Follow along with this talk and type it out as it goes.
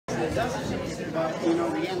it doesn't. It's about, you know,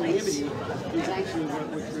 the anonymity is actually what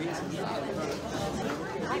creates it.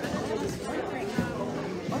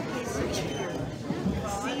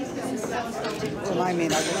 Remind me,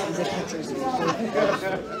 I'll just take pictures.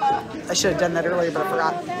 I should have done that earlier, but I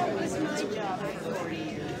forgot.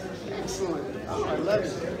 Excellent. Oh, I love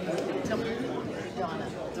it. Donna,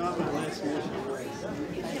 nice to meet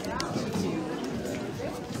you.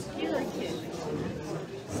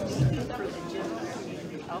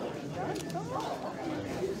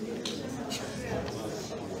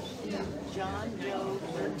 John Doe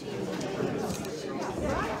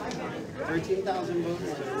 13,000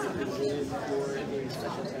 voters are represented for a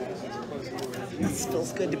special tax as opposed to It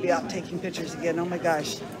feels good to be out taking pictures again. Oh my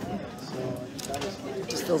gosh. It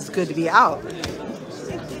just feels good to be out.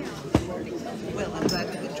 Well, I'm glad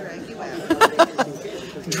we could drag you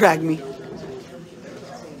out. Drag me.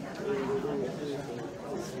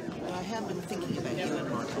 I have been thinking about you and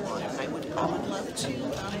Mark a lot. I would love to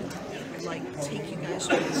like take you guys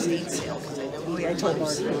to the state sale because I know. Oh yeah, I told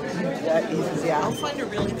Mark. Yeah. I'll find a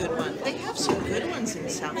really good one. They have some good ones in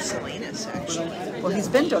South Salinas, actually. Well, he's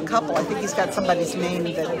been to a couple. I think he's got somebody's name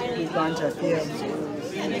that we've gone to a few.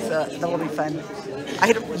 So that'll be fun.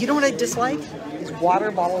 You know what I dislike? Is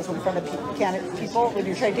water bottles in front of people when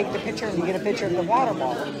you're trying to take the picture and you get a picture of the water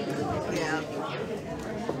bottle. Yeah.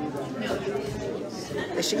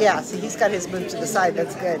 Yeah, see, he's got his moved to the side.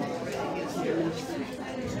 That's good.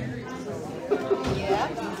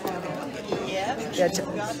 Yeah, you got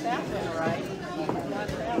that one right.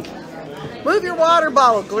 Move your water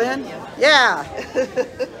bottle, Glenn. Yeah.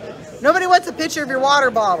 Nobody wants a picture of your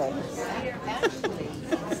water bottle.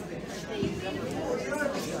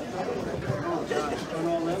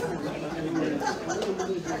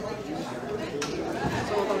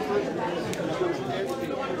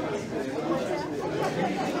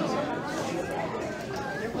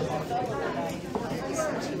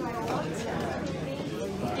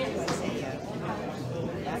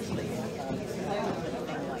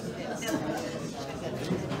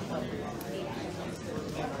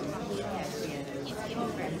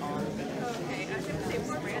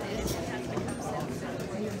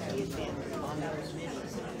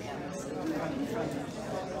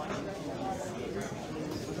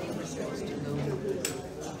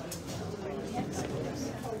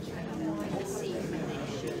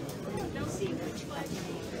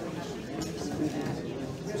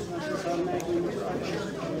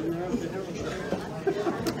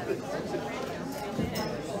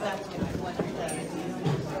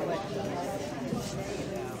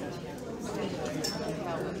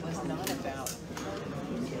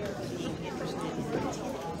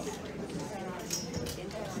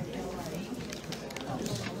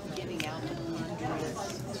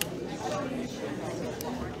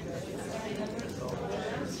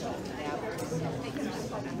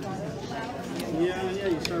 Yeah,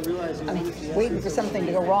 you start realizing. I'm waiting for something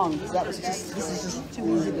to go wrong because this is just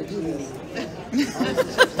too easy to do.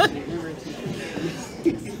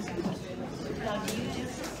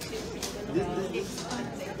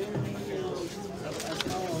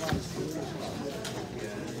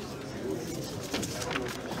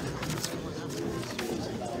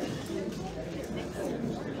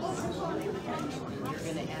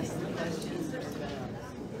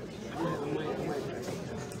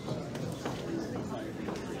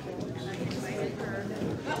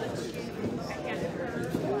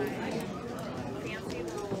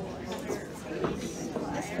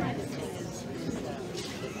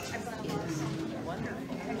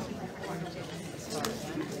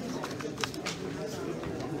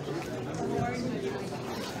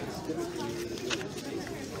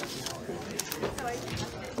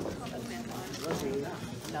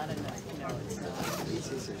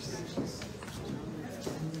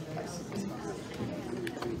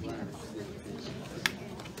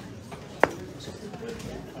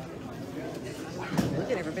 Look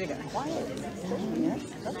at everybody got quiet. Yes.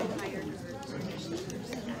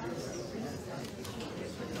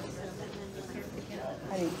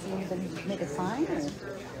 I didn't see anybody make a sign.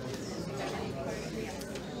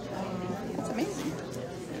 That's amazing.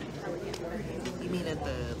 You mean at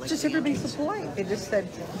the like? Just everybody's so polite. They just said,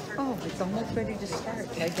 "Oh, it's almost ready to start.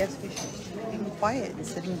 I guess we should be quiet and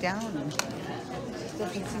sitting down." And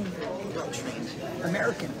doesn't seem well trained.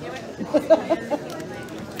 American.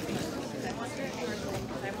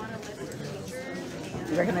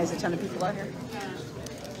 You recognize a ton of people out here?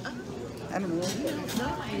 I don't know. No,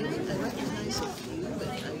 I recognize a few, but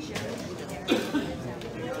I don't know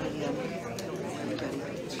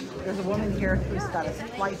everybody. There's a woman here who's got a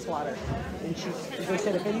fly swatter, and they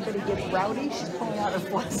said if anybody gets rowdy, she's pulling out her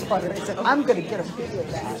fly swatter. I said, I'm going to get a video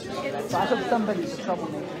of that. So I hope somebody's a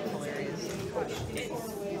troublemaker.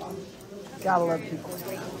 Gotta love people.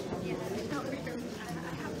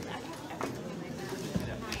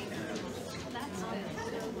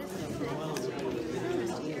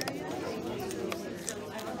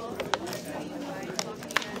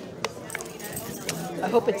 I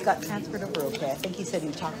hope it's got transferred over okay. I think he said he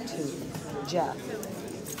talked to Jeff.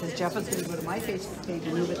 Because Jeff was going to go to my Facebook page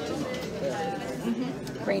and move it to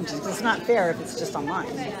Grange. It's not fair if it's just online.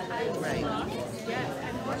 Right.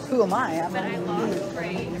 Who am I? I'm not even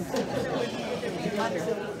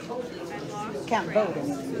can't vote in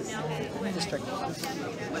this district. I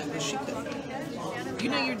wish you could. You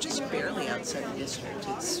know, you're just barely outside the district.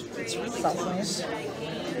 It's really close.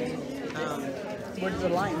 Where's the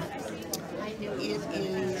line? It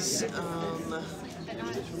is,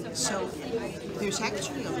 so there's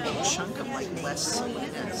actually a big chunk of like West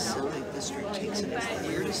Salinas that the district takes, and it's the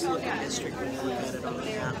weirdest looking district when you look at it on the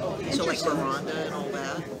map. So like Veranda and all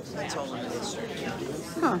that, that's all in the district.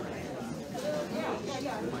 Huh.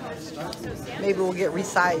 Maybe we'll get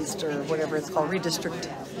resized or whatever it's called, redistrict.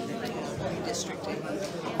 Redistricting.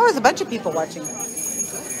 Oh, there's a bunch of people watching.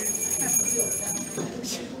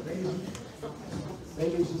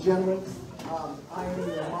 Ladies and gentlemen, I am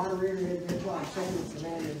the moderator in Mitchell. I'm second in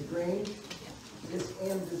command in Grange. This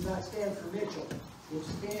M does not stand for Mitchell. It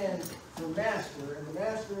stands for Master, and the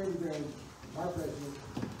Master in Grange, our president,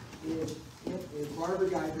 is Barbara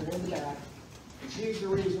Geiger in the back. And she's the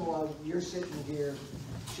reason why you're sitting here.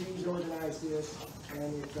 She's organized this,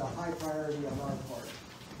 and it's a high priority on our part.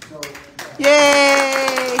 So,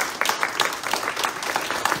 Yay!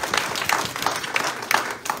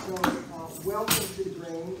 Welcome to the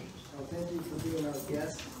Grange. Thank you for being our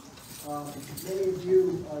guest. Many of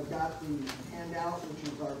you got the handout, which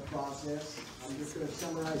is our process. I'm just going to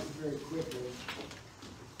summarize it very quickly.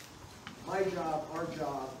 My job, our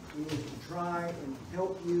job, is to try and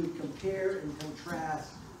help you compare and contrast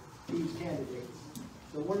these candidates.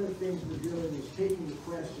 So one of the things we're doing is taking the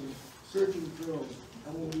questions, searching through them,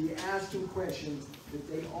 and we'll be asking questions that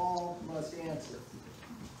they all must answer.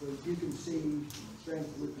 So as you can see,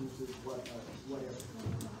 strengths, weaknesses, whatever.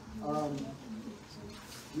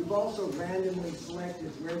 We've also randomly selected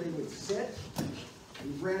where they would sit.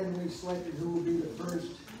 We've randomly selected who will be the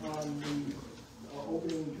first on the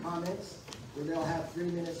opening comments, where they'll have 3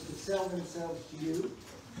 minutes to sell themselves to you.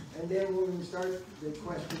 And then when we start the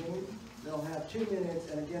questioning, they'll have 2 minutes,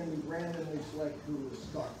 and again, we randomly select who will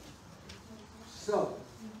start. So,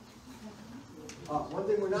 one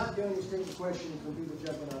thing we're not doing is taking questions from people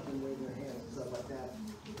jumping up and waving their hands and stuff like that.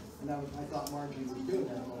 And I thought Margie was doing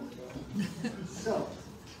that a moment ago. So,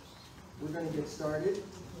 we're going to get started.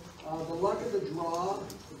 The luck of the draw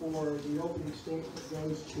for the opening statement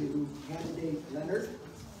goes to candidate Leonard.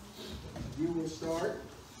 You will start,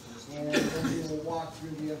 and then we will walk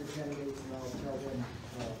through the other candidates, and I'll tell them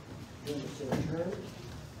when it's their turn.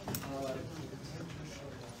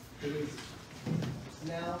 It is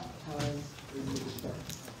now time for you to start.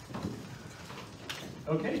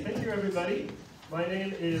 Okay, thank you everybody. My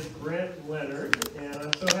name is Brent Leonard, and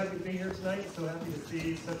I'm so happy to be here tonight, so happy to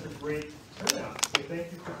see such a great turnout. So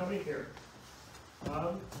thank you for coming here.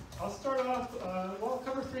 I'll start off, well, I'll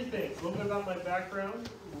cover 3 things. A little bit about my background,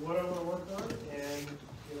 what I want to work on, and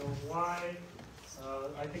why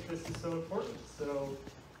I think this is so important. So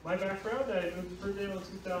my background, I moved to Prunedale in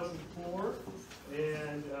 2004,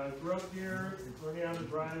 and grew up here, learning how to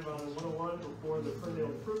drive on 101 before the Prunedale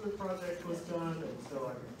Improvement Project was done, and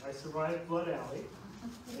so I survived Blood Alley.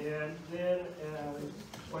 And then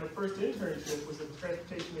my first internship was at the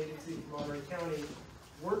Transportation Agency of Monterey County,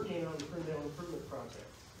 working on the Prunedale Improvement Project.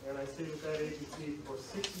 And I stayed with that agency for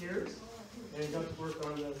 6 years, and got to work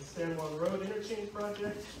on the San Juan Road Interchange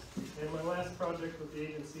Project. And my last project with the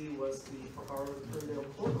agency was the Prunedale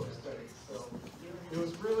Corridor Study. So it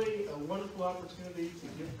was really a wonderful opportunity to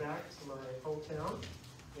give back to my hometown.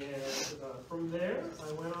 And from there,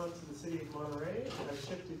 I went on to the city of Monterey. I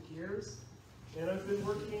shifted gears, and I've been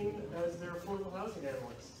working as their affordable housing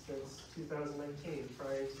analyst since 2019,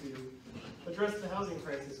 trying to address the housing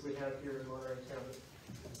crisis we have here in Monterey County.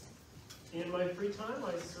 In my free time,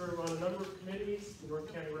 I serve on a number of committees: the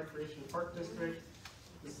North County Recreation Park District,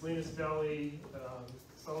 the Salinas Valley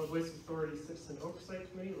Solid Waste Authority Citizen Oversight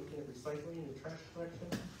Committee, looking at recycling and trash collection,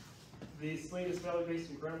 the Salinas Valley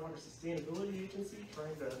Basin Groundwater Sustainability Agency,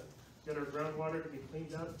 trying to get our groundwater to be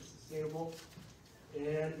cleaned up and sustainable,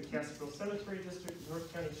 and the Castroville Cemetery District, the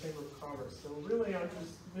North County Chamber of Commerce. So really, I'm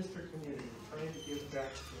just Mr. Community, trying to give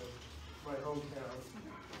back to my hometown.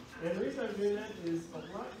 And the reason I'm doing that is a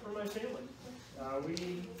lot for my family.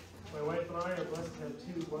 My wife and I are blessed to have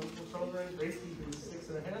two wonderful children, Gracie, who's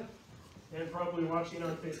 6.5, and probably watching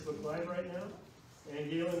on Facebook Live right now, and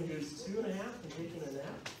Galen, who's 2.5 and taking a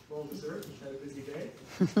nap, well deserved, he's had a busy day.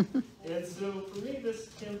 And so for me, this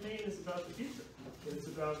campaign is about the future. It's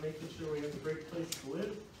about making sure we have a great place to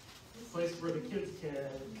live, a place where the kids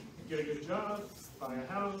can get a good job, buy a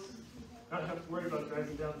house, not have to worry about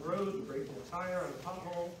driving down the road and breaking a tire on a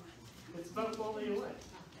pothole. It's about quality of life.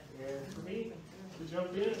 And for me, to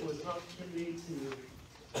jump in, it was an opportunity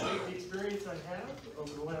to take the experience I have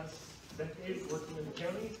over the last decade working in the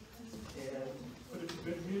county and put it to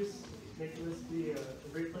good use, making this be a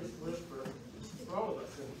great place to live for all of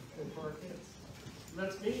us and for our kids. So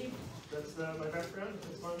that's me. That's my background.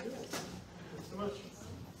 That's what I'm doing. Thanks so much.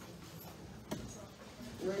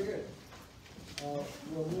 Very good.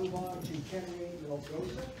 We'll move on to Henry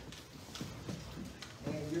Melgoza.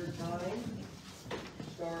 And your time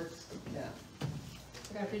starts now.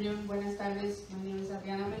 Good afternoon, buenas tardes. My name is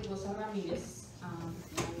Adriana Melgoza Ramirez. I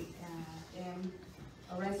am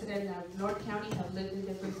a resident of North County, have lived in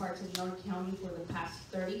different parts of North County for the past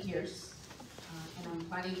 30 years. And I'm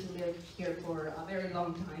planning to live here for a very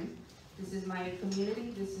long time. This is my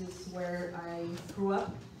community. This is where I grew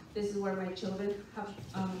up. This is where my children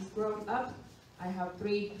have grown up. I have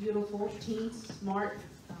 3 beautiful teens, smart,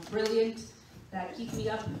 brilliant, that keep me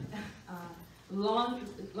up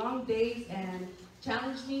long days and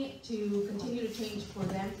challenge me to continue to change for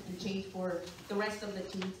them and change for the rest of the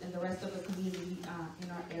teens and the rest of the community in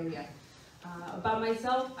our area. About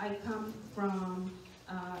myself, I come from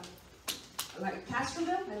like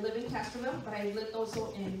Castroville. I live in Castroville, but I lived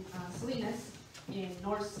also in Salinas, in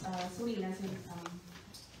North Salinas,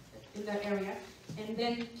 in that area, and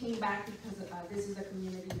then came back because this is the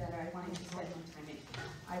community that I wanted to spend my time in.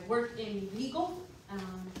 I've worked in legal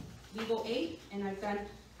aid, and I've done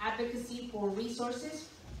advocacy for resources,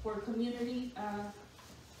 for community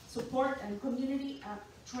support and community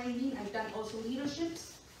training. I've done also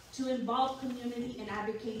leaderships to involve community in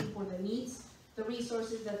advocating for the needs, the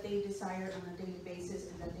resources that they desire on a daily basis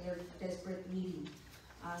and that they are desperate needing.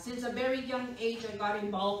 Since a very young age, I got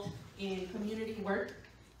involved in community work,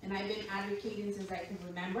 and I've been advocating since I can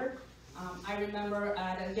remember. I remember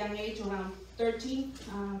at a young age, around 13,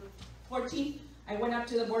 14, I went up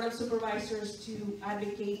to the Board of Supervisors to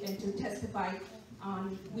advocate and to testify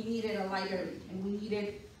on we needed a library and we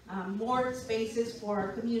needed more spaces for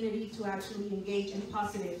our community to actually engage in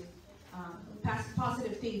positive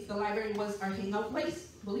things. The library was our hangout place,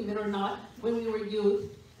 believe it or not, when we were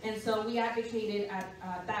youth. And so we advocated at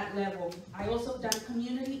that level. I also done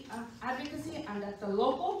community advocacy and at the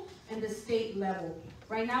local and the state level.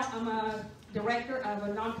 Right now, I'm a director of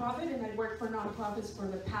a nonprofit, and I worked for nonprofits for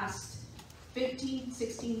the past 15,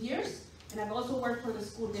 16 years. And I've also worked for the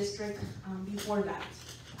school district before that.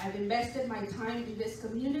 I've invested my time in this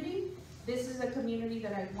community. This is a community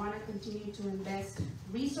that I want to continue to invest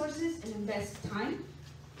resources and invest time.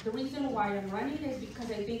 The reason why I'm running is because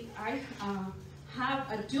I think I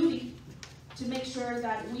have a duty to make sure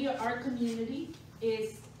that our community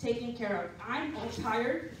is taken care of. I'm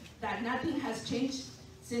tired that nothing has changed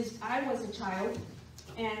since I was a child,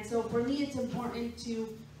 and so for me it's important to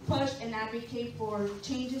push and advocate for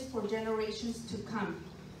changes for generations to come.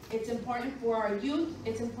 It's important for our youth,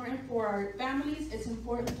 it's important for our families, it's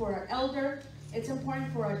important for our elder, it's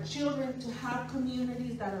important for our children to have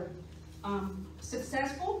communities that are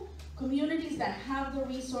successful, communities that have the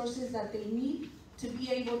resources that they need to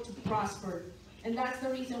be able to prosper. And that's the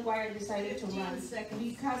reason why I decided to run,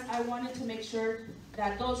 because I wanted to make sure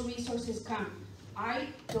that those resources come. I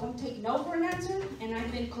don't take no for an answer, and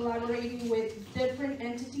I've been collaborating with different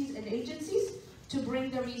entities and agencies to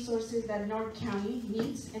bring the resources that North County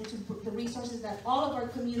needs and to the resources that all of our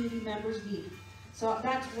community members need. So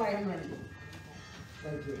that's why I'm running.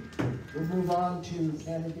 Thank you. We'll move on to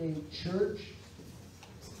candidate Church.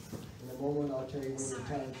 In a moment, I'll tell you when your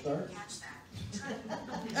time starts.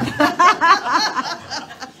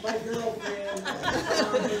 My girlfriend.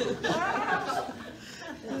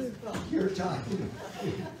 Your time.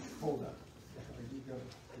 Hold up.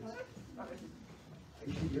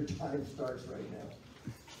 Your time starts right now.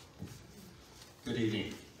 Good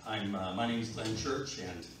evening. My name is Glenn Church,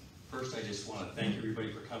 and first I just want to thank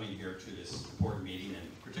everybody for coming here to this important meeting,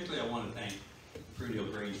 and particularly I want to thank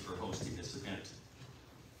Prunedale Grange for hosting this event.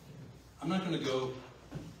 I'm not going to go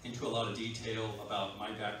into a lot of detail about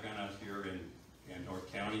my background out here in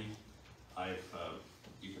North County.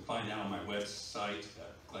 You can find that on my website,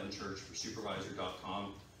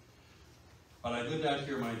 glenchurchforsupervisor.com. But I've lived out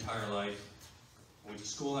here my entire life. I went to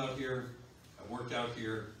school out here, I worked out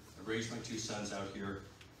here, I raised my 2 sons out here.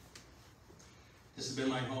 This has been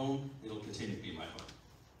my home, it'll continue to be my home.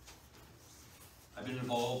 I've been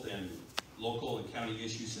involved in local and county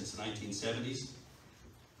issues since the 1970s,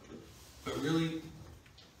 but really,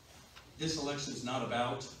 this election is not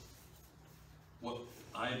about what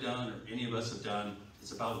I've done or any of us have done,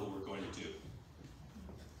 it's about what we're going to do.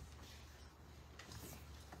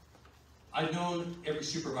 I've known every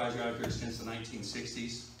supervisor out here since the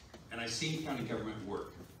 1960s, and I've seen county government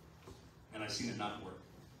work, and I've seen it not work.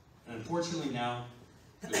 And unfortunately now,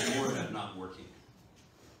 there's more of that not working,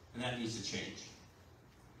 and that needs to change.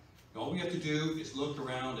 And all we have to do is look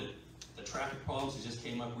around at the traffic problems that just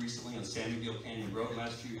came up recently on Samuelville Canyon Road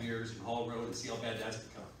last few years, and Hall Road, and see how bad that's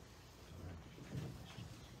become.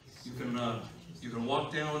 You can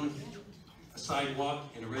walk down a sidewalk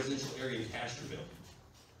in a residential area in Castroville,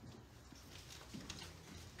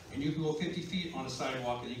 and you can go 50 feet on a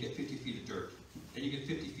sidewalk and you get 50 feet of dirt. Then you get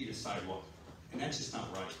 50 feet of sidewalk. And that's just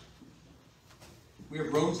not right. We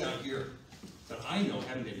have roads out here that I know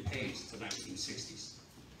haven't been paved since the 1960s.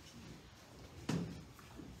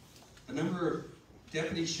 The number of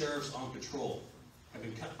deputy sheriffs on patrol have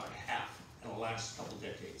been cut by half in the last couple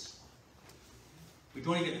decades. We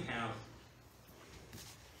don't even have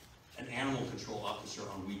an animal control officer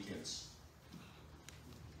on weekends.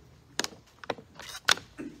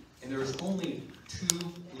 And there's only 2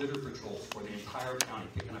 litter patrols for the entire county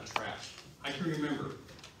picking up trash. I can remember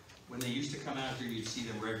when they used to come out here, you'd see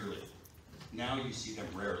them regularly. Now you see them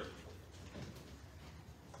rarely.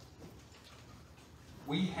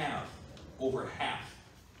 We have over half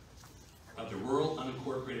of the rural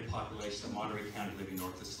unincorporated population of Monterey County living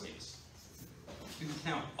north of Salinas. You can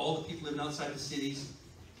count all the people living outside the cities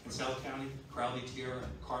in South County, Crowley, Tierra,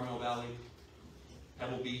 Carmel Valley,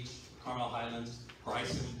 Pebble Beach, Carmel Highlands,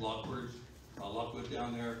 Bryson, Lockwood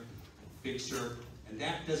down there, Big Sur, and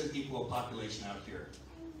that doesn't equal a population out here.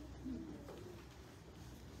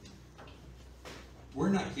 We're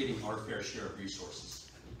not getting our fair share of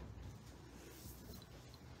resources.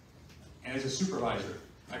 And as a supervisor,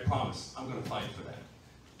 I promise I'm going to fight for that.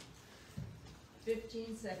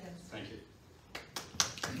 15 seconds. Thank you.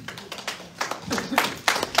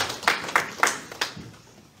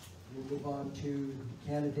 We'll move on to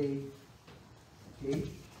candidate Gage.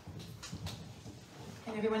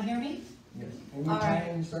 Can everyone hear me? Yes. And All your right.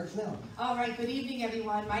 time starts now. All right, good evening,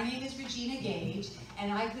 everyone. My name is Regina Gage,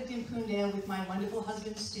 and I've lived in Prunedale with my wonderful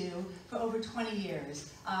husband, Stu, for over 20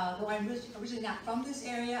 years. Though I'm originally not from this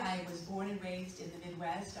area, I was born and raised in the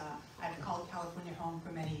Midwest. I've called California home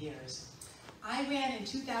for many years. I ran in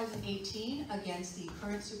 2018 against the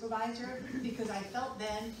current supervisor because I felt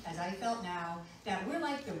then, as I felt now, that we're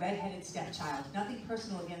like the redheaded stepchild. Nothing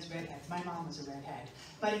personal against redheads. My mom was a redhead.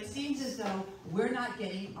 But it seems as though we're not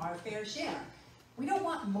getting our fair share. We don't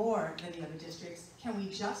want more than the other districts. Can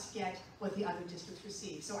we just get what the other districts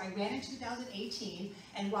receive? So I ran in 2018,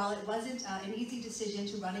 and while it wasn't an easy decision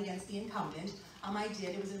to run against the incumbent, I did.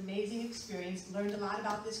 It was an amazing experience, learned a lot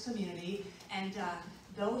about this community, and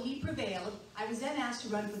though he prevailed, I was then asked to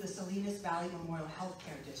run for the Salinas Valley Memorial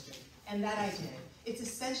Healthcare District, and that I did. It's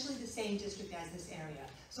essentially the same district as this area.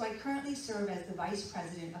 So I currently serve as the Vice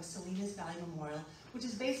President of Salinas Valley Memorial, which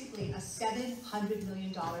is basically a $700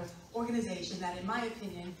 million organization that, in my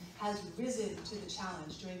opinion, has risen to the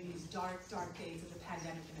challenge during these dark, dark days of the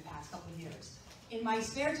pandemic in the past couple of years. In my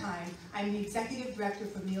spare time, I'm the Executive Director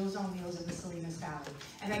for Meals on Wheels of the Salinas Valley,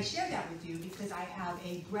 and I share that with you because I have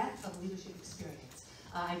a breadth of leadership experience.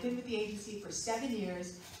 I've been with the agency for 7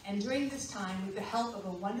 years, and during this time, with the help of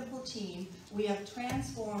a wonderful team, we have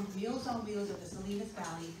transformed Meals on Wheels of the Salinas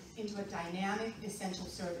Valley into a dynamic, essential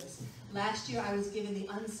service. Last year, I was given the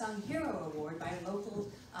Unsung Hero Award by a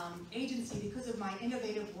local agency because of my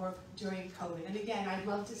innovative work during COVID. And again, I'd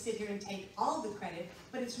love to sit here and take all the credit,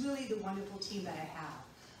 but it's really the wonderful team that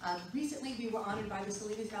I have. Recently, we were honored by the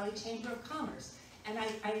Salinas Valley Chamber of Commerce, and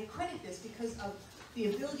I credit this because of the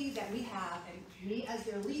ability that we have, and me as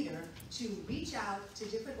their leader, to reach out to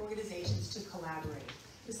different organizations to collaborate.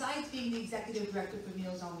 Besides being the Executive Director for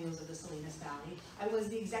Meals on Wheels of the Salinas Valley, I was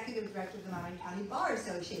the Executive Director of the Monterey County Bar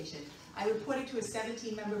Association. I reported to a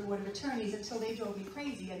 17-member board of attorneys until they drove me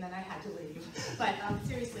crazy, and then I had to leave. But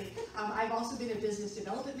seriously, I've also been a business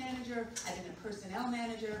development manager, I've been a personnel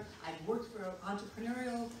manager, I've worked for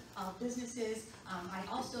entrepreneurial businesses. I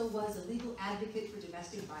also was a legal advocate for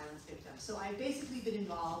domestic violence victims. So I've basically been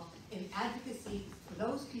involved in advocacy for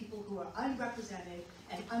those people who are unrepresented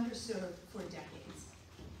and underserved for decades.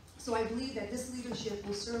 So I believe that this leadership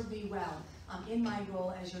will serve me well in my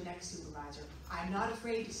role as your next supervisor. I'm not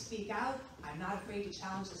afraid to speak out. I'm not afraid to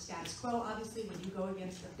challenge the status quo, obviously, when you go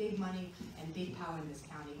against the big money and big power in this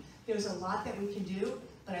county. There's a lot that we can do,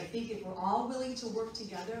 but I think if we're all willing to work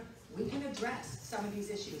together, we can address some of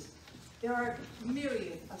these issues. There are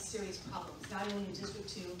myriad of serious problems, not only in District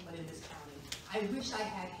 2, but in this county. I wish I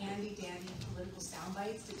had handy-dandy political sound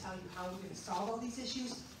bites to tell you how we're going to solve all these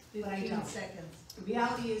issues, but I don't. The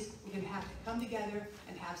reality is we're going to have to come together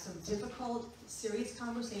and have some difficult, serious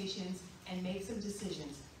conversations and make some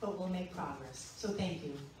decisions, but we'll make progress. So thank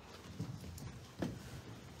you.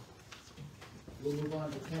 We'll move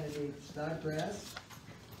on to candidate Snodgrass,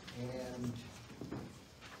 and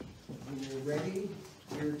when you're ready,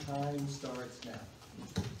 your time starts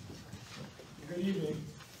now. Good evening.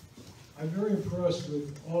 I'm very impressed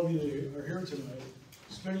with all of you that are here tonight,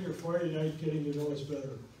 spending your Friday night getting to know us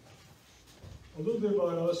better. A little bit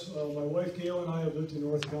about us. My wife Gail and I have lived in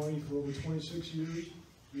North County for over 26 years.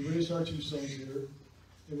 We raised our 2 sons here,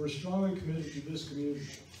 and we're strongly committed to this community.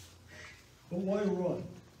 But why run?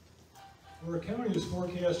 Our county is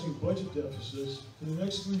forecasting budget deficits for the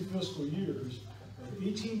next 3 fiscal years of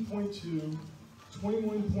 $18.2,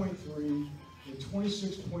 $21.3, and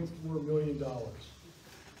 $26.4 million.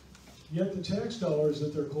 Yet the tax dollars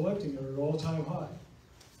that they're collecting are at an all-time high.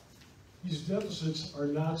 These deficits are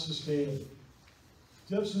not sustainable.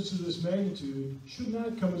 Deficits of this magnitude should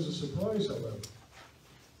not come as a surprise, however.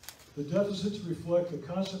 The deficits reflect the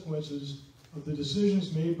consequences of the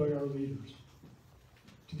decisions made by our leaders.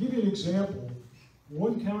 To give you an example,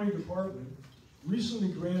 one county department recently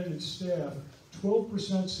granted its staff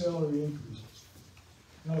 12% salary increases.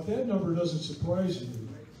 Now, if that number doesn't surprise you,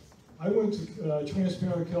 I went to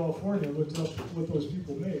Transparent California and looked up what those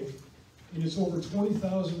people make, and it's over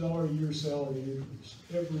 $20,000 a year salary increase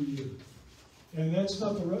every year. And that's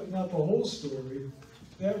not the whole story.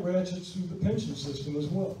 That ratchets through the pension system as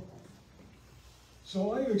well.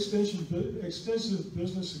 So I have extensive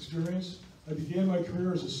business experience. I began my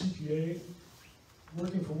career as a CPA,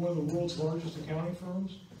 working for one of the world's largest accounting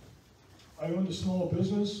firms. I owned a small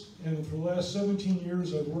business, and for the last 17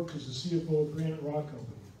 years, I've worked as the CFO of Granite Rock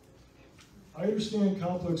Company. I understand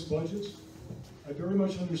complex budgets. I very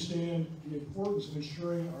much understand the importance of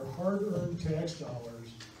ensuring our hard-earned tax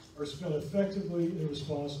dollars are spent effectively and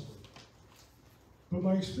responsibly. But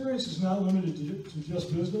my experience is not limited to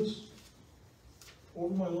just business.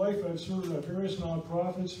 Over my life, I've served on various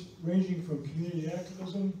nonprofits ranging from community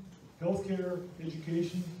activism, healthcare,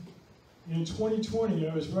 education. In 2020,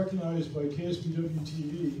 I was recognized by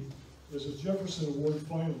KSBW-TV as a Jefferson Award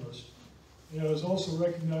finalist, and I was also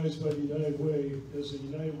recognized by the United Way as a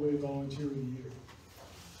United Way Volunteer of the Year.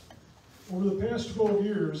 Over the past 12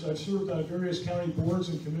 years, I've served on various county boards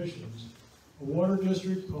and commissions: a water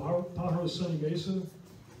district, Pajaro Sunny Mesa,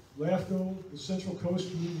 LAFCO, the Central Coast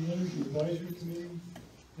Community Energy Advisory Committee,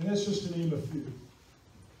 and that's just to name a few.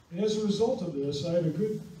 And as a result of this, I have a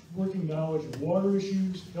good working knowledge of water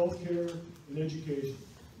issues, healthcare, and education.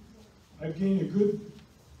 I've gained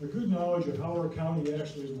a good knowledge of how our county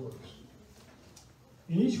actually works.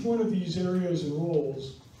 In each one of these areas and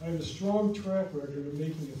roles, I have a strong track record of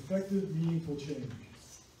making effective, meaningful change.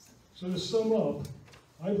 So to sum up,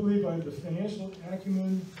 I believe I have the financial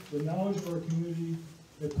acumen, the knowledge of our community,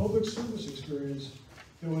 and public service experience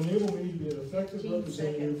that will enable me to be an effective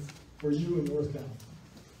representative for you in North County.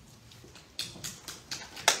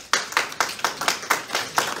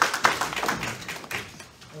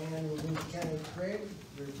 And we'll move to candidate Craig.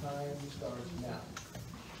 Your time starts now.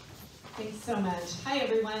 Thanks so much. Hi,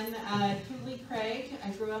 everyone. Kimberly Craig. I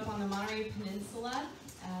grew up on the Monterey Peninsula,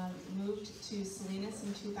 moved to Salinas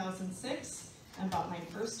in 2006, and bought my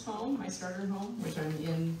first home, my starter home, which I'm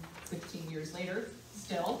in 15 years later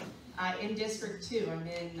still, in District 2. I'm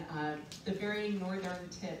in the very northern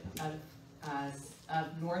tip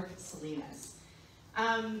of North Salinas.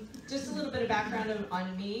 Just a little bit of background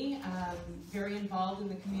on me. Very involved in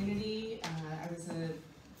the community. I was a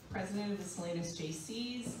president of the Salinas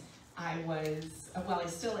JCs. I was, well, I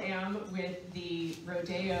still am with the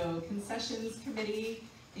Rodeo Concessions Committee,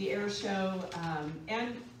 the air show,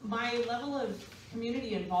 and my level of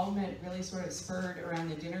community involvement really sort of spurred around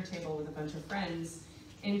the dinner table with a bunch of friends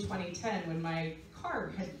in 2010 when my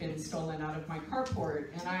car had been stolen out of my carport,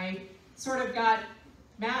 and I sort of got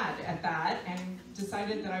mad at that and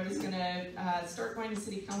decided that I was going to start going to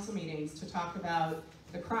city council meetings to talk about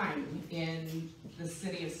the crime in the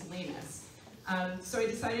city of Salinas. So I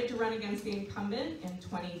decided to run against the incumbent in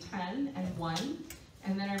 2010 and won,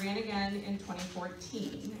 and then I ran again in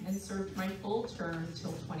 2014 and served my full term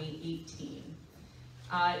till 2018.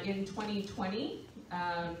 In 2020,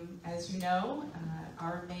 As you know,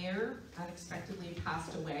 our mayor unexpectedly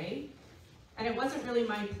passed away, and it wasn't really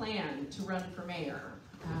my plan to run for mayor.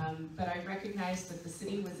 But I recognized that the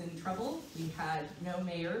city was in trouble. We had no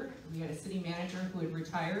mayor, we had a city manager who had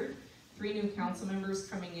retired, 3 new council members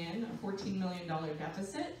coming in, a $14 million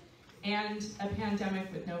deficit, and a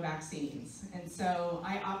pandemic with no vaccines. And so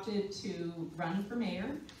I opted to run for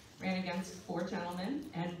mayor, ran against 4 gentlemen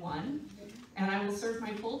and won. And I will serve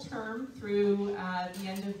my full term through the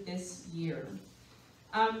end of this year.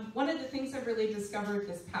 One of the things I've really discovered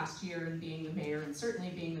this past year in being the mayor, and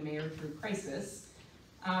certainly being the mayor through crisis,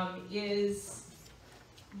 is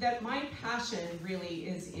that my passion really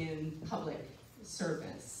is in public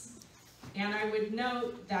service. And I would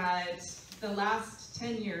note that the last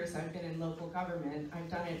 10 years I've been in local government, I've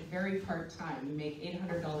done it very part-time. We make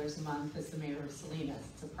 $800 a month as the mayor of Salinas.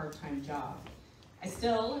 It's a part-time job. I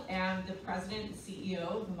still am the president and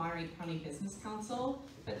CEO of the Monterey County Business Council,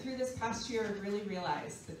 but through this past year I've really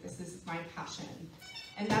realized that this is my passion.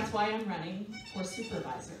 And that's why I'm running for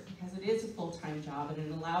supervisor, because it is a full-time job and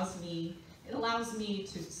it allows me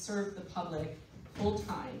to serve the public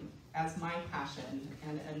full-time as my passion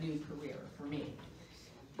and a new career for me.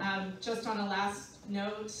 Just on a last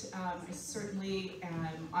note, I certainly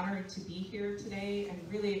am honored to be here today and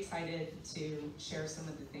really excited to share some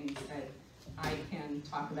of the things that I can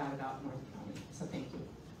talk about North County. So thank you.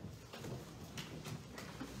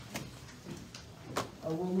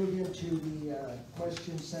 We'll move into the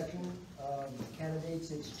question section. Candidates,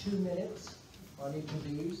 it's 2 minutes on each of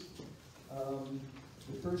these.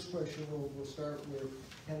 The first question, we'll start with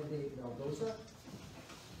candidate Mendoza.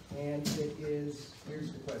 And it is,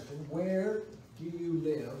 here's the question, where do you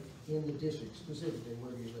live in the district? Specifically,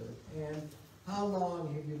 where do you live? And how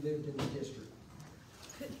long have you lived in the district?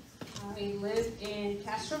 I live in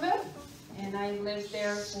Castroville, and I lived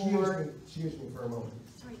there for... Excuse me for a moment.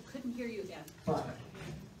 Sorry, couldn't hear you again. Fine.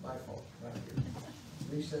 My fault. Not here.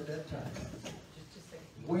 Reset that time.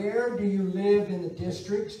 Where do you live in the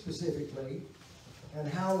district specifically,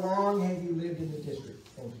 and how long have you lived in the district?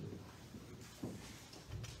 Thank you.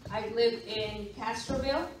 I lived in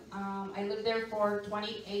Castroville. I lived there for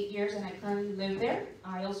 28 years, and I currently live there.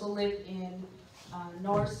 I also lived in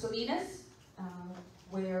North Salinas,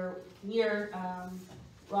 where near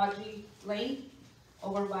Raji Lane,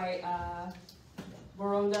 over by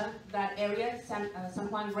Boronga, that area, San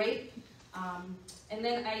Juan Rape. And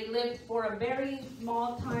then I lived for a very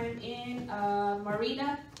small time in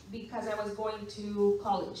Marina because I was going to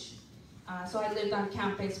college. So I lived on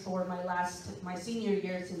campus for my senior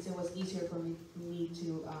year, since it was easier for me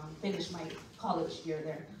to finish my college year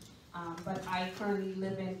there. But I currently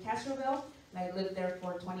live in Castroville, and I lived there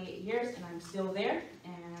for 28 years, and I'm still there,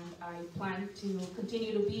 and I plan to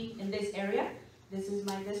continue to be in this area. This is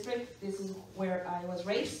my district, this is where I was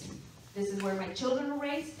raised, this is where my children were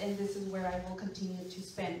raised, and this is where I will continue to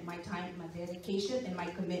spend my time, my dedication, and my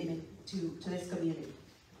commitment to this community.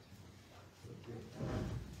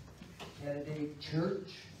 Candidate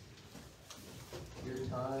Church, your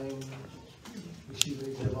time, if she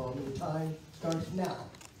lives at home, your time starts now.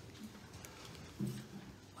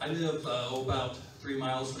 I live about 3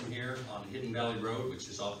 miles from here on Hidden Valley Road, which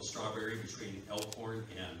is off of Strawberry between Elkhorn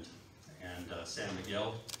and San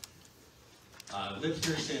Miguel. Lived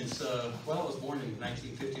here since, well, I was born in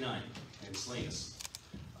 1959 in Salinas.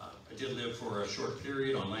 I did live for a short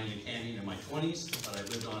period on Lanyon Canyon in my 20s, but I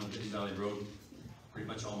lived on Hidden Valley Road pretty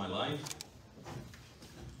much all my life.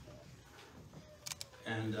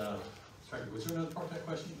 And, sorry, was there another part of that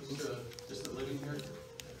question? Was just the living here?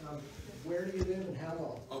 Where do you live and how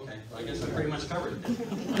long? Okay, well, I guess I pretty much covered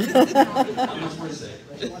it. Not much more to say.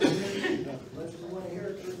 Let's want to hear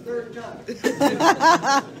it for the 3rd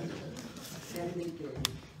time. Candidate Gage.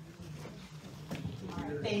 All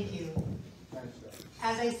right, thank you.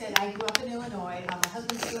 As I said, I grew up in Illinois. My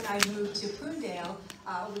husband Stu and I moved to Prunedale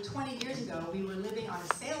over 20 years ago. We were living on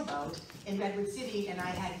a sailboat in Redwood City, and I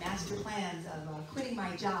had master plans of quitting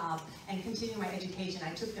my job and continuing my education.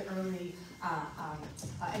 I took the early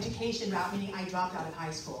education route, meaning I dropped out of high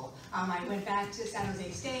school. I went back to San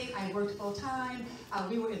Jose State. I worked full-time.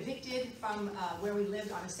 We were evicted from where we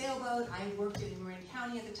lived on a sailboat. I worked in Marin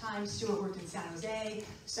County at the time. Stuart worked in San Jose,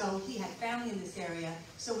 so he had family in this area.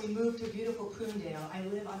 So we moved to beautiful Prunedale. I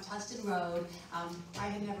live on Tustin Road. I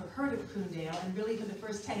had never heard of Prunedale, and really for the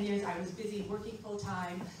first 10 years I was busy working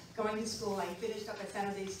full-time, going to school. I finished up at San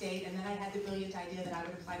Jose State, and then I had the brilliant idea that I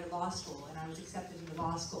would apply to law school, and I was accepted into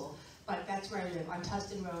law school. But that's where I live, on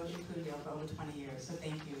Tustin Road in Prunedale for over 20 years, so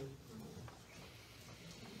thank you.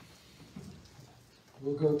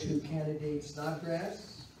 We'll go to candidate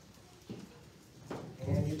Snodgrass,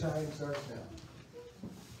 and your time starts now.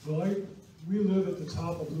 Well, we live at the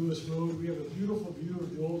top of Lewis Road. We have a beautiful view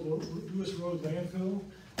of the old Lewis Road landfill.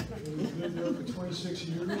 We've lived there for 26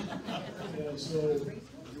 years. And so if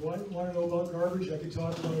you want to know about garbage, I can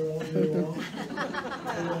talk about it all day long.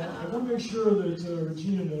 And, I want to make sure that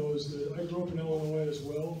Regina knows that I grew up in Illinois as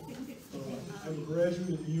well. I'm a graduate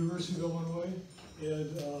of the University of Illinois,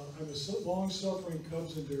 and I'm a long-suffering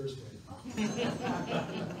Cubs and Bears fan.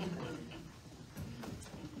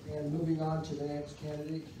 And moving on to the next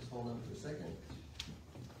candidate, just hold on for a second.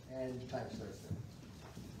 And time starts now.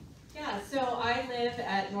 Yeah, so I live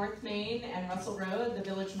at North Main and Russell Road, the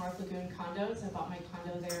Village North Lagoon condos. I bought my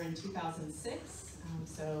condo there in 2006.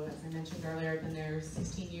 So as I mentioned earlier, I've been there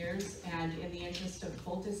 16 years. And in the interest of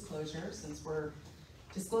full disclosure, since we're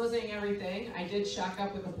disclosing everything, I did shack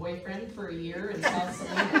up with a boyfriend for a year in South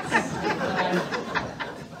Salinas.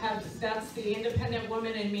 That's the independent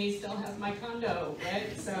woman in me still has my condo,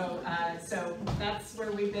 right? So that's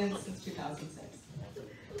where we've been since 2006.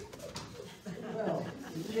 Well,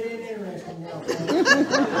 it's getting interesting now.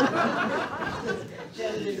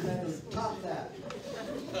 Candidate better top that.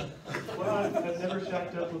 Well, I've never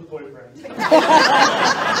shacked up with a boyfriend.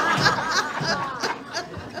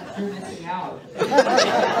 You're missing out.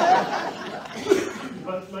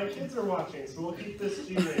 But my kids are watching, so we'll keep this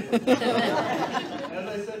G-rated. As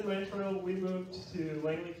I said in my intro, we moved to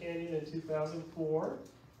Langley Canyon in 2004.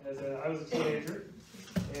 I was a teenager,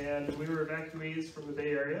 and we were evacuees from the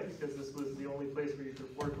Bay Area because this was the only place where you could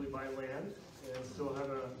affordably buy land and still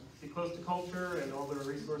be close to culture and all the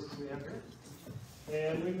resources we have here.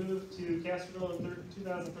 And we moved to Castroville in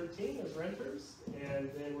 2013 as renters, and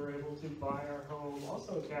then we were able to buy our home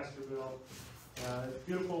also in Castroville.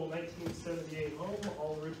 Beautiful 1978 home,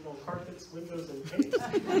 all original carpets, windows, and paint.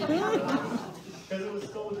 Because it was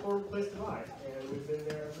still a affordable place to buy, and we've been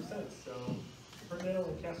there ever since. So, Prunedale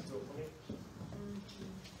and Castroville for me.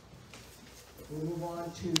 We'll move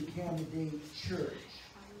on to candidate Church.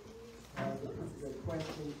 The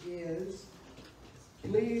question is,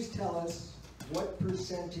 please tell us what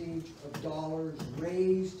percentage of dollars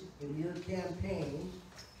raised in your campaign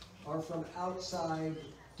are from outside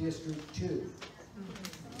District 2.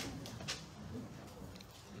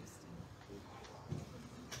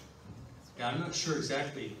 Yeah, I'm not sure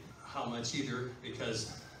exactly how much either,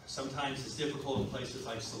 because sometimes it's difficult in places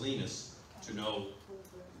like Salinas to know,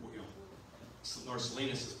 North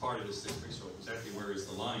Salinas is part of this district, so exactly where is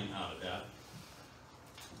the line out of that.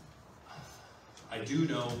 I do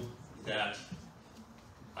know that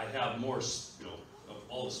I have more, of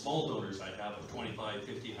all the small donors I have of $25,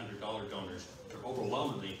 $50, $100 donors, they're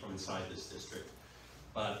overwhelmingly from inside this district.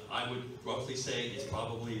 But I would roughly say it's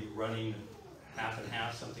probably running half and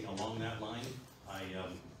half, something along that line. I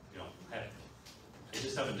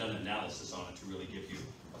just haven't done an analysis on it to really give you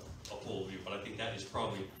a full view, but I think that is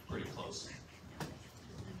probably pretty close.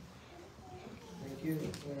 Thank you,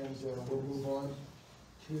 and we'll move on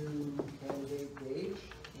to candidate Gage,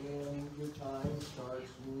 and your time starts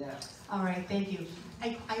now. All right, thank you.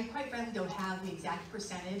 I quite frankly don't have the exact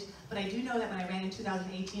percentage, but I do know that when I ran in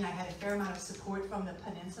 2018, I had a fair amount of support from the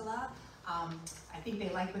peninsula. I think they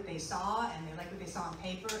liked what they saw, and they liked what they saw on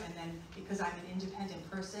paper, and then because I'm an independent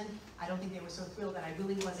person, I don't think they were so thrilled that I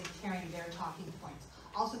really wasn't carrying their talking points.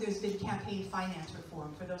 Also, there's been campaign finance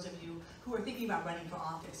reform for those of you who are thinking about running for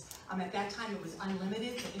office. At that time, it was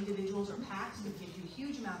unlimited, so individuals or PACs could give you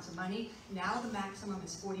huge amounts of money. Now the maximum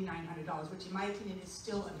is $4,900, which in my opinion is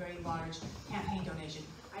still a very large campaign donation.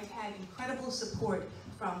 I've had incredible support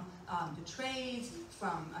from the trades,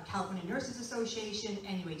 from California Nurses Association,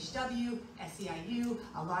 NUHW, SEIU,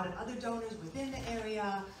 a lot of other donors within the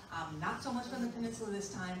area, not so much from the peninsula this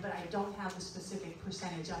time, but I don't have the specific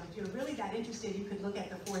percentage of. If you're really that interested, you could look at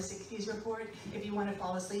the 460s report if you want to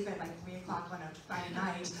fall asleep at like 3 o'clock on a Friday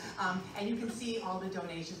night, and you can see all the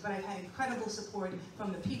donations. But I've had incredible support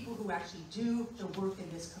from the people who actually do the work in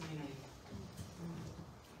this community.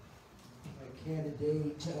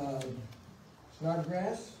 Candidate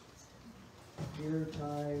Snodgrass, your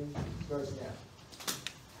time starts now.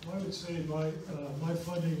 Well, I would say my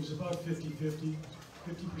funding is about 50-50,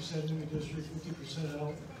 50% in the district, 50%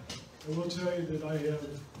 out. I will tell you that I have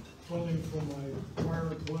funding from my prior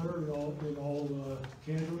employer in all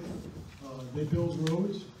candor. They build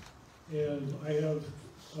roads, and I have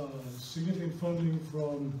significant funding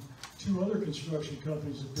from 2 other construction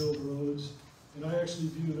companies that build roads. And I actually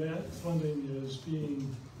view that funding as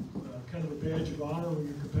being kind of a badge of honor when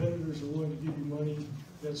your competitors are willing to give you money.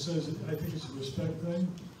 That says, I think it's a respect thing,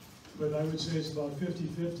 but I would say it's about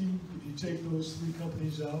 50-50. If you take those 3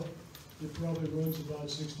 companies out, it probably runs about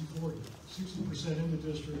 60-40. 60% in the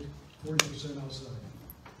district, 40% outside.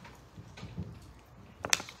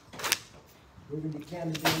 Moving to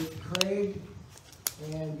candidate Craig,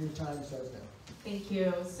 and your time starts now. Thank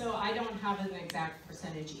you. So I don't have an exact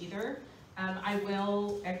percentage either. I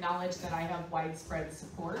will acknowledge that I have widespread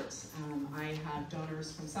support. I have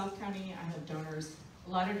donors from South County. I have donors, a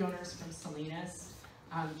lot of donors from Salinas,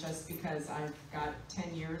 just because I've got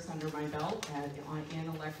 10 years under my belt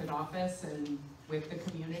in elected office and with the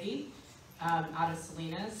community. Out of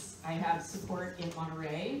Salinas, I have support in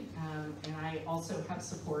Monterey, and I also have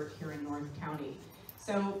support here in North County.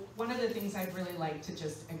 So one of the things I'd really like to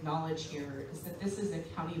just acknowledge here is that this is a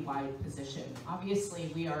county-wide position.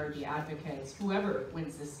 Obviously, we are the advocates. Whoever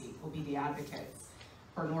wins this seat will be the advocates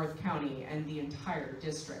for North County and the entire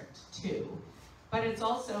district too. But it's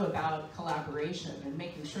also about collaboration and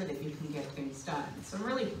making sure that you can get things done. So I'm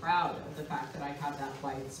really proud of the fact that I have that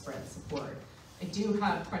widespread support. I do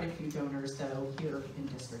have quite a few donors though here in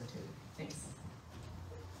District 2. Thanks.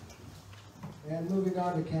 And moving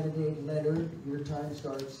on to candidate Leonard, your time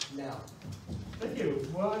starts now. Thank you.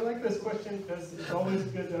 Well, I like this question because it's always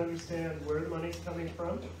good to understand where the money's coming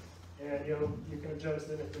from, and you can adjust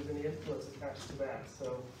it if there's any influence attached to that.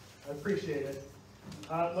 So I appreciate it.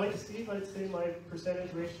 Like Steve, I'd say my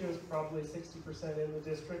percentage ratio is probably 60% in the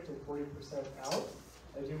district and 40% out.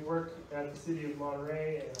 I do work at the city of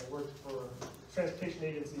Monterey, and I work for a transportation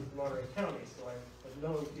agency in Monterey County, so I've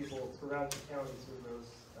known people throughout the county through those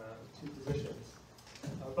two positions.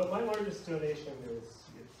 But my largest donation is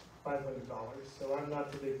 $500, so I'm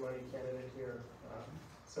not the big money candidate here.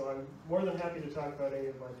 So I'm more than happy to talk about any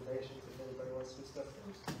of my donations if anybody wants to discuss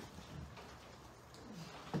those.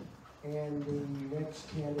 And the next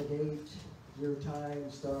candidate, your time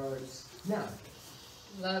starts now.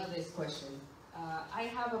 Love this question. I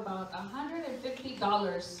have about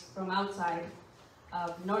 $150 from outside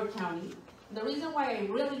of North County. The reason why I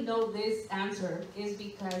really know this answer is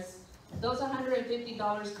because those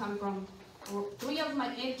 $150 come from 3 of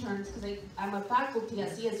my interns, because I'm a faculty at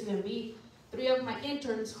CSUMB, 3 of my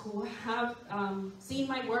interns who have seen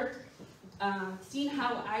my work, seen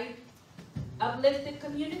how I uplifted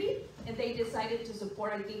community, and they decided to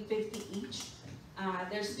support, I think, 50 each.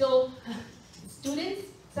 They're still students,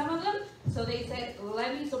 some of them, so they said,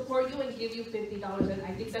 let me support you and give you $50, and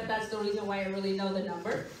I think that that's the reason why I really know the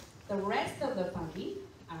number. The rest of the funding,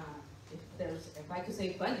 if I could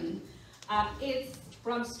say funding, it's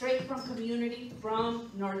straight from community from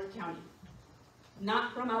North County.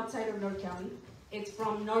 Not from outside of North County, it's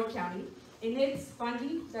from North County. And it's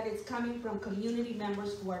funding that is coming from community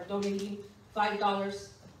members who are donating $5,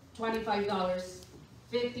 $25,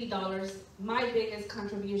 $50. My biggest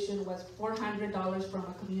contribution was $400 from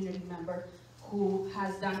a community member who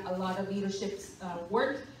has done a lot of leadership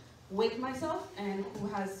work with myself and who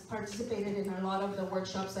has participated in a lot of the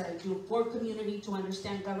workshops that I do for community to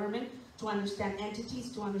understand government, to understand entities,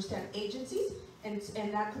 to understand agencies. And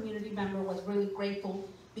that community member was really grateful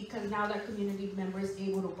because now that community member is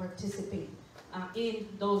able to participate in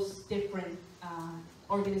those different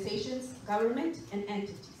organizations, government, and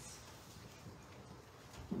entities.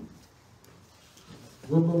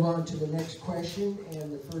 We'll move on to the next question,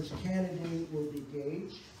 and the first candidate will be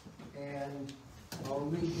Gage. And I'll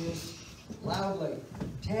read this loudly.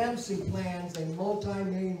 TAMC plans a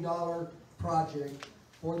multi-million-dollar project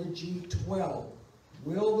for the G12.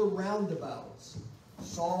 Will the roundabouts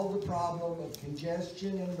solve the problem of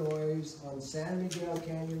congestion and noise on San Miguel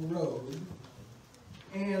Canyon Road?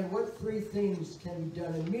 And what 3 things can be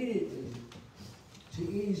done immediately to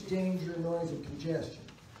ease danger, noise, and congestion?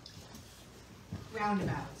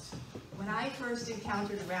 Roundabouts. When I first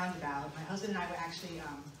encountered a roundabout, my husband and I were actually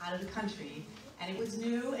out of the country, and it was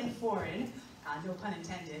new and foreign, no pun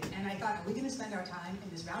intended, and I thought, are we going to spend our time in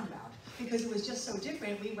this roundabout? Because it was just so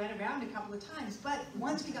different. We went around a couple of times, but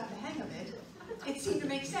once we got the hang of it, it seemed to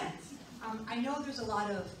make sense. I know there's a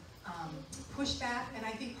lot of pushback, and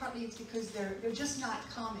I think partly it's because they're just not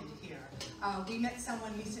common here. We met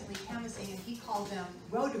someone recently canvassing, and he called them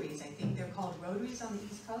rotaries. I think they're called rotaries on the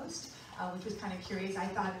East Coast, which was kind of curious. I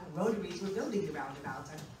thought rotaries were building the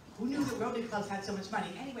roundabouts. Who knew that Rotary clubs had so much money?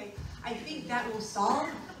 Anyway, I think that will solve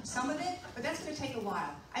some of it, but that's going to take a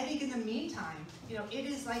while. I think in the meantime, it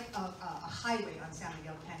is like a highway on San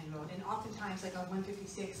Miguel Canyon Road, and oftentimes, like on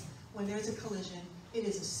 156, when there's a collision, it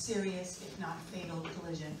is a serious, if not fatal,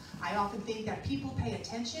 collision. I often think that people pay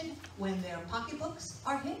attention when their pocketbooks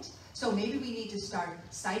are hit, so maybe we need to start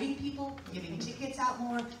citing people, giving tickets out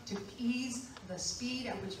more to ease the speed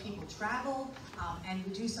at which people travel, and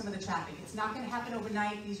reduce some of the traffic. It's not going to happen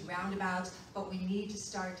overnight, these roundabouts, but we need to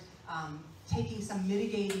start taking some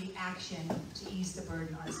mitigating action to ease the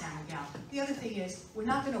burden on San Miguel. The other thing is, we're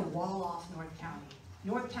not going to wall off North County.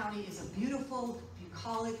 North County is a beautiful,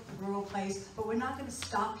 call it a rural place, but we're not going to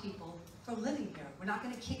stop people from living here. We're not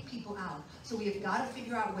going to kick people out. So we have got to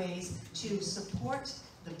figure out ways to support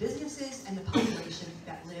the businesses and the population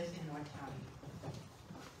that live in North County.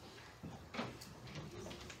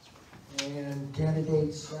 And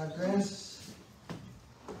candidates address,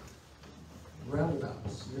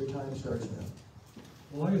 roundabouts. Your time starts now.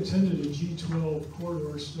 Well, I attended a G12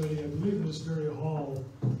 corridor study, I believe in this very hall,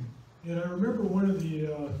 and I remember one of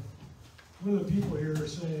the people here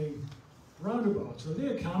saying, roundabouts, are they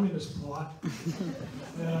a communist plot?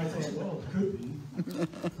 And I thought, well, it could be.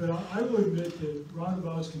 But I will admit that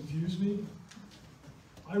roundabouts confuse me.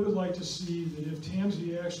 I would like to see that if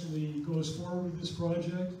Tansy actually goes forward with this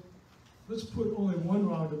project, let's put only one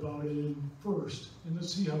roundabout in first, and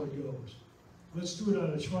let's see how it goes. Let's do it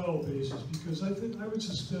on a trial basis, because I would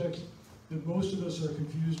suspect that most of us are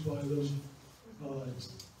confused by those.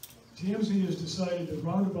 TMZ has decided that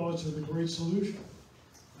roundabouts are the great solution.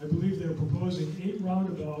 I believe they're proposing 8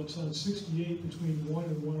 roundabouts on 68 between 1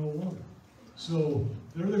 and 101. So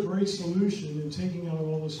they're the great solution in taking out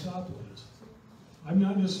all the stoplights. I'm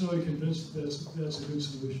not necessarily convinced that that's a good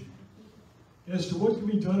solution. As to what can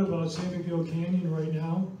be done about San Miguel Canyon right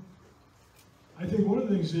now, I think one of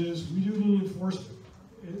the things is we do need enforcement.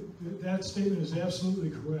 That statement is absolutely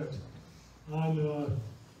correct.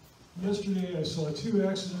 Yesterday I saw 2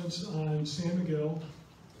 accidents on San Miguel.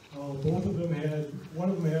 One of them had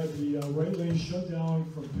the right lane shut down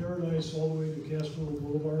from Paradise all the way to Castro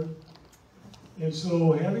Boulevard. And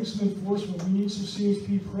so having some enforcement, we need some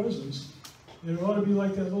CHP presence. And it ought to be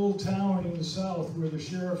like that little town in the south where the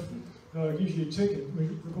sheriff gives you a ticket.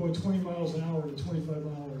 We're going 20 miles an hour in a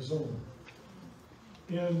 25-mile-an-hour zone.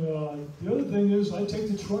 And the other thing is, I take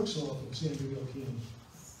the trucks off of San Miguel Canyon.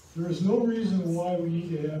 There is no reason why we need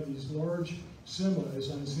to have these large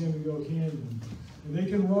semis on San Miguel Canyon. And they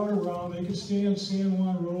can run around, they can stay on San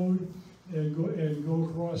Juan Road and go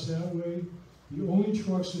across that way. The only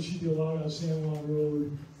trucks that should be allowed on San Juan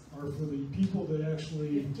Road are for the people that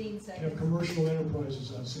actually have commercial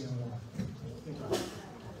enterprises on San Juan. Thank you.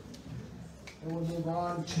 And we'll move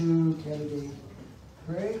on to candidate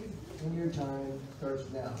Craig, and your time starts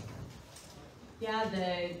now. Yeah,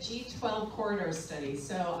 the G12 corridor study.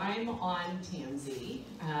 So I'm on TMZ.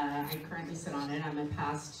 I currently sit on it. I'm a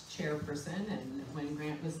past chairperson, and when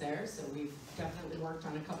Grant was there, so we've definitely worked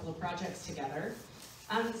on a couple of projects together.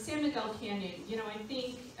 San Miguel Canyon, you know, I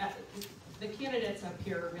think the candidates up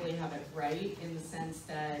here really have it right in the sense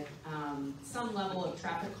that some level of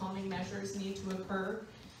traffic calming measures need to occur.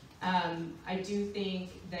 I do think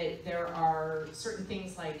that there are certain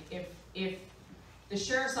things like if the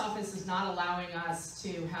sheriff's office is not allowing us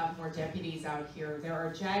to have more deputies out here, there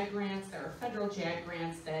are JAG grants, there are federal JAG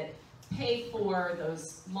grants that pay for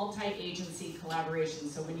those multi-agency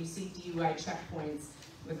collaborations. So when you see DUI checkpoints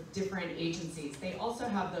with different agencies, they also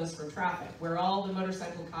have those for traffic, where all the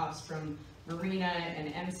motorcycle cops from Marina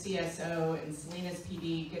and MCSO and Salinas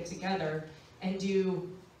PD get together and do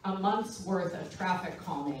a month's worth of traffic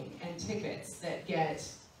calming and tickets that get,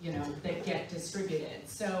 that get distributed.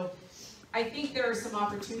 So I think there are some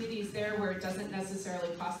opportunities there where it doesn't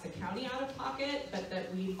necessarily cost the county out of pocket, but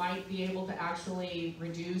that we might be able to actually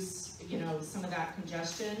reduce, some of that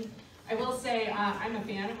congestion. I will say I'm a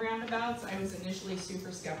fan of roundabouts. I was initially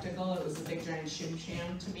super skeptical. It was a big giant shim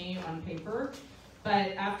sham to me on paper.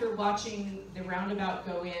 But after watching the roundabout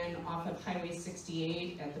go in off of Highway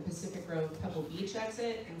 68 at the Pacific Road Pebble Beach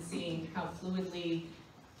exit and seeing how fluidly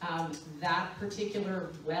that particular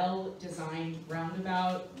well-designed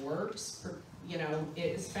roundabout works,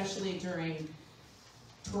 especially during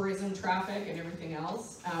tourism traffic and everything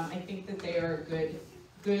else, I think that they are a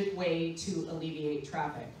good way to alleviate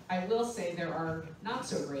traffic. I will say there are not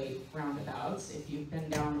so great roundabouts. If you've been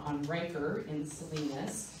down on Riker in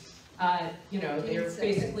Salinas, they're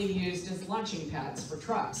basically used as launching pads for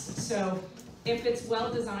trucks. So if it's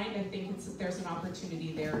well designed, I think there's an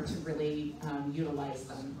opportunity there to really utilize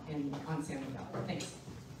them on San Miguel. Thanks.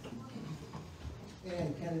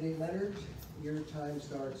 And candidate Leonard, your time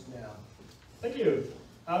starts now. Thank you.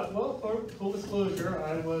 Well, for full disclosure,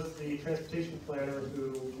 I was the transportation planner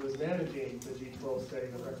who was managing the G12 study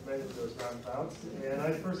that recommended those roundabouts. And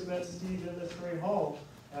I first met Steve in this very hall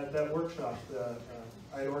at that workshop that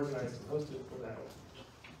I had organized and hosted for that.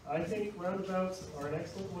 I think roundabouts are an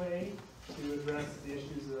excellent way to address the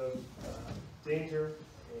issues of danger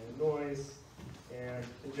and noise and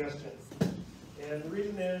congestion. And the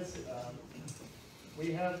reason is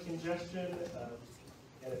we have congestion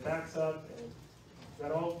and it backs up, and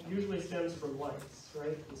that all usually stems from lights,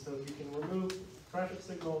 right? And so if you can remove traffic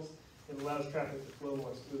signals it allows traffic to flow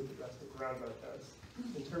more smoothly. That's what the roundabout does.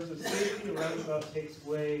 In terms of safety, a roundabout takes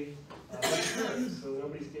away left turns, so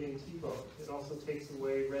nobody's getting T-boned. It also takes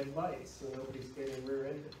away red lights, so nobody's getting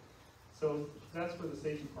rear-ended. So that's where the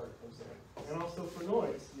safety part comes in. And also for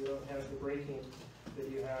noise, you don't have the braking that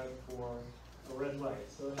you have for a red light.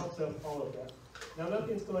 So it helps out all of that. Now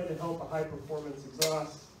nothing's going to help a high-performance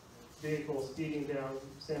exhaust vehicle speeding down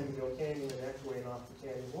San Miguel Canyon and echoing off the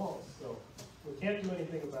canyon walls. So we can't do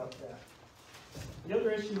anything about that. The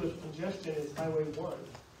other issue with congestion is Highway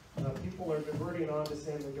 1. People are diverting onto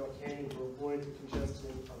San Miguel Canyon to avoid the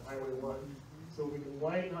congestion on Highway 1. So we can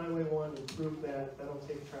widen Highway 1, improve that. That'll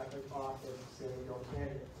take traffic off of San Miguel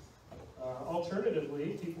Canyon.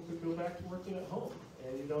 Alternatively, people could go back to working at home,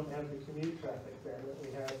 and you don't have the commute traffic then that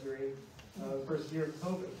we had during the first year of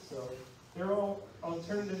COVID. So there are all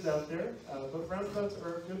alternatives out there, but roundabouts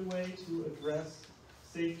are a good way to address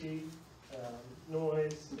safety,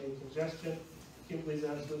 noise, and congestion. Kimberly's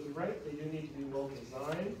absolutely right. They do need to be well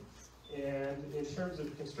designed. And in terms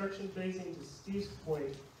of construction phasing, to Steve's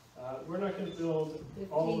point, we're not going to build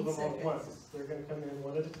all of them all at once. They're going to come in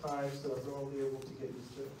one at a time, so everyone will be able to get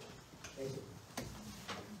used to it. Thank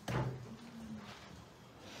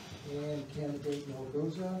you. And candidate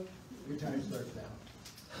Melgoza, your time starts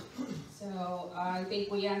now. So I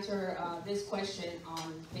think we answer this question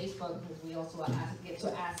on Facebook, because we also get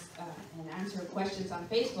to ask and answer questions on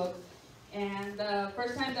Facebook. And the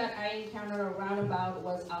first time that I encountered a roundabout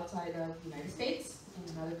was outside of the United States,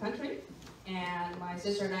 in another country. And my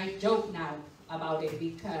sister and I joke now about it,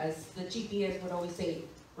 because the GPS would always say,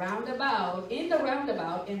 roundabout, in the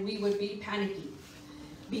roundabout, and we would be panicking.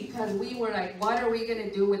 Because we were like, what are we going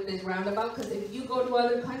to do with this roundabout? Because if you go to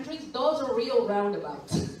other countries, those are real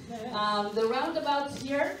roundabouts. The roundabouts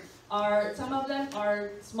here are, some of them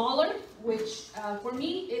are smaller, which for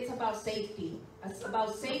me, it's about safety. It's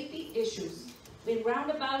about safety issues. In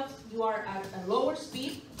roundabouts, you are at a lower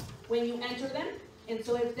speed when you enter them. And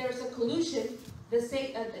so if there's a collision,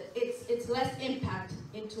 it's less impact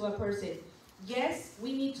into a person. Yes,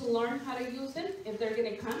 we need to learn how to use them if they're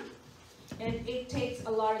going to come. And it takes a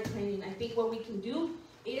lot of training. I think what we can do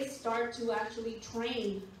is start to actually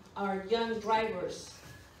train our young drivers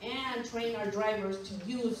and train our drivers to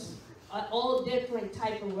use all different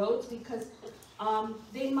type of roads, because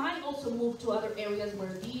they might also move to other areas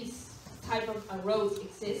where these type of roads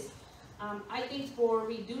exist. I think for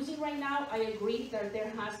reducing right now, I agree that there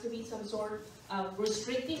has to be some sort of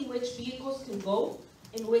restricting which vehicles can go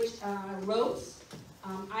in which roads.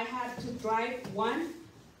 I had to drive one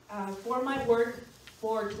for my work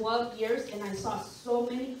for 12 years, and I saw so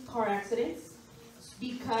many car accidents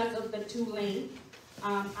because of the two-lane.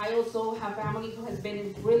 I also have family who has been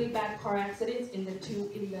in really bad car accidents in the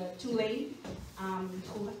two-lane,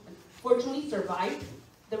 who fortunately survived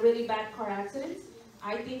the really bad car accidents.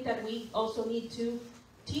 I think that we also need to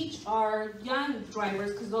teach our young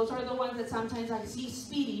drivers, because those are the ones that sometimes I see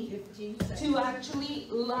speeding, to actually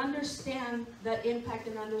understand the impact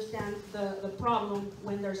and understand the problem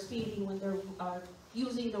when they're speeding, when they're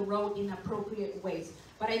using the road in appropriate ways.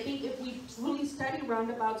 But I think if we truly study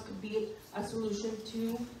roundabouts, could be a solution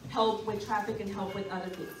to help with traffic and help with other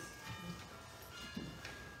things.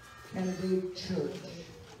 Candidate Church,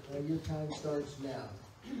 your time starts now.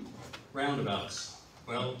 Roundabouts.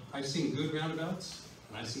 Well, I've seen good roundabouts,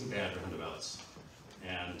 and I've seen bad roundabouts.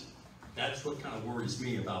 And that's what kind of worries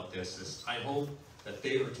me about this, is I hope that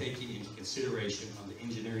they are taking into consideration on the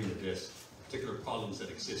engineering of this particular problems that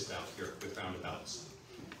exist out here with roundabouts.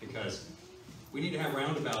 Because we need to have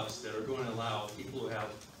roundabouts that are going to allow people who have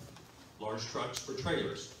large trucks or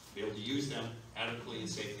trailers to be able to use them adequately and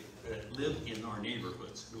safely, that live in our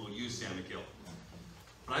neighborhoods who will use San Miguel.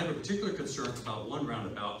 But I have a particular concern about one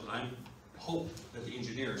roundabout that I hope that the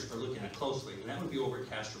engineers are looking at closely, and that would be over at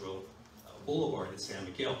Castro Road Boulevard at San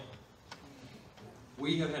Miguel.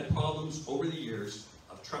 We have had problems over the years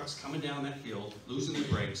of trucks coming down that hill, losing their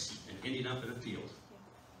brakes, and ending up in a field.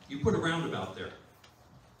 You put a roundabout there,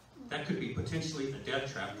 that could be potentially a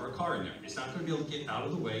death trap for a car in there. It's not going to be able to get out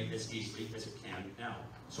of the way as easily as it can now.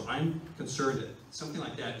 So I'm concerned that something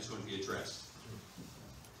like that is going to be addressed.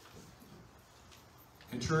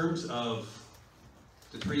 In terms of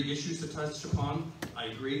the three issues that touched upon, I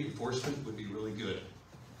agree, enforcement would be really good.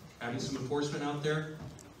 Having some enforcement out there,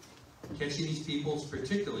 catching these people,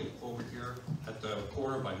 particularly over here at the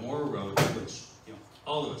corner by Mora Road, which, you know,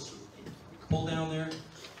 all of us, you pull down there,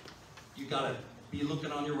 you gotta be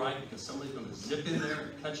looking on your right, because somebody's gonna zip in there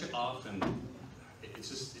and cut you off, and it's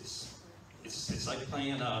just, it's like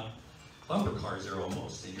playing bumper cars there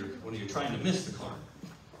almost, and when you're trying to miss the car.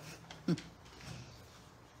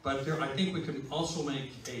 But I think we can also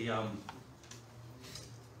make a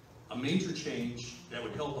major change that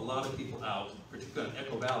would help a lot of people out, particularly in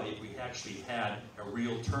Echo Valley, if we actually had a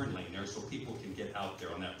real turn lane there so people can get out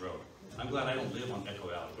there on that road. I'm glad I don't live on Echo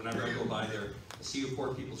Valley. Whenever I go by there, I see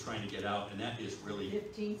poor people trying to get out, and that is really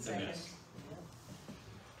 15 a seconds. mess.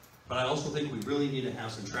 But I also think we really need to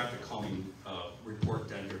have some traffic calming report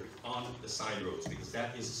done here on the side roads, because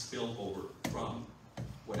that is a spillover from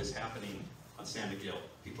what is happening on San Miguel.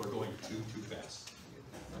 People are going too fast.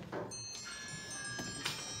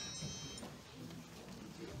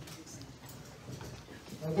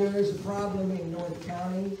 Now, there is a problem in North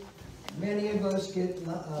County. Many of us get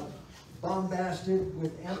bombasted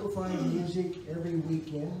with amplified music every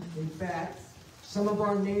weekend. In fact, some of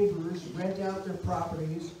our neighbors rent out their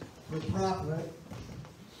properties for profit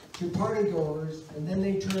to partygoers, and then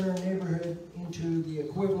they turn our neighborhood into the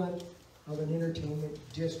equivalent of an entertainment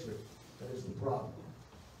district. That is the problem.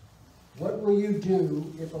 What will you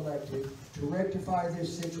do, if elected, to rectify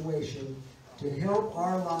this situation, to help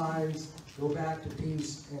our lives go back to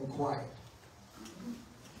peace and quiet?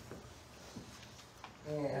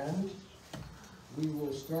 And we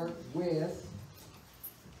will start with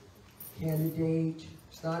candidate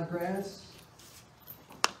Snodgrass,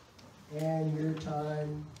 and your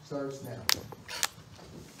time starts now.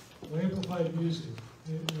 Well, amplified music,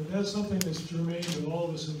 that's something that's germane to all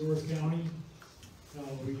of us in North County.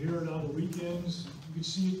 We hear it on the weekends. You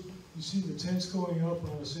see the tents going up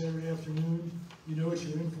on a Saturday afternoon. You know what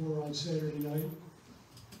you're in for on Saturday night.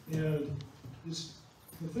 And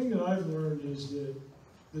the thing that I've learned is that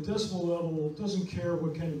the decibel level doesn't care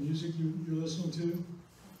what kind of music you're listening to.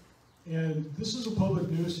 And this is a public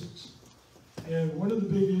nuisance. And one of the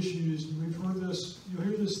big issues, and we've heard this, you'll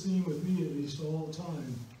hear this theme with me at least all the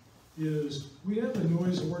time, is we have a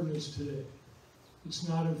noise ordinance today. It's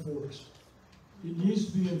not enforced. It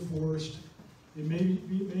needs to be enforced. It may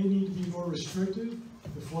need to be more restrictive.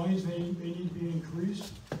 The fines may need to be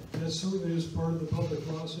increased. That certainly is part of the public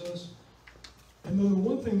process. And then the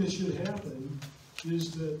one thing that should happen is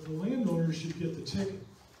that the landowner should get the ticket,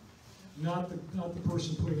 not the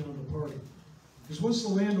person putting on the party. Because once the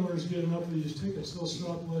landowners get enough of these tickets, they'll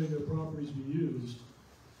stop letting their properties be used.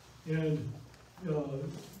 And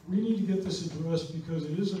we need to get this addressed because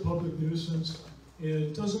it is a public nuisance, and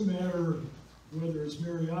it doesn't matter whether it's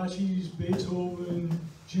mariachis, Beethoven,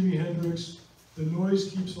 Jimi Hendrix, the noise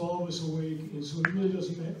keeps all of us awake, and so it really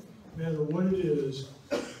doesn't matter what it is.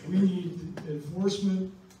 We need enforcement,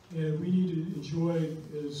 and we need to enjoy,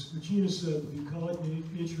 as Regina said, the bucolic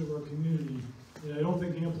nature of our community, and I don't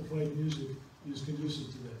think amplified music is conducive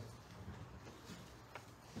to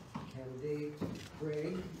that. Candidate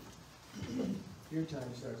Craig, your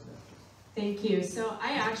time starts now. Thank you. So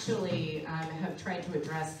I actually have tried to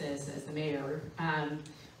address this as the mayor.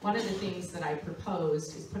 One of the things that I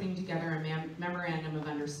proposed is putting together a memorandum of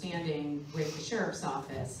understanding with the sheriff's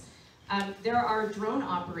office. There are drone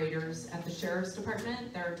operators at the sheriff's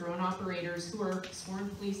department. There are drone operators who are sworn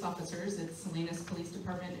police officers at Salinas Police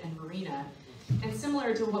Department and Marina. And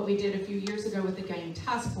similar to what we did a few years ago with the gang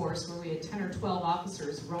task force, where we had 10 or 12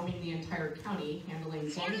 officers roaming the entire county handling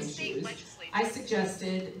gang issues, I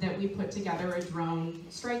suggested that we put together a drone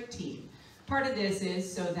strike team. Part of this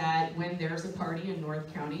is so that when there's a party in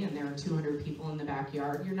North County and there are 200 people in the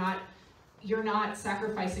backyard, you're not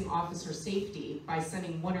sacrificing officer safety by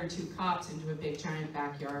sending 1 or 2 cops into a big giant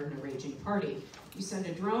backyard and a raging party. You send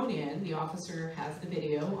a drone in, the officer has the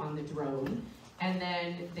video on the drone, and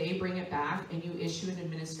then they bring it back and you issue an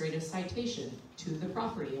administrative citation to the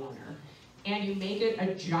property owner. And you make it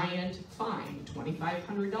a giant fine,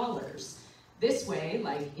 $2,500. This way,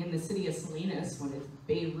 like in the city of Salinas, when it's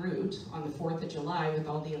Beirut on the 4th of July with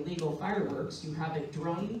all the illegal fireworks, you have a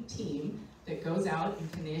drone team that goes out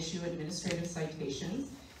and can issue administrative citations.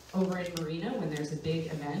 Over in Marina, when there's a big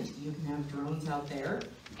event, you can have drones out there.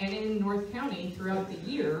 And in North County, throughout the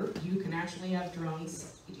year, you can actually have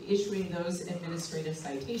drones issuing those administrative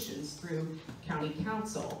citations through county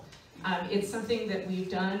council. It's something that we've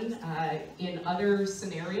done in other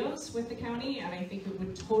scenarios with the county, and I think it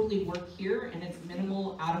would totally work here, and it's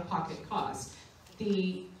minimal out-of-pocket cost.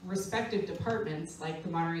 The respective departments, like the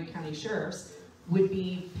Monterey County Sheriff's, would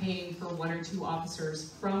be paying for 1 or 2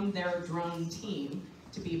 officers from their drone team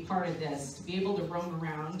to be part of this, to be able to roam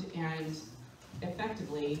around and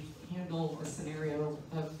effectively handle a scenario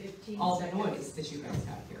of all the noise that you guys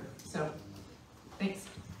have here. So, thanks.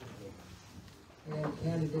 And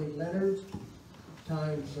candidate Leonard,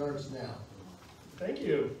 time starts now. Thank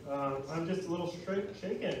you. I'm just a little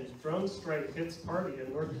shaken. Drone strike hits party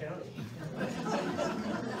in North County.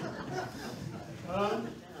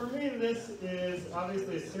 For me, believe this is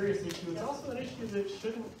obviously a serious issue. It's also an issue that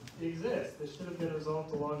shouldn't exist. This should have been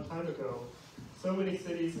resolved a long time ago. So many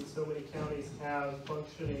cities and so many counties have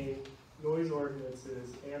functioning noise ordinances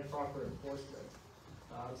and proper enforcement.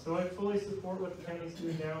 So I fully support what the county's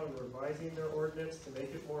doing now in revising their ordinance to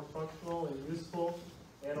make it more functional and useful,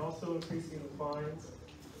 and also increasing the fines.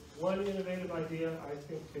 One innovative idea I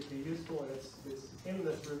think could be useful, and it's in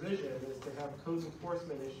this revision, is to have code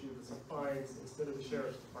enforcement issue some fines instead of the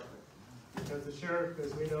sheriff's department. Because the sheriff,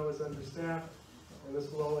 as we know, is understaffed, and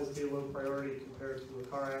this will always be a low priority compared to a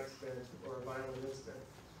car accident or a violent incident.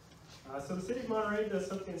 So the city of Monterey does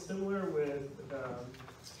something similar with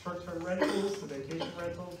short-term rentals, the vacation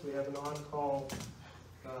rentals. We have an on-call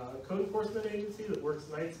code enforcement agency that works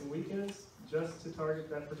nights and weekends just to target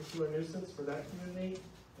that particular nuisance for that community.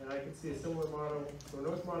 And I can see a similar model for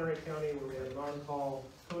North Monterey County, where we have an on-call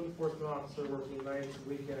code enforcement officer working nights and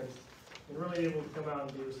weekends, and really able to come out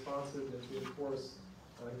and be responsive and to enforce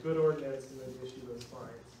good ordinance and then issue those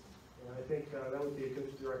fines. And I think that would be a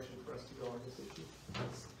good direction for us to go on this issue.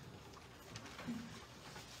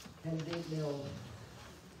 Candidate Neil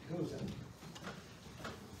Goza.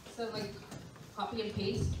 So like copy and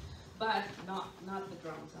paste, but not the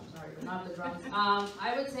drums. I'm sorry, but not the drums.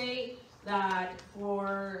 I would say that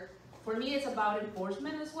for me it's about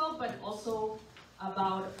enforcement as well, but also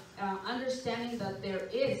about understanding that there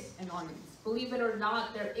is an ordinance. Believe it or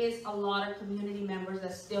not, there is a lot of community members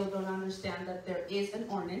that still don't understand that there is an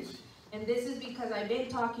ordinance. And this is because I've been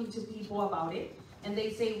talking to people about it, and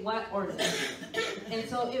they say, what ordinance? And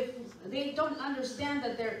so if they don't understand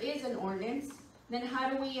that there is an ordinance, then how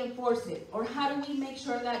do we enforce it? Or how do we make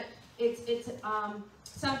sure that it's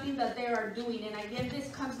something that they are doing? And again,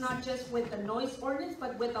 this comes not just with the noise ordinance,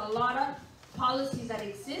 but with a lot of policies that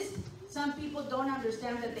exist. Some people don't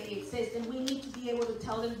understand that they exist, and we need to be able to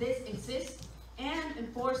tell them this exists and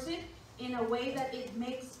enforce it in a way that it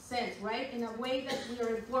makes sense, right? In a way that we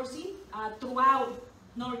are enforcing throughout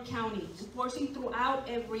North County, enforcing throughout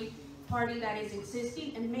every party that is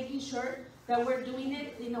existing, and making sure that we're doing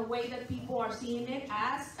it in a way that people are seeing it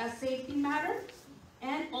as a safety matter,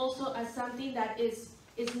 and also as something that is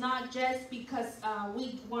not just because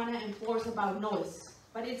we want to enforce about noise,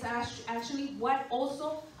 but it's actually what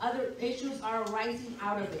also other issues are arising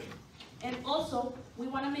out of it. And also, we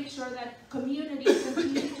want to make sure that communities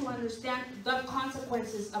continue to understand the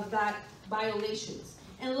consequences of that violations,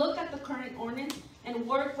 and look at the current ordinance and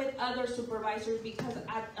work with other supervisors, because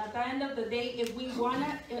at the end of the day, if we want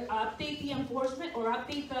to update the enforcement or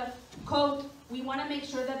update the code, we want to make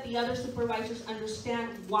sure that the other supervisors understand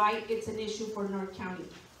why it's an issue for North County,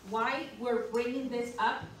 why we're bringing this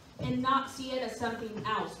up, and not see it as something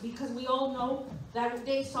else, because we all know that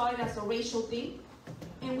they saw it as a racial thing.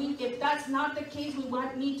 And if that's not the case, we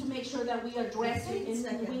need to make sure that we address it,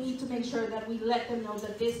 and we need to make sure that we let them know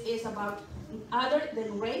that this is about other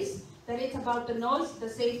than race, that it's about the noise, the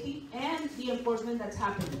safety, and the enforcement that's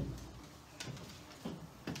happening.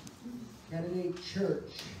 Candidate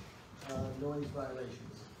Church, noise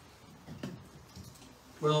violations.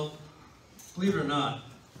 Well, believe it or not,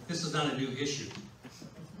 this is not a new issue.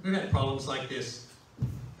 We've had problems like this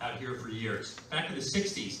out here for years. Back in the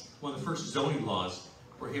 60s, one of the first zoning laws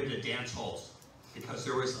prohibited dance halls because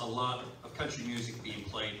there was a lot of country music being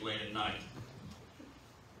played late at night.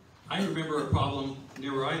 I remember a problem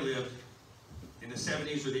near where I lived in the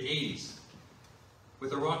 70s or the 80s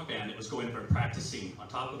with a rock band that was going up and practicing on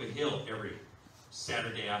top of a hill every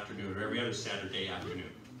Saturday afternoon or every other Saturday afternoon.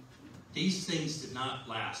 These things did not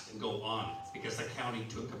last and go on because the county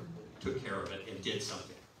took care of it and did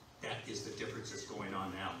something. That is the difference that's going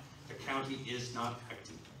on now. The county is not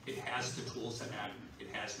acting. It has the tools to act. It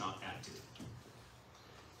has not acted.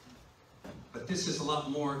 But this is a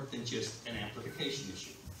lot more than just an amplification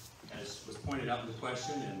issue. As was pointed out in the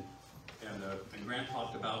question and Grant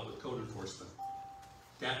talked about with code enforcement.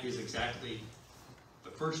 That is exactly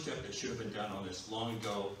the first step that should have been done on this long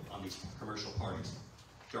ago on these commercial parties.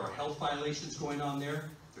 There are health violations going on there.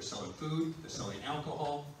 They're selling food, they're selling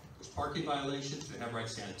alcohol, there's parking violations, they have right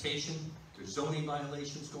sanitation, there's zoning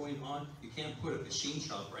violations going on. You can't put a machine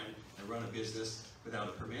shop and run a business without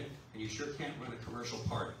a permit, and you sure can't run a commercial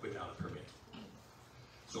park without a permit.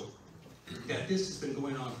 So that this has been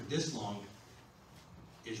going on for this long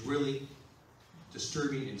is really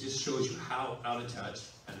disturbing and just shows you how out of touch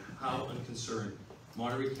and how unconcerned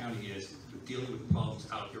Monterey County is with dealing with problems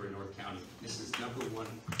out here in North County. This is number one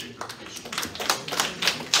issue.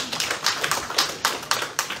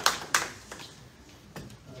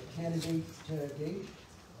 Candidate Gage.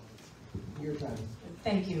 Your time.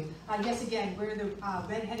 Thank you. Yes, again, we're the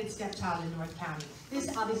red-headed stepchild in North County.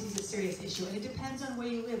 This obviously is a serious issue, and it depends on where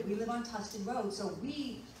you live. We live on Tustin Road, so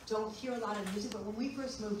we don't hear a lot of music, but when we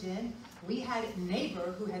first moved in, we had a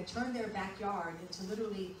neighbor who had turned their backyard into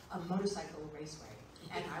literally a motorcycle raceway.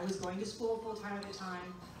 And I was going to school full-time at the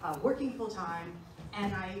time, working full-time,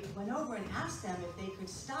 and I went over and asked them if they could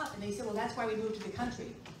stop, and they said, well, that's why we moved to the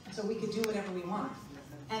country, so we could do whatever we want.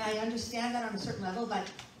 And I understand that on a certain level, but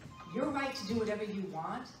your right to do whatever you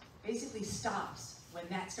want basically stops when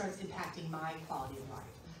that starts impacting my quality of life.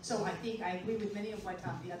 So I think I agree with many of what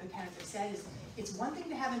the other candidates have said, is it's one thing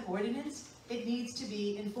to have an ordinance, it needs to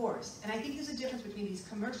be enforced. And I think there's a difference between these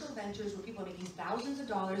commercial ventures where people are making thousands of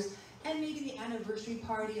dollars and maybe the anniversary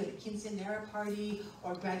party or the quinceanera party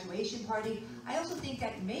or graduation party. I also think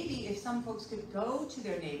that maybe if some folks could go to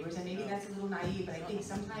their neighbors, and maybe that's a little naive, but I think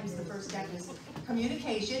sometimes the first step is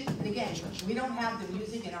communication. And again, we don't have the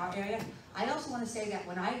music in our area. I also want to say that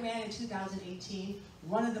when I ran in 2018,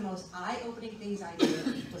 one of the most eye-opening things I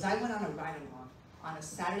did was I went on a ride-along on a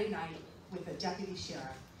Saturday night with a deputy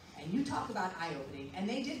sheriff. And you talk about eye-opening, and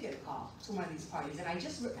they did get a call to one of these parties. And I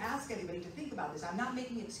just ask everybody to think about this. I'm not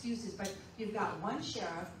making excuses, but you've got one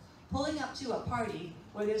sheriff pulling up to a party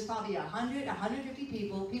where there's probably 100, 150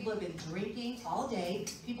 people. People have been drinking all day.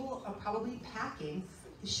 People are probably packing.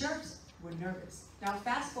 The sheriffs were nervous. Now,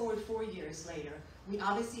 fast forward 4 years later, we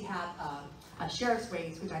obviously have a sheriff's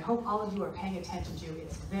race, which I hope all of you are paying attention to.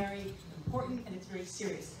 It's very important and it's very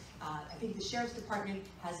serious. I think the Sheriff's Department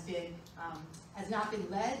has not been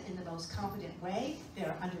led in the most competent way.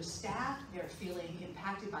 They're understaffed, they're feeling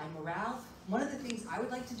impacted by morale. One of the things I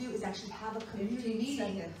would like to do is actually have a community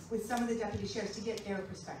meeting with some of the deputy sheriffs to get their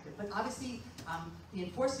perspective. But obviously, the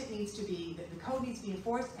enforcement needs to be, the code needs to be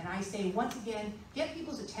enforced, and I say once again, get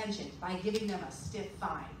people's attention by giving them a stiff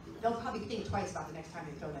fine. They'll probably think twice about the next time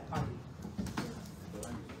they throw that party.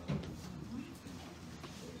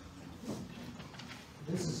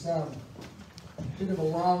 This is a bit of a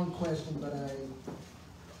long question, but I'm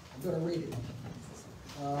going to read it.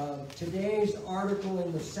 Today's article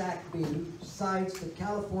in the SAC-B cites that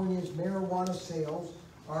California's marijuana sales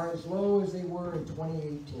are as low as they were in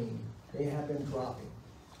 2018. They have been dropping.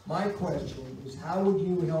 My question is, how would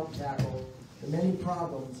you help tackle the many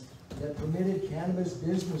problems that permitted cannabis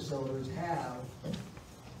business owners have,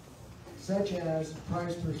 such as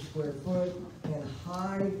price per square foot and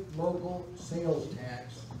high local sales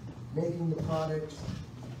tax, making the products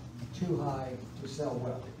too high to sell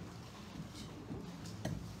well?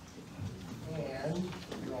 And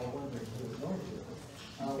you're all wondering who we're going to.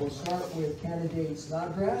 We'll start with candidate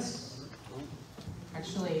Snodgrass.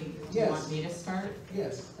 Actually, do Yes. you want me to start?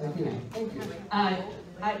 Yes, I do. Okay. Thank you.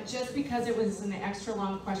 Just because it was an extra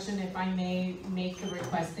long question, if I may make the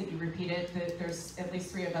request that you repeat it, that there's at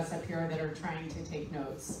least 3 of us up here that are trying to take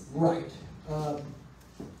notes. Right.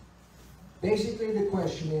 Basically, the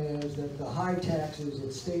question is that the high taxes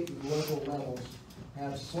at state and local levels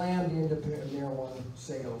have slammed into marijuana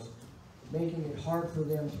sales, making it hard for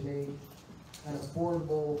them to make an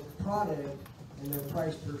affordable product, and their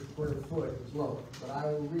price per square foot is low. But I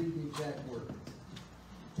will read the exact word.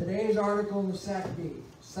 Today's article in the SAC-B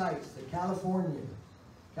cites that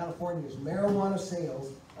California's marijuana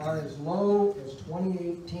sales are as low as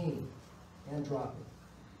 2018 and dropping.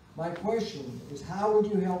 My question is, how would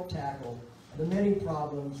you help tackle the many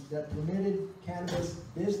problems that permitted cannabis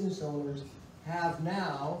business owners have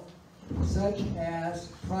now, such as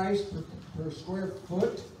price per square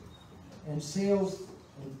foot and sales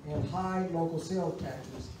and high local sales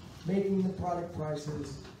taxes, making the product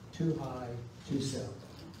prices too high to sell?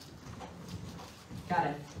 Got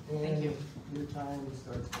it. Thank you. Your time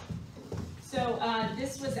starts. So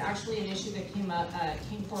this was actually an issue that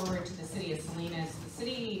came forward to the city of Salinas. The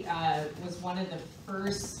city was one of the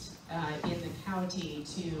first in the county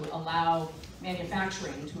to allow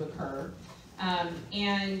manufacturing to occur.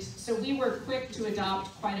 And so we were quick to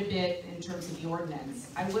adopt quite a bit in terms of the ordinance.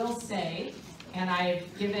 I will say, and I've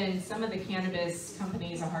given some of the cannabis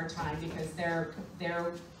companies a hard time because they're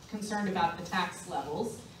concerned about the tax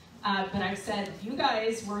levels. But I've said, you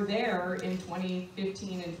guys were there in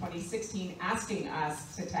 2015 and 2016 asking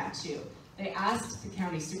us to tax you. They asked the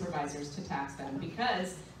county supervisors to tax them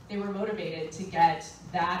because they were motivated to get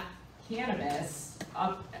that cannabis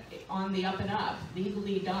up on the up and up,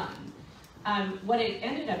 legally done. What it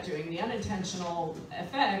ended up doing, the unintentional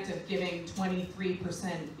effect of giving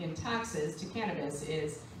 23% in taxes to cannabis,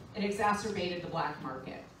 is it exacerbated the black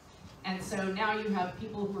market. And so now you have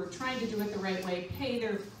people who are trying to do it the right way, pay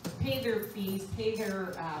their fees, pay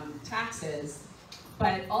their taxes,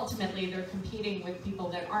 but ultimately they're competing with people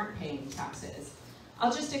that aren't paying taxes.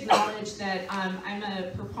 I'll just acknowledge that I'm a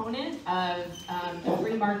proponent of the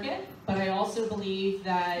free market, but I also believe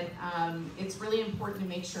that it's really important to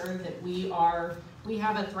make sure that we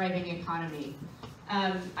have a thriving economy.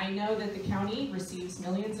 I know that the county receives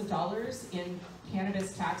millions of dollars in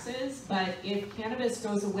cannabis taxes, but if cannabis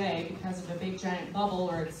goes away because of a big giant bubble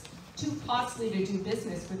or it's too costly to do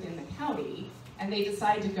business within the county and they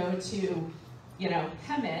decide to go to,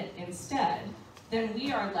 hemp it instead, then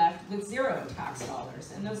we are left with zero tax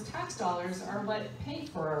dollars. And those tax dollars are what pay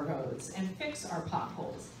for our roads and fix our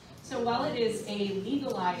potholes. So while it is a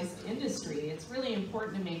legalized industry, it's really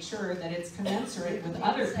important to make sure that it's commensurate with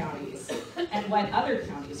other counties and what other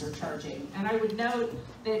counties are charging. And I would note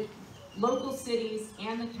that local cities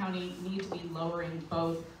and the county need to be lowering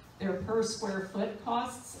both their per square foot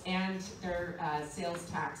costs and their sales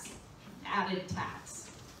tax, added tax.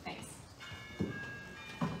 Thanks.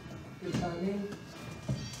 Good timing.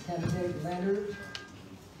 Candidate Leonard,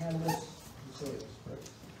 cannabis sales,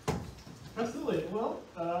 right? Absolutely. Well,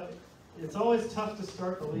 it's always tough to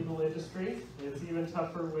start the legal industry. It's even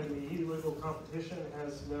tougher when the illegal competition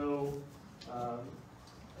has no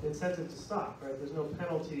incentive to stop, right? There's no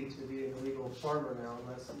penalty to being a legal farmer now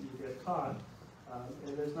unless you get caught,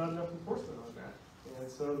 and there's not enough enforcement on that.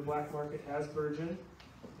 And so the black market has burgeoned,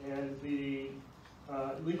 and the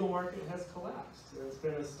legal market has collapsed. It's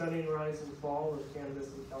been a stunning rise and fall of cannabis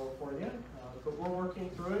in California, but we're working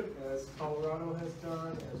through it as Colorado has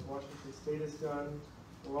done, as Washington State has done.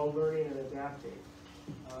 We're all learning and adapting.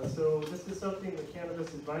 So this is something the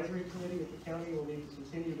Cannabis Advisory Committee at the county will need to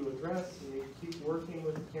continue to address. We need to keep working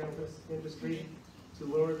with the cannabis industry to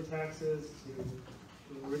lower the taxes,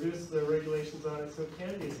 to reduce the regulations on it so it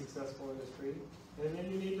can be a successful industry. And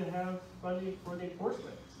then you need to have funding for the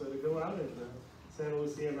enforcement. So to go out in the Santa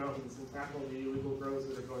Lucia Mountains and tackle the illegal grows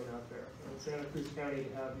that are going out there. And Santa Cruz County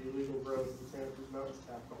to have the illegal grows in Santa Cruz Mountains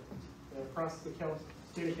tackled. And across the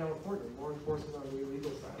state of California, more enforcement on the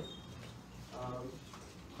illegal side.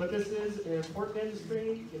 But this is an important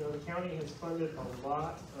industry. The county has funded a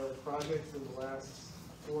lot of projects in the last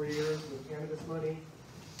 4 years with cannabis money.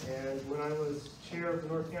 And when I was chair of the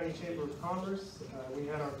North County Chamber of Commerce, we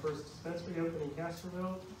had our first dispensary open in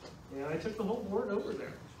Castroville, and I took the whole board over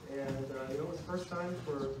there. And it was the first time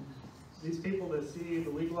for these people to see the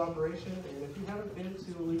legal operation. And if you haven't been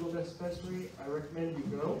to a legal dispensary, I recommend you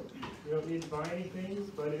go. You don't need to buy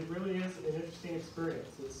anything, but it really is an interesting experience.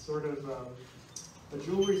 It's sort of a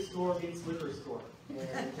jewelry store meets liquor store.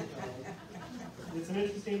 And it's an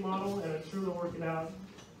interesting model, and I'm sure they'll work it out,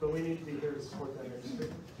 but we need to be here to support that industry.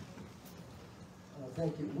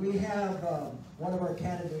 Thank you. We have, one of our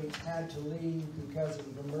candidates had to leave because of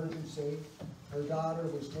an emergency. Her daughter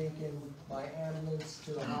was taken by ambulance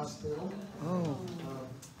to the hospital. Oh.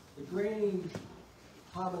 The Grange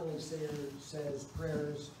commonly says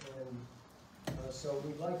prayers, and so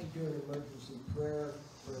we'd like to do an emergency prayer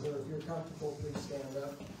for her. If you're comfortable, please stand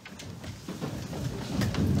up.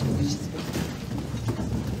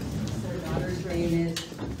 Her daughter's name is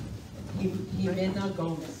Jimena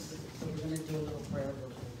Gomez. So we're going to do a little prayer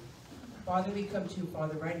real quick. Father, we come to you,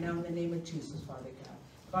 Father, right now in the name of Jesus, Father God.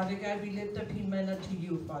 Father God, we lift up Jimena to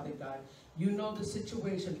you, Father God. You know the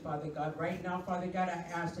situation, Father God. Right now, Father God, I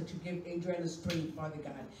ask that you give Adriana strength, Father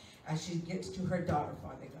God, as she gets to her daughter,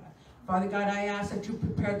 Father God. Father God, I ask that you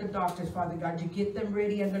prepare the doctors, Father God. You get them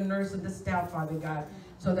ready and the nurse and the staff, Father God,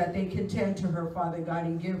 so that they can tend to her, Father God,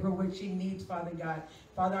 and give her what she needs, Father God.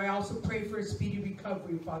 Father, I also pray for a speedy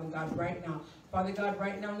recovery, Father God, right now. Father God,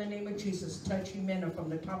 right now in the name of Jesus, touch Jimena from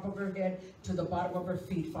the top of her head to the bottom of her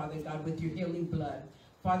feet, Father God, with your healing blood.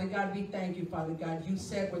 Father God, we thank you, Father God. You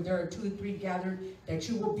said where there are 2 or 3 gathered, that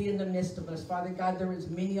you will be in the midst of us. Father God, there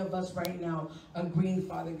is many of us right now agreeing,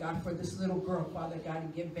 Father God, for this little girl, Father God, to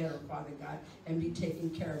get better, Father God, and be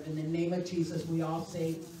taken care of. In the name of Jesus, we all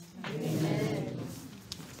say, amen.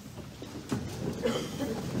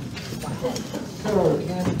 So,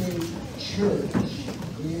 candidate church,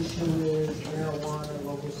 the issue is marijuana,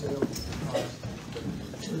 local sales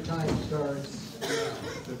cost. Your time starts.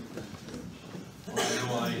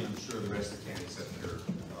 Well, I am sure the rest of the candidates up here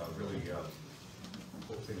really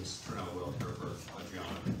hope things turn out well here for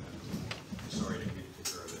John. And I'm sorry to get to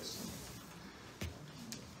take care of this.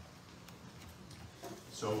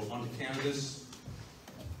 So on to cannabis.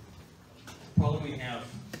 The problem we have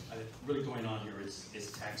really going on here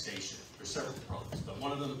is taxation. There's several problems, but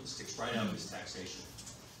one of them sticks right out is taxation.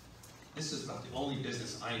 This is about the only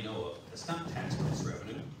business I know of that's not taxed on its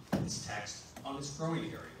revenue. It's taxed on its growing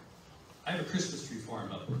area. I have a Christmas tree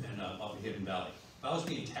farm up in Hidden Valley. If I was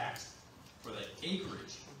being taxed for the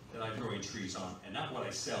acreage that I'm growing trees on and not what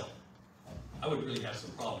I sell, I would really have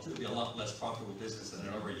some problems. It would be a lot less profitable business than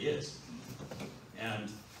it already is. And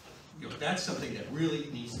that's something that really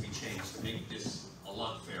needs to be changed to make this a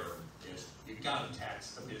lot fairer. Is you've got to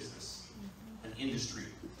tax a business, an industry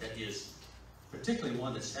that is particularly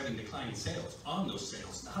one that's having declining sales on those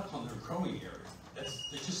sales, not on their growing area.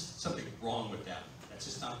 There's just something wrong with that. That's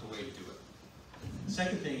just not the way to do it. The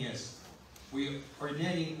second thing is, we are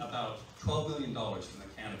netting about $12 million from the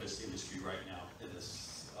cannabis industry right now in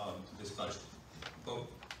this budget. But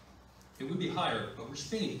it would be higher, but we're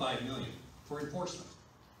spending $5 million for enforcement.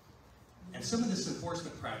 And some of this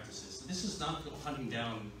enforcement practices, this is not hunting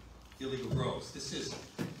down illegal growth. This is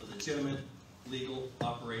legitimate legal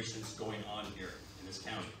operations going on here in this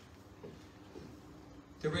county.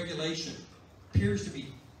 The regulation appears to be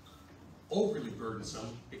overly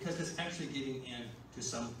burdensome because it's actually getting into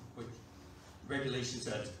some regulations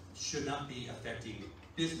that should not be affecting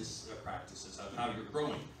business practices of how you're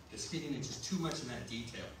growing. It's getting into too much in that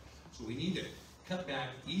detail. So we need to cut back,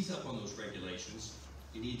 ease up on those regulations.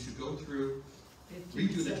 You need to go through,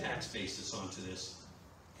 redo the tax basis onto this,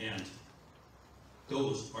 and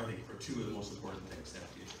those, I think, are two of the most important things that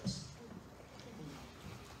have to be addressed.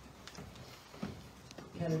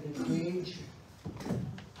 Candidate Grange.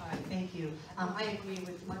 All right, thank you. I agree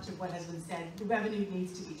with much of what has been said. The revenue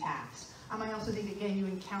needs to be taxed. I also think, again, you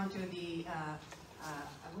encounter the,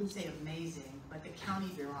 I wouldn't say amazing, but the county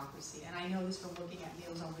bureaucracy. And I know this from looking at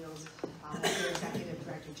Meals on Wheels as their executive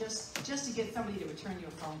director, just to get somebody to return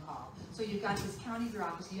your phone call. So you've got this county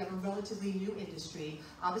bureaucracy, you have a relatively new industry.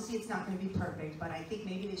 Obviously, it's not going to be perfect, but I think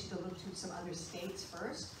maybe they should look to some other states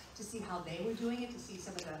first to see how they were doing it, to see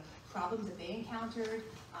some of the problems that they encountered.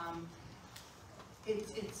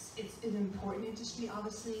 It's an important industry,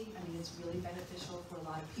 obviously. I mean, it's really beneficial for a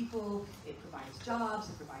lot of people. It provides jobs,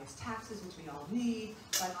 it provides taxes, which we all need.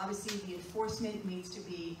 But obviously, the enforcement needs to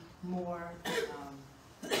be more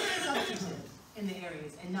substantive in the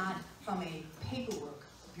areas and not from a paperwork,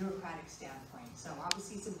 bureaucratic standpoint. So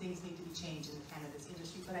obviously, some things need to be changed in the cannabis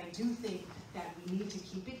industry. But I do think that we need to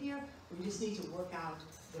keep it here. We just need to work out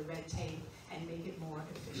the red tape and make it more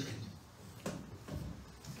efficient.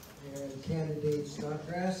 And candidate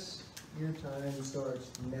Snodgrass, your time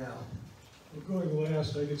starts now. Well, going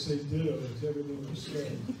last, I could say ditto to everything you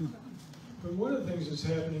said. But one of the things that's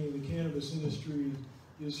happening in the cannabis industry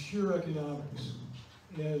is sheer economics.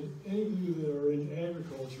 And any of you that are in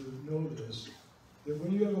agriculture know this, that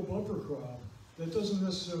when you have a bumper crop, that doesn't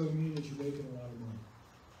necessarily mean that you're making a lot of money.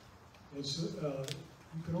 And so,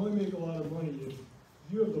 you can only make a lot of money if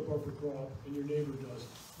you have the bumper crop and your neighbor doesn't.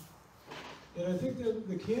 And I think that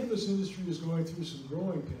the cannabis industry is going through some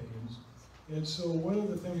growing pains. And so one of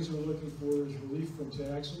the things we're looking for is relief from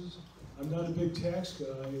taxes. I'm not a big tax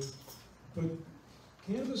guy, but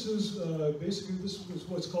cannabis is basically, this is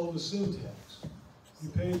what's called a sin tax. You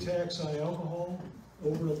pay a tax on alcohol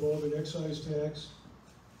over and above an excise tax.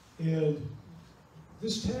 And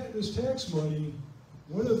this tax money,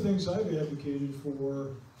 one of the things I've advocated for,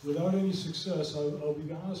 without any success, I'll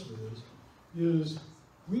be honest with this, is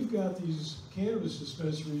we've got these cannabis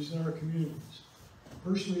dispensaries in our communities.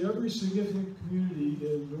 Virtually every significant community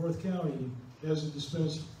in North County has a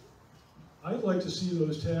dispensary. I'd like to see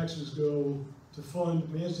those taxes go to fund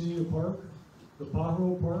Manzanita Park, the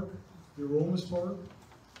Pajaro Park, the Aromas Park.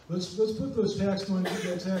 Let's put that tax money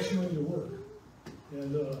to work.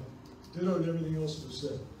 And ditto to everything else that was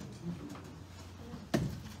said.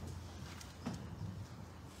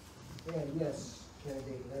 And yes,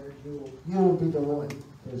 candidate Leonard, you will be the one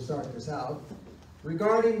to start this out.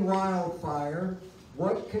 Regarding wildfire,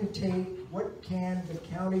 what can the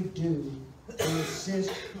county do to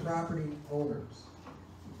assist property owners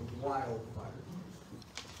with wildfire?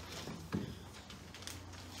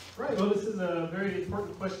 Right, well, this is a very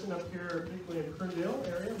important question up here, particularly in Prunedale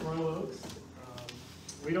area, Royal Oaks.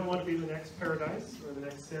 We don't want to be the next Paradise or the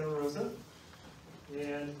next Santa Rosa.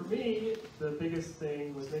 And for me, the biggest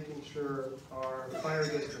thing was making sure our fire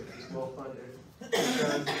district is well funded.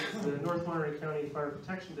 Because the North Monterey County Fire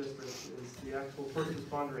Protection District is the actual first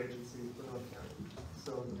responder agency for North County.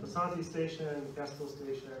 So the Pasanti Station, Castile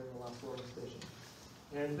Station, and the Las Lomas Station.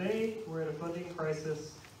 And they were in a funding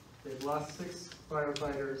crisis. They'd lost 6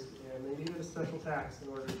 firefighters, and they needed a special tax in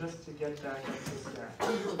order just to get back up to staff.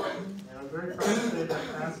 And I'm very proud to say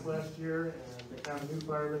that passed last year, and they have new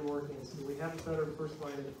firemen working, so we have a better first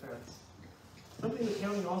line of defense. Something the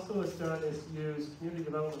county also has done is use community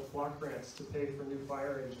development block grants to pay for new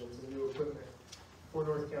fire engines and new equipment for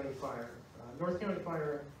North County Fire. North County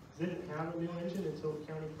Fire didn't have a new engine until the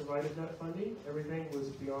county provided that funding. Everything was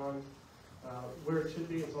beyond where it should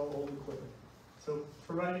be. It's all old equipment. So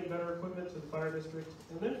providing better equipment to the fire district,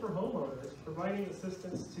 and then for homeowners, providing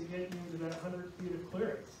assistance to get you to that 100 feet of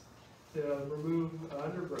clearance, to remove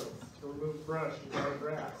undergrowth, to remove brush and dry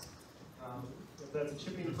grass. If that's a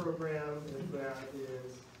chipping program, if that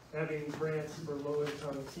is having grants for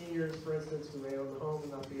low-income seniors, for instance, who may own the home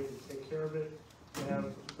and not be able to take care of it, to have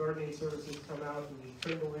gardening services come out and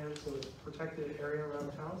trim the land so it's a protected area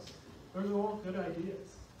around the house. Those are all good ideas.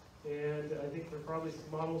 And I think there are probably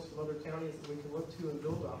some models from other counties that we can look to and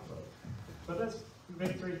build off of. But that's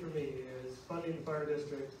victory for me, is funding the fire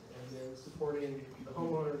district and then supporting the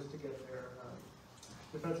homeowners to get their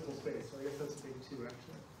defensible space. So I guess that's a big two,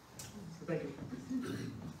 actually. So thank you.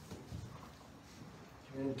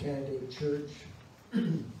 And candidate Church,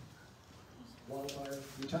 wildfire,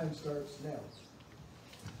 your time starts now.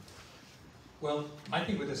 Well, I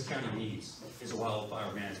think what this county needs is a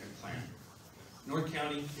wildfire management plan. North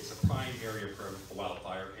County is a prime area for a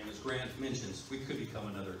wildfire, and as Grant mentions, we could become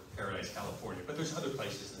another Paradise, California. But there's other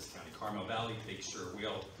places in this county, Carmel Valley, Big Sur.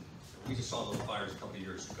 We just saw those fires a couple of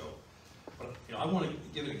years ago. But I want to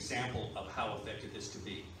give an example of how effective this could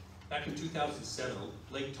be. Back in 2007,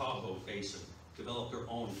 Lake Tahoe Basin developed their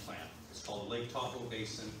own plan. It's called the Lake Tahoe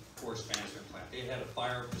Basin Forest Management Plan. They had a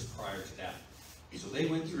fire just prior to that. So they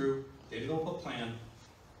went through, they developed a plan,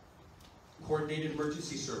 coordinated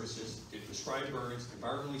emergency services, did prescribed burns,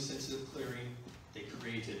 environmentally sensitive clearing. They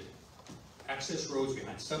created access roads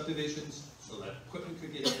behind subdivisions so that equipment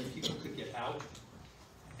could get in, people could get out.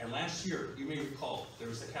 And last year, you may recall, there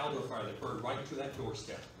was a Caldor fire that burned right to that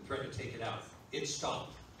doorstep and threatened to take it out. It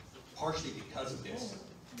stopped, partially because of this.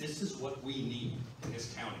 This is what we need in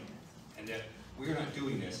this county. And that we're not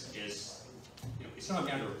doing this is, it's not a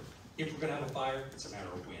matter of if we're going to have a fire, it's a matter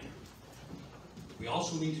of when. We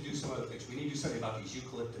also need to do some other things. We need to do something about these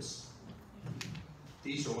eucalyptus.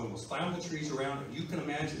 These are one of the most flammable trees around, and you can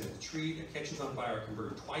imagine that the tree that catches on fire can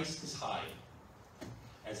burn twice as high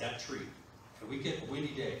as that tree. And we get a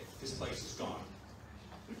windy day, this place is gone.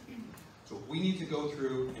 So we need to go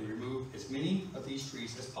through and remove as many of these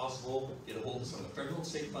trees as possible, get a hold of some of the federal and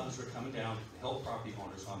state funds that are coming down, and help property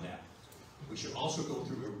owners on that. We should also go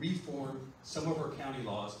through and reform some of our county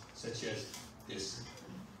laws, such as this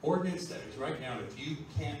ordinance that is right now that you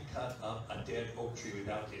can't cut up a dead oak tree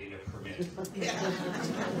without getting a permit.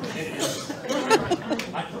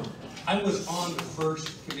 I was on the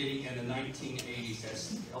first committee in the 1980s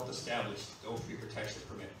that helped establish the oak tree protection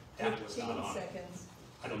permit. That was not on.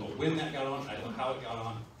 I don't know when that got on. I don't know how it got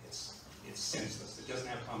on. It's senseless. It doesn't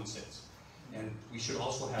have common sense. And we should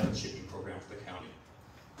also have a chipping program for the county.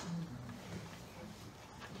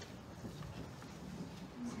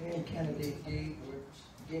 And candidate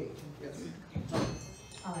Gate, yes.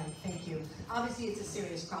 All right, thank you. Obviously, it's a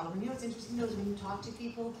serious problem. You know what's interesting though is when you talk to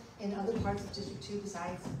people in other parts of District 2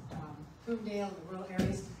 besides Prunedale and the rural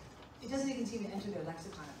areas, it doesn't even seem to enter their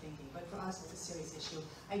lexicon of thinking, but for us, it's a serious issue.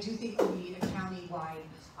 I do think we need a county-wide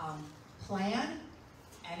plan,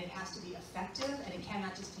 and it has to be effective, and it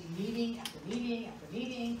cannot just be meeting after meeting after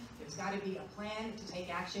meeting. There's got to be a plan to take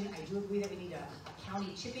action. I do agree that we need a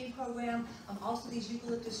county chipping program. Also, these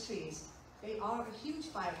eucalyptus trees, they are a huge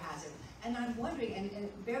fire hazard. And I'm wondering, and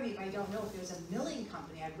bear me if I don't know, if there's a milling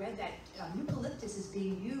company. I've read that eucalyptus is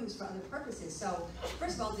being used for other purposes. So,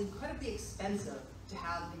 first of all, it's incredibly expensive to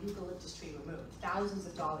have the eucalyptus tree removed, thousands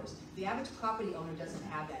of dollars. The average property owner doesn't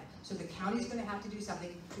have that. So the county's going to have to do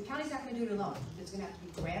something. The county's not going to do it alone. There's going to have to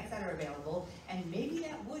be grants that are available, and maybe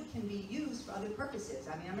that wood can be used for other purposes.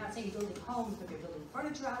 I mean, I'm not saying building homes, but they're building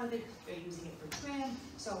furniture out of it. They're using it for trim.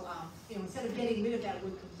 So, instead of getting rid of that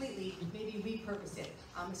wood completely, maybe repurpose it.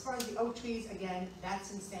 As far as the oak trees, again,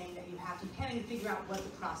 that's insane that you can't even figure out what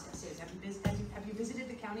the process is. Have you visited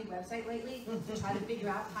the county website lately to try to figure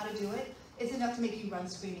out how to do it? It's enough to make you run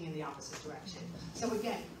screaming in the opposite direction. So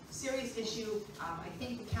again, serious issue. I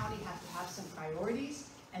think the county has to have some priorities,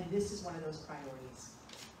 and this is one of those priorities.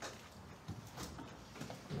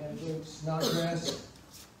 Candidate Snodgrass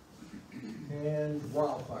and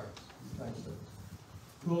wildfires. Thanks, sir.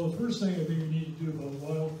 Well, the first thing I think we need to do about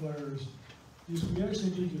wildfires is we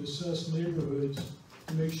actually need to assess neighborhoods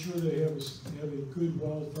to make sure they have a good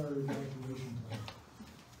wildfire evacuation plan.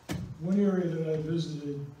 One area that I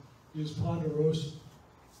visited is Ponderosa.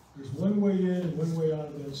 There's one way in and one way out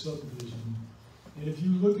of that subdivision. And if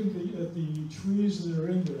you look at the trees that are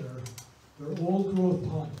in there, they're old growth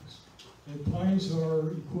pines. And pines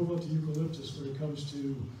are equivalent to eucalyptus when it comes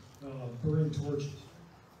to burning torches.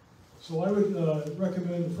 So I would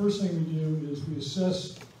recommend the first thing we do is we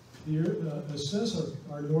assess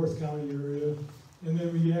our North County area, and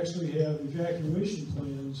then we actually have evacuation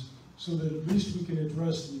plans so that at least we can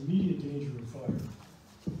address the immediate danger of fire.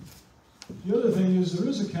 The The other thing is there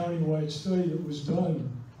is a countywide study that was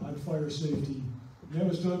done on fire safety. And that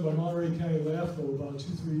was done by Monterey County LAFCO about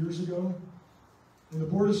 2-3 years ago. And the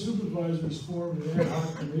Board of Supervisors formed an ad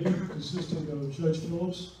hoc committee consisting of Judge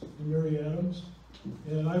Phillips and Mary Adams.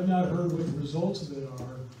 And I've not heard what the results of it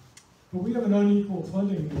are. But we have an unequal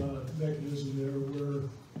funding mechanism there where,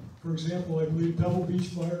 for example, I believe Pebble Beach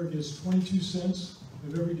Fire gets 22 cents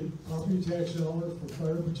of every property tax dollar for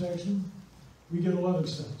fire protection. We get 11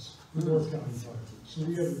 cents for North County Fire. So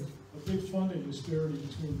we have a big funding disparity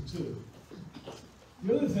between the two.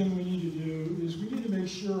 The other thing we need to do is we need to make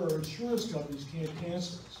sure our insurance companies can't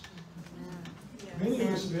cancel us. Many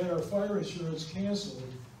of us have had our fire insurance canceled,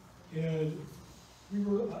 and my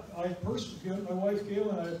wife Gail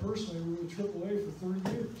and I personally were with AAA for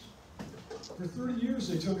 30 years. For 30 years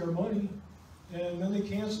they took our money, and then they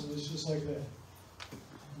canceled us just like that.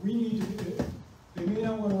 We need to, they may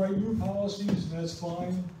not want to write new policies, and that's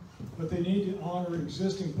fine, but they need to honor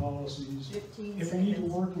existing policies. And we need to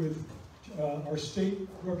work with our state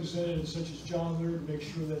representatives such as John Lear to make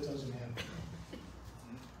sure that doesn't happen.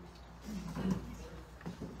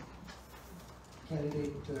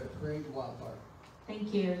 Candidate Grange Wildfire.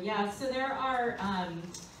 Thank you. Yeah, so there are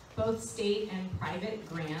both state and private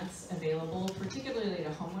grants available, particularly to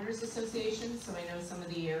homeowners associations. So I know some of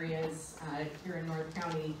the areas here in North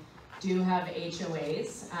County do have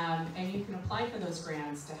HOAs, and you can apply for those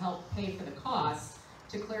grants to help pay for the cost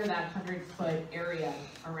to clear that 100-foot area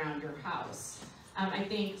around your house. I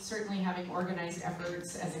think certainly having organized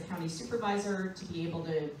efforts as a county supervisor to be able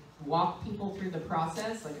to walk people through the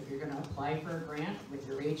process, like if you're going to apply for a grant with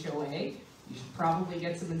your HOA, you should probably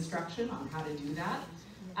get some instruction on how to do that.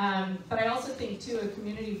 But I also think too, a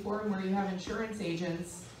community forum where you have insurance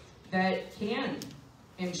agents that can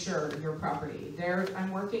insure your property.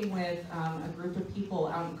 I'm working with a group of people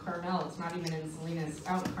out in Carmel, it's not even in Salinas,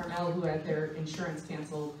 out in Carmel who had their insurance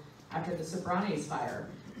canceled after the Sobranes fire.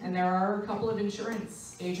 And there are a couple of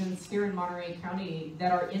insurance agents here in Monterey County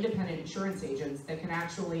that are independent insurance agents that can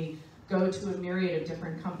actually go to a myriad of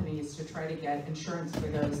different companies to try to get insurance for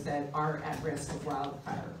those that are at risk of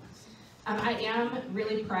wildfire. I am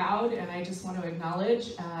really proud, and I just want to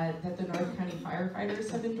acknowledge that the North County firefighters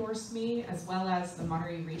have endorsed me, as well as the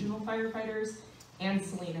Monterey Regional firefighters and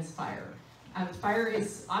Salinas Fire. Fire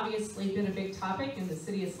has obviously been a big topic in the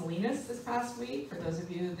city of Salinas this past week. For those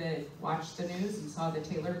of you that watched the news and saw the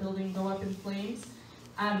Taylor building go up in flames,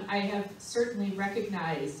 I have certainly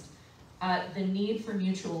recognized the need for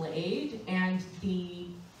mutual aid and the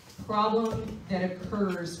problem that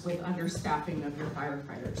occurs with understaffing of your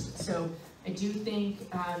firefighters. So I do think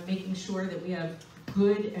making sure that we have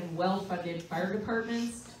good and well-funded fire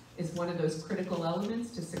departments is one of those critical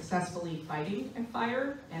elements to successfully fighting a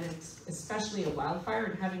fire, and it's especially a wildfire,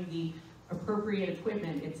 and having the appropriate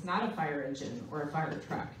equipment. It's not a fire engine or a fire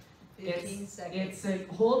truck. It's a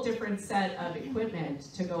whole different set of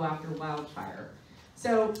equipment to go after wildfire.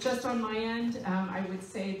 So just on my end, I would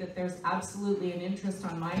say that there's absolutely an interest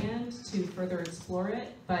on my end to further explore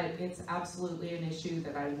it, but it's absolutely an issue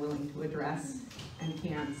that I'm willing to address and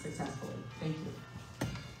can successfully. Thank you.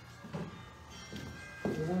 So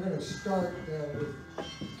we're going to start with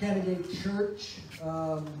candidate Church.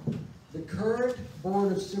 The current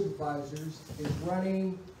Board of Supervisors is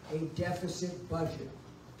running a deficit budget.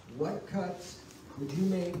 What cuts would you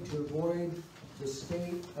make to avoid the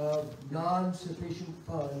state of non-sufficient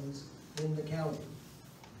funds in the county?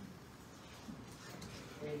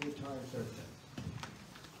 And your time, sir.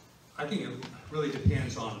 I think it really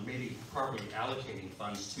depends on maybe properly allocating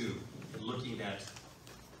funds too, and looking at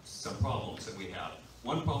some problems that we have.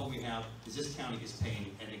 One problem we have is this county is paying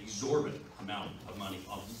an exorbitant amount of money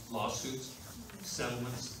on lawsuits,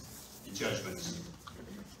 settlements, and judgments.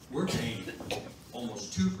 We're paying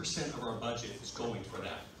almost 2% of our budget is going for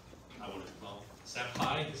that. Well, is that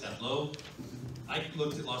high? Is that low? I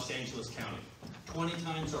looked at Los Angeles County, 20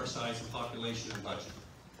 times our size and population and budget.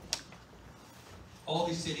 All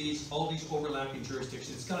these cities, all these overlapping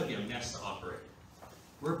jurisdictions, it's got to be a mess to operate.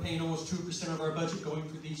 We're paying almost 2% of our budget going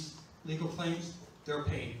for these legal claims. They're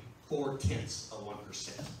paying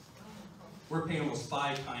 0.4%. We're paying almost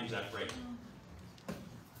 5 times that rate.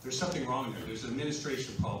 There's something wrong there. There's an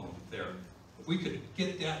administration problem there. If we could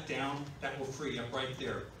get that down, that will free up right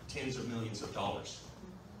there tens of millions of dollars.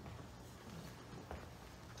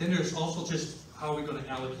 Then there's also just how are we going to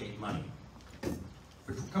allocate money.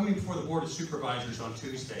 We're coming before the Board of Supervisors on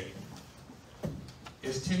Tuesday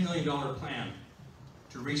is a $10 million plan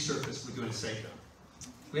to resurface Laguna Seca.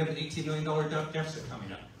 We have an $18 million deficit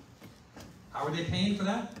coming up. How are they paying for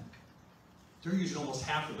that? They're using almost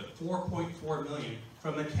half of it, $4.4 million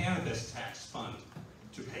from the cannabis tax fund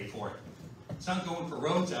to pay for it. It's not going for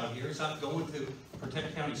roads out here. It's not going to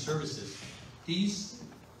protect county services. There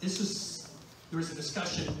was a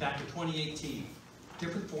discussion back in 2018,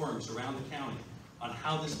 different forums around the county on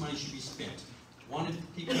how this money should be spent. Wanted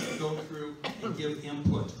people to go through and give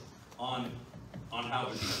input on how it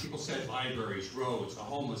would be. People said libraries, roads, a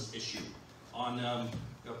homeless issue, on a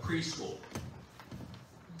preschool.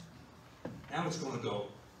 Now it's going to go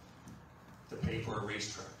to pay for a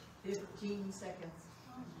racetrack. 15 seconds.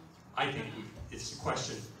 I think it's a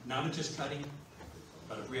question not of just cutting,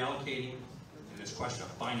 but of reallocating, and it's a question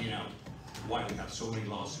of finding out why we have so many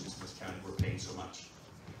lawsuits in this county. We're paying so much.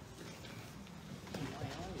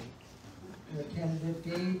 Candidate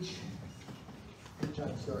Gage, good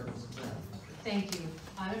job starting. Thank you.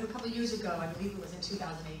 I remember a couple of years ago, I believe it was in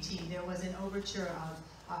 2018, there was an overture of,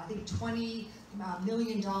 I think, $20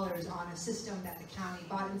 million on a system that the county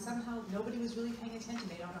bought, and somehow nobody was really paying attention.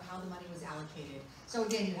 They don't know how the money was allocated. So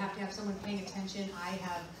again, you have to have someone paying attention. I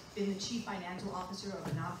have been the chief financial officer of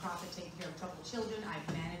a nonprofit taking care of troubled children.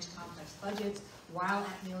 I've managed complex budgets. While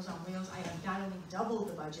at Meals on Wheels, I have not only doubled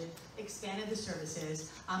the budget, expanded the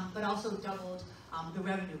services, but also doubled the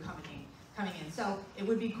revenue coming in. So it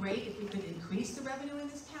would be great if we could increase the revenue in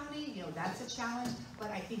this county. You know, that's a challenge, but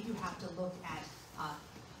I think you have to look at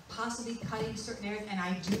possibly cutting certain areas, and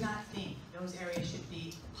I do not think those areas should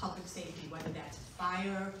be public safety, whether that's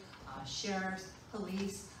fire, sheriffs,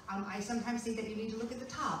 police. I sometimes think that you need to look at the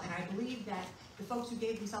top, and I believe that the folks who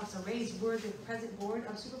gave themselves a raise were the present board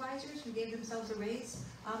of supervisors who gave themselves a raise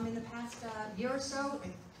in the past year or so,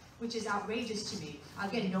 which is outrageous to me.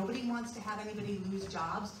 Again, nobody wants to have anybody lose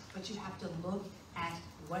jobs, but you have to look at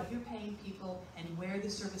what you're paying people and where the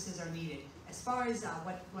services are needed. As far as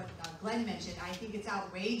what Glenn mentioned, I think it's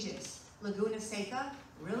outrageous. Laguna Seca,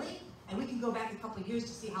 really? And we can go back a couple of years to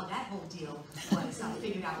see how that whole deal was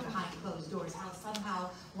figured out behind closed doors, how somehow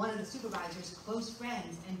one of the supervisors' close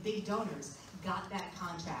friends and big donors got that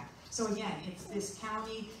contract. So again, it's this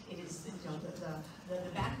county, it is, you know, the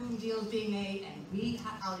backroom deals being made, and we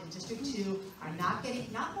out in District 2 are not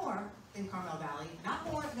getting, not more than Carmel Valley, not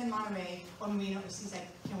more than Monterey or Marino or Seaside.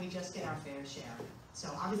 Can we just get our fair share? So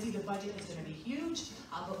obviously the budget is going to be huge,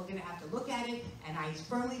 but we're going to have to look at it, and I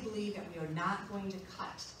firmly believe that we are not going to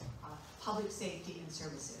cut public safety and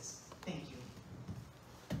services. Thank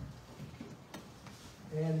you.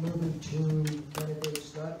 And moving to candidate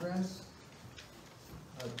Snodgrass,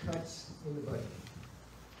 cuts in the budget.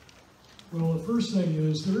 Well, the first thing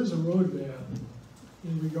is there is a roadmap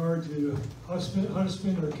in regard to how to spend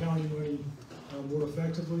our county money more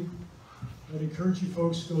effectively. I'd encourage you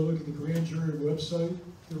folks to go look at the Grand Jury website.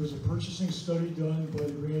 There was a purchasing study done by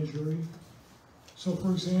the Grand Jury. So,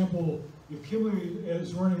 for example, if Kimberly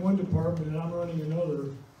is running one department and I'm running another,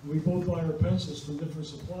 and we both buy our pencils from different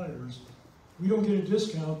suppliers, we don't get a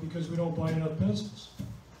discount because we don't buy enough pencils.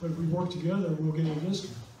 But if we work together, we'll get a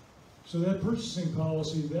discount. So that purchasing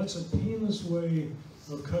policy, that's a painless way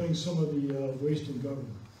of cutting some of the waste in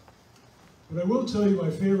government. But I will tell you my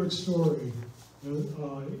favorite story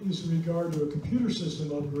is in regard to a computer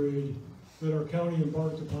system upgrade that our county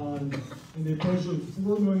embarked upon, and they budgeted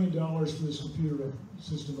 $4 million for this computer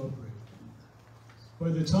system upgrade. By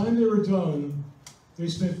the time they were done, they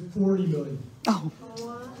spent $40 million. Oh.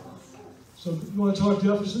 So you want to talk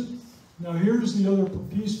deficit? Now here's the other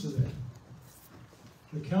piece to that.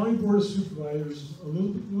 The County Board of Supervisors, a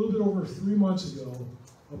little bit over 3 months ago,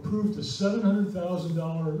 approved a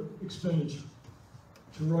 $700,000 expenditure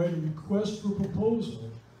to write a request for proposal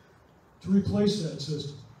to replace that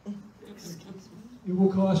system. It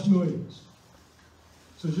will cost millions.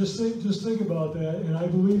 So just think about that, and I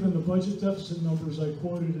believe in the budget deficit numbers I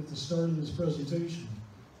quoted at the start of this presentation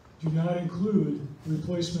do not include the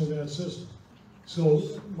replacement of that system. So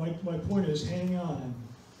my point is, hang on.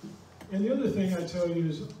 And the other thing I tell you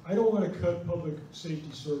is, I don't want to cut public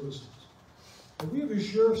safety services. But we have a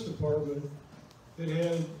sheriff's department that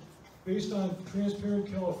had, based on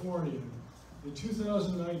Transparent California, in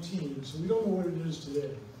 2019, so we don't know what it is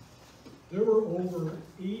today, there were over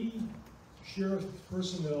 80 sheriff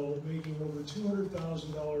personnel making over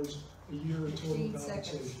 $200,000 a year in total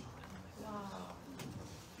compensation. Wow.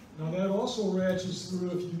 Now that also ratchets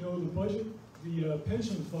through, if you know the budget, the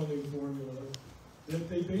pension funding formula, that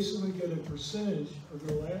they basically get a percentage of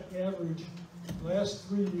their average last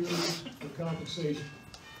 3 years of compensation.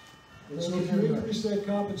 And so if you increase that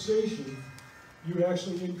compensation, you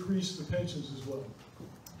actually increase the pensions as well.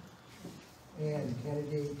 And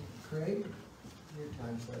candidate Craig, your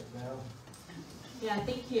time starts now. Yeah,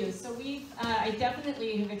 thank you. So I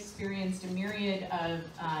definitely have experienced a myriad of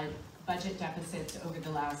budget deficits over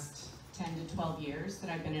the last 10 to 12 years that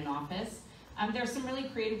I've been in office. There's some really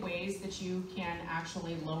creative ways that you can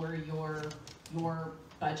actually lower your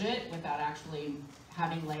budget without actually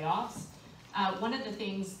having layoffs. One of the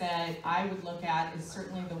things that I would look at is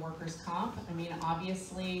certainly the workers' comp. I mean,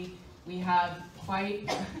 obviously, we have quite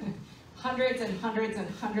hundreds and hundreds and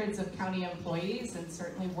hundreds of county employees, and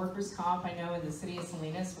certainly workers' comp, I know in the city of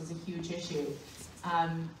Salinas, was a huge issue.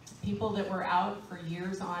 People that were out for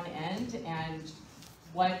years on end, and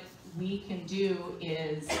what we can do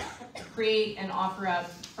is create and offer up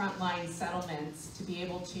frontline settlements to be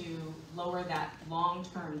able to lower that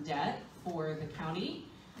long-term debt for the county.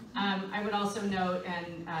 I would also note,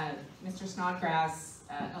 and Mr. Snodgrass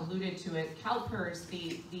alluded to it, CalPERS,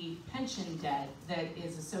 the pension debt that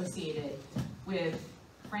is associated with,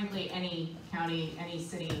 frankly, any county, any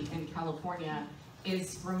city in California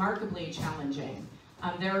is remarkably challenging.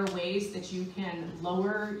 There are ways that you can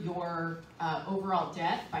lower your overall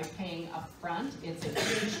debt by paying upfront. It's a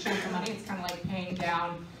huge chunk of money. It's kind of like paying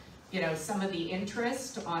down, some of the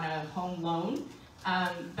interest on a home loan.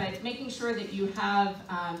 But making sure that you have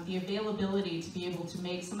the availability to be able to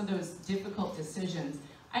make some of those difficult decisions.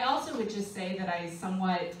 I also would just say that I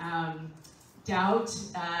somewhat doubt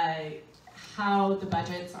how the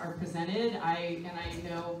budgets are presented. I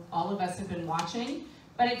know all of us have been watching,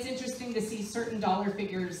 but it's interesting to see certain dollar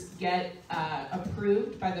figures get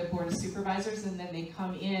approved by the Board of Supervisors, and then they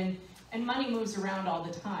come in, and money moves around all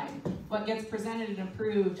the time. What gets presented and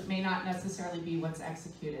approved may not necessarily be what's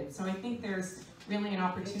executed. So I think there's really an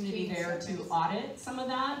opportunity there to audit some of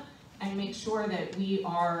that and make sure that we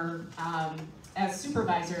are, as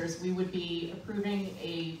supervisors, we would be approving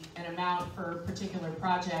an amount for a particular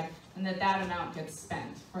project, and that amount gets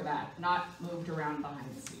spent for that, not moved around behind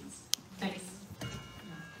the scenes. Thanks.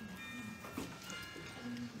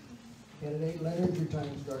 Candidate Leonard, your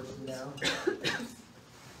time starts now.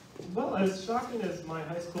 Well, as shocking as my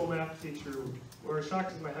high school math teacher, or as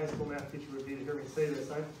shocked as my high school math teacher would be to hear me say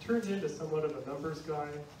this, I've turned into somewhat of a numbers guy.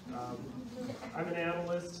 I'm an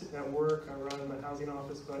analyst at work. I run the housing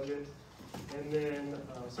office budget, and then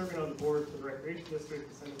serving on the board for the Recreation District,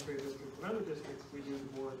 the Cemetery District, and other districts, we do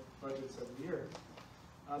the board budgets every year.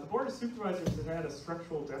 The Board of Supervisors has had a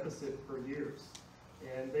structural deficit for years,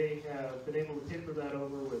 and they have been able to paper that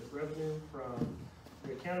over with revenue from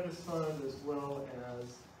the cannabis fund as well as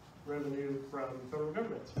revenue from federal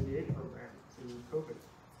government through the aid program through COVID.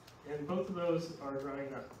 And both of those are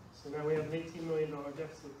drying up. So now we have an $18 million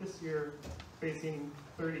deficit this year, facing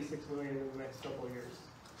 $36 million in the next couple of years,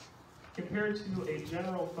 compared to a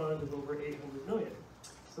general fund of over $800 million.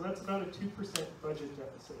 So that's about a 2% budget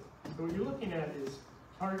deficit. So what you're looking at is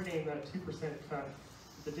targeting that 2% cut,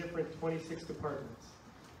 the different 26 departments,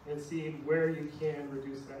 and seeing where you can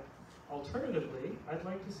reduce that. Alternatively, I'd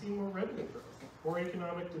like to see more revenue growth, more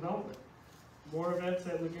economic development, more events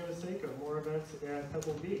at Laguna Seca, more events at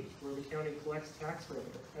Pebble Beach, where the county collects tax revenue,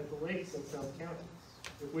 at the lakes in South County.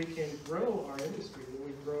 If we can grow our industry, then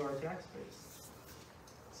we can grow our tax base.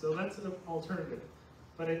 So that's an alternative.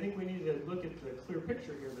 But I think we need to look at the clear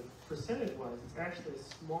picture here that percentage-wise, it's actually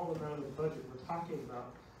a small amount of the budget we're talking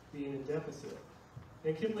about being in deficit.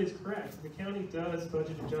 And Kimberly's correct. The county does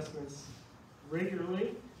budget adjustments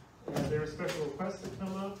regularly. There are special requests that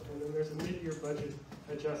come up, and then there's a mid-year budget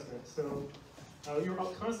adjustment. So you're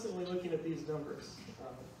constantly looking at these numbers.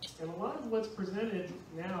 And a lot of what's presented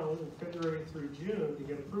now in February through June to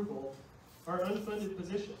get approval are unfunded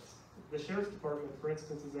positions. The Sheriff's Department, for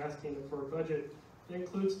instance, is asking for a budget that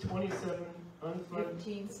includes 27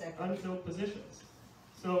 unfilled positions.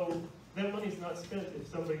 So that money's not spent if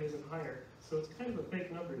somebody isn't hired. So it's kind of a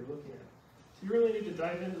fake number you're looking at. So you really need to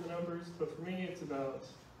dive into the numbers, but for me it's about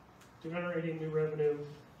generating new revenue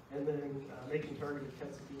and then making targeted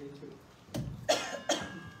cuts if you need to.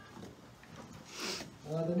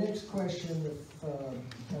 The next question,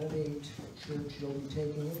 candidate Church, you'll be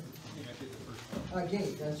taking it.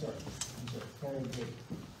 Gate, I'm sorry, candidate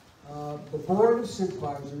Gate. The Board of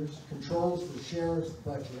Supervisors controls the sheriff's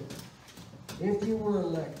budget. If you were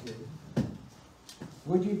elected,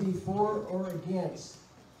 would you be for or against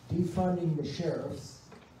defunding the sheriffs?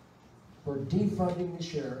 For defunding the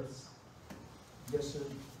sheriffs? Yes, sir.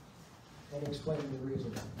 And explain the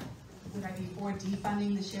reason. Would I be for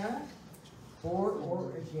defunding the sheriff? For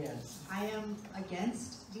or against? I am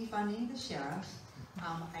against defunding the sheriff.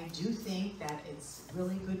 I do think that it's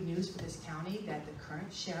really good news for this county that the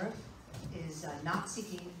current sheriff is not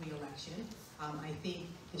seeking re-election. I think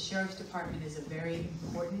the Sheriff's Department is a very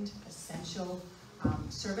important, essential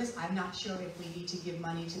service. I'm not sure if we need to give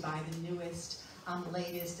money to buy the newest,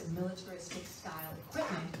 latest militaristic style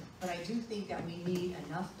equipment, but I do think that we need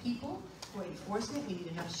enough people for enforcement. We need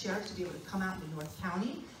enough sheriffs to be able to come out into North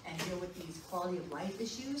County and deal with these quality of life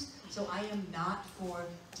issues. So I am not for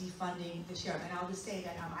defunding the sheriff. And I'll just say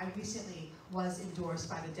that I recently was endorsed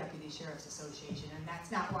by the Deputy Sheriff's Association, and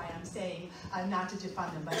that's not why I'm saying not to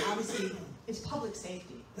defund them, but obviously it's public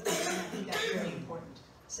safety, and I think that's very important.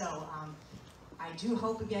 So I do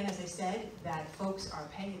hope, again, as I said, that folks are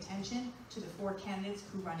paying attention to the 4 candidates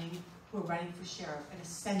who are running for sheriff, an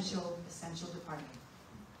essential department.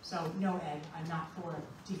 So no, Ed, I'm not for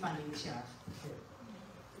defunding the sheriff.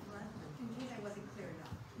 In case I wasn't clear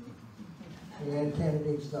enough. And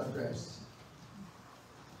candidates to address.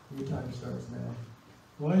 Your time starts now.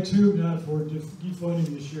 Well, I too am not for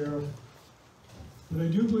defunding the sheriff, but I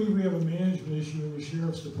do believe we have a management issue in the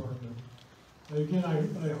sheriff's department. And again,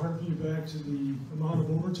 I harken you back to the amount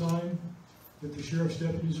of overtime that the sheriff's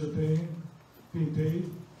deputies are being paid.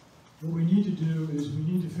 What we need to do is we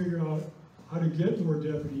need to figure out how to get more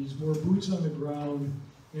deputies, more boots on the ground,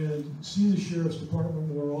 and see the sheriff's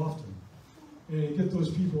department more often, and get those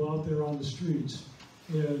people out there on the streets.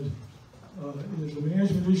 And there's a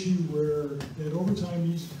management issue where that overtime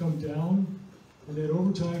needs to come down, and that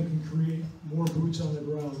overtime can create more boots on the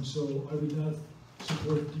ground. So I would not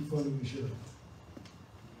support defunding the sheriff.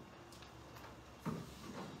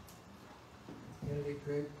 Candidate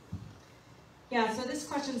Craig? Yeah, so this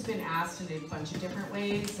question's been asked in a bunch of different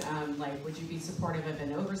ways. Like, would you be supportive of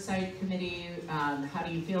an oversight committee? How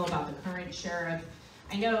do you feel about the current sheriff?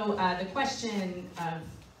 I know the question of,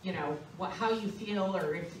 you know, how you feel,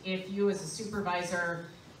 or if you as a supervisor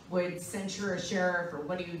would censure a sheriff, or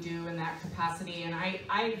what do you do in that capacity? And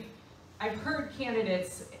I've heard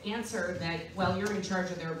candidates answer that, well, you're in charge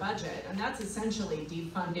of their budget, and that's essentially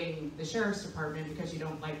defunding the sheriff's department because you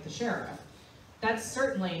don't like the sheriff. That's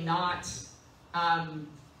certainly not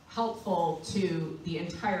helpful to the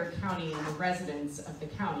entire county and the residents of the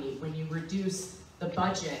county when you reduce the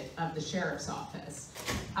budget of the sheriff's office.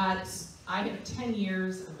 I have 10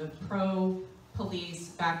 years of a pro-police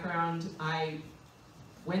background. I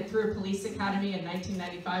went through a police academy in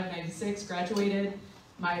 1995-96, graduated.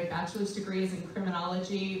 My bachelor's degree is in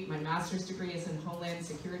criminology. My master's degree is in Homeland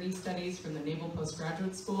Security Studies from the Naval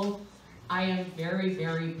Postgraduate School. I am very,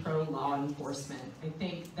 very pro-law enforcement. I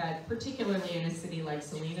think that particularly in a city like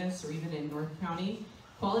Salinas or even in North County,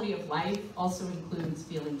 quality of life also includes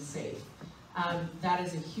feeling safe. That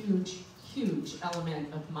is a huge, huge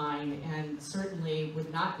element of mine, and certainly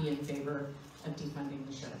would not be in favor of defunding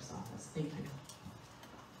the sheriff's office. Thank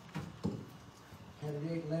you.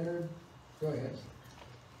 Candidate Leonard, go ahead.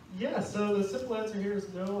 Yeah, so the simple answer here is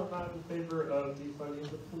no, I'm not in favor of defunding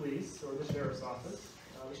the police or the sheriff's office.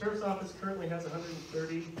 The sheriff's office currently has a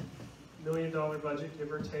 $130 million budget,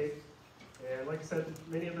 give or take. And like I said,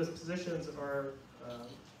 many of those positions are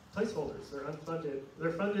placeholders. They're unfunded.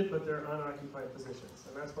 They're funded, but they're unoccupied positions.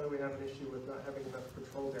 And that's why we have an issue with not having enough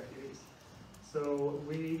patrol deputies. So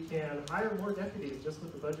we can hire more deputies just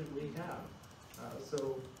with the budget we have.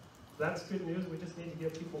 So that's good news. We just need to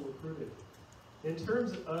get people recruited. In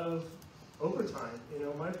terms of overtime, you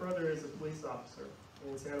know, my brother is a police officer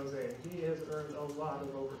in San Jose, and he has earned a lot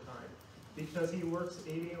of overtime because he works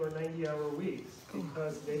 80 or 90-hour weeks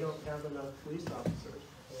because they don't have enough police officers.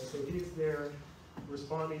 And so he's there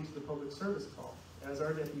responding to the public service call, as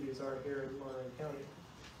our deputies are here in Monterey County.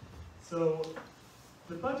 So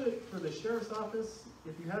the budget for the sheriff's office,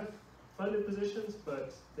 if you have funded positions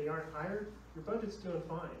but they aren't hired, your budget's doing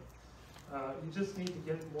fine. You just need to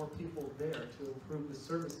get more people there to improve the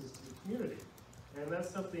services to the community. And that's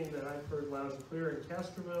something that I've heard loud and clear in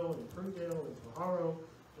Castroville, in Prunedale, in Pajaro,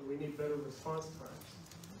 and we need better response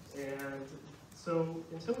times. And so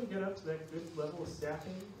until we get up to that good level of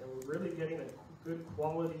staffing and we're really getting a good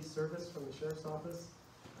quality service from the sheriff's office,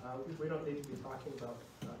 we don't need to be talking about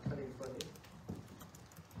cutting funding.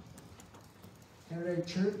 Candidate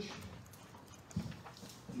Church?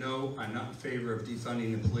 No, I'm not in favor of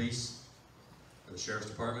defunding the police or the sheriff's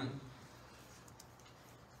department.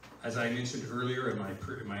 As I mentioned earlier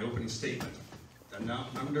in my opening statement, the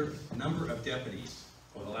number of deputies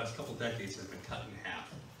over the last couple of decades has been cut in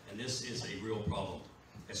half, and this is a real problem.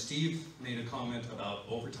 As Steve made a comment about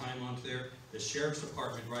overtime onto there, the sheriff's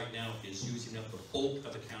department right now is using up the bulk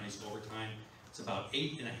of the county's overtime. It's about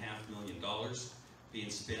 $8.5 million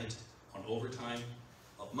being spent on overtime.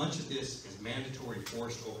 Much of this is mandatory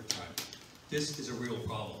forced overtime. This is a real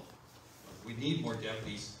problem. We need more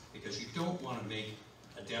deputies because you don't want to make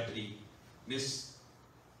a deputy miss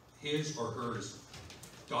his or her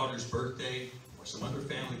daughter's birthday or some other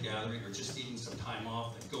family gathering or just needing some time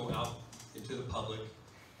off and go out into the public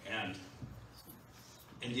and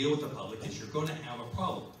deal with the public, because you're going to have a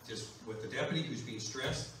problem. Just with the deputy who's being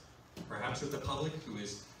stressed, perhaps with the public who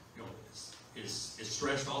is, you know, is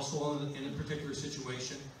stressed also in a particular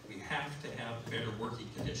situation. We have to have better working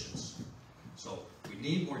conditions. So we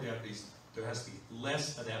need more deputies. There has to be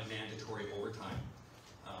less of that mandatory overtime.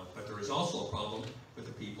 But there is also a problem with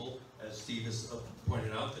the people, as Steve has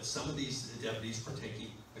pointed out, that some of these deputies are taking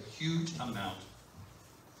a huge amount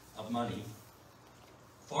of money,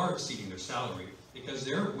 far exceeding their salary, because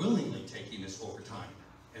they're willingly taking this overtime.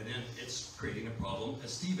 And then it's creating a problem,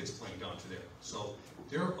 as Steve explained onto there. So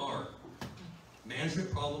there are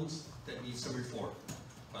management problems that need some reform,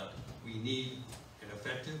 but we need an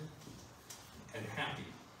effective and happy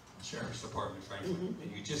sheriff's department, frankly,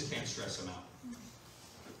 and you just can't stress them out.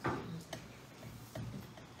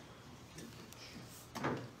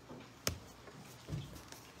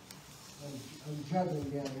 I'm juggling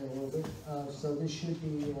down here a little bit. So this should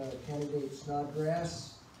be candidate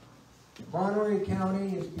Snodgrass. Monterey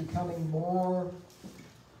County is becoming more,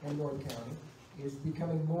 and North County, is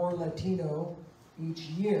becoming more Latino each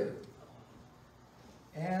year.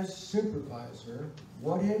 As supervisor,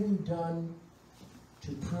 what have you done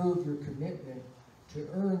to prove your commitment to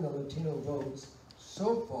earn the Latino votes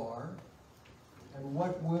so far, and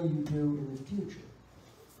what will you do in the future?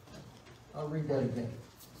 I'll read that again.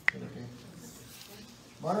 Okay.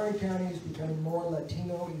 Monterey County is becoming more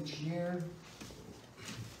Latino each year.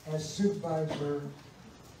 As supervisor,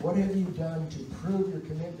 what have you done to prove your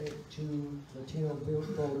commitment to Latino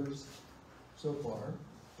voters so far,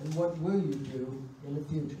 and what will you do in the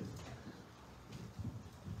future?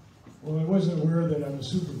 Well, I wasn't aware that I'm a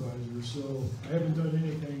supervisor, so I haven't done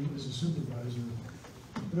anything as a supervisor.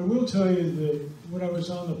 But I will tell you that when I was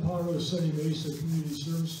on the Pajaro Sunny Mesa Community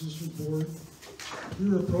Service District Board, we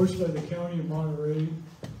were approached by the County of Monterey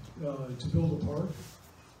to build a park.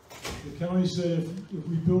 The county said, if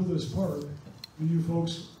we build this park, will you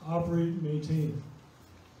folks operate and maintain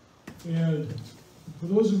it? And for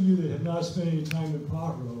those of you that have not spent any time in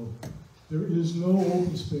Pajaro, there is no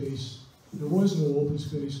open space. There was no open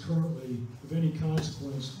space currently of any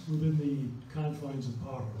consequence within the confines of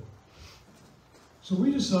Pajaro. So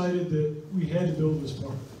we decided that we had to build this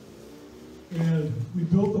park. And we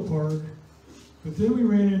built the park, but then we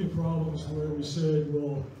ran into problems where we said,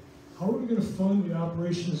 well, how are we going to fund the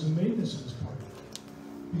operations and maintenance of this park?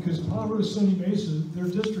 Because Pajaro Sunny Mesa, their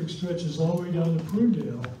district stretches all the way down to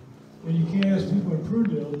Prunedale, and you can't ask people in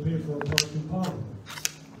Prunedale to pay for a park in Pajaro.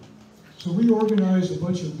 So we organized a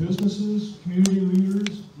bunch of businesses, community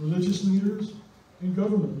leaders, religious leaders, and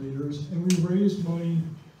government leaders, and we raised money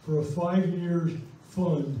for a 5-year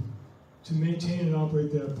fund to maintain and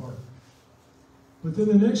operate that park. But then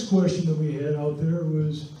the next question that we had out there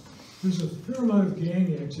was, there's a fair amount of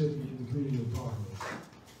gang activity in the community of Pajaro.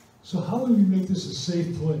 So how do we make this a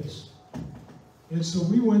safe place? And so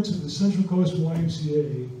we went to the Central Coast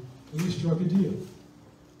YMCA and we struck a deal.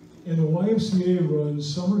 And the YMCA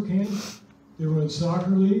runs summer camp, they run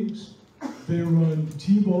soccer leagues, they run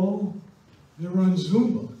t-ball, they run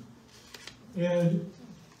Zumba. And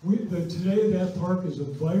today that park is a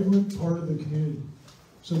vibrant part of the community.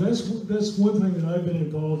 So that's one thing that I've been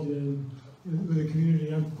involved in with the community.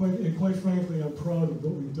 And quite frankly, I'm proud of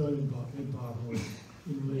what we've done in Pajaro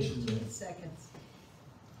in relation to that. 15 seconds.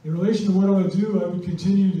 In relation to what I would do, I would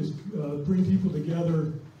continue to bring people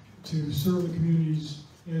together to serve the communities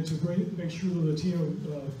and to make sure the Latino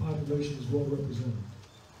population is well represented.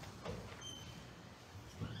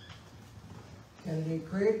 Candidate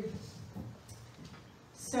Craig?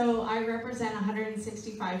 So I represent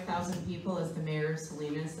 165,000 people as the mayor of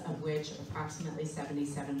Salinas, of which approximately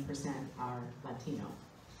 77% are Latino.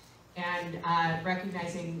 And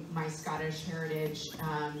recognizing my Scottish heritage,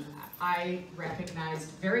 I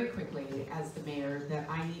recognized very quickly as the mayor that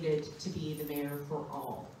I needed to be the mayor for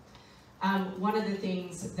all. One of the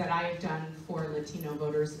things that I have done for Latino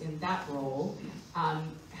voters in that role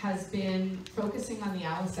has been focusing on the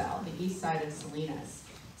Alisal, the east side of Salinas.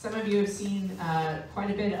 Some of you have seen quite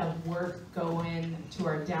a bit of work go into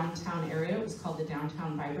our downtown area. It was called the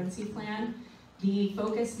Downtown Vibrancy Plan. The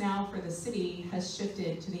focus now for the city has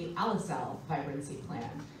shifted to the Alisal Vibrancy Plan.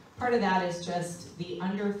 Part of that is just the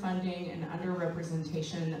underfunding and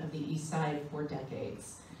underrepresentation of the east side for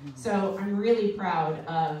decades. So I'm really proud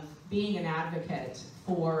of being an advocate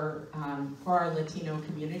for our Latino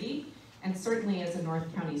community. And certainly as a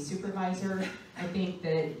North County supervisor, I think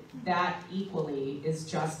that equally is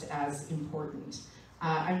just as important.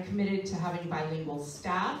 I'm committed to having bilingual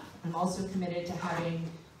staff. I'm also committed to having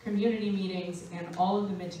community meetings and all of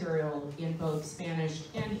the material in both Spanish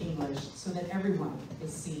and English so that everyone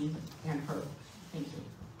is seen and heard. Thank you.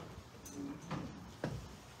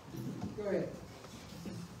 Go ahead.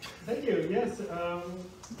 Thank you. Yes,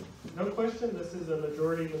 no question, this is a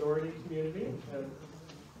majority-minority community, and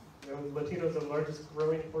Latinos are the largest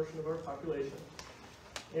growing portion of our population.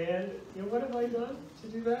 And what have I done to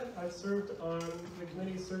do that? I've served on the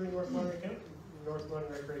committees serving North Monterey County, North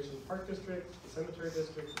Monterey Recreation Park District, the Cemetery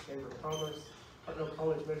District, the Chamber of Commerce, Prunedale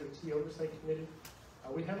College Measure T Oversight Committee.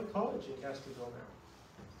 We have a college in Castroville now.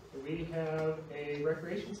 We have a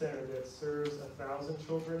recreation center that serves 1,000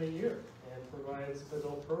 children a year and provides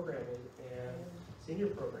adult programming and senior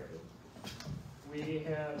programming. We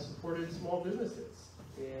have supported small businesses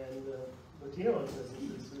and Latino-owned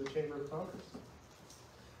businesses through the Chamber of Commerce.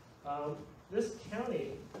 This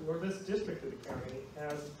county, or this district of the county,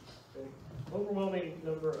 has an overwhelming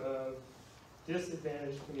number of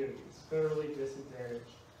disadvantaged communities, federally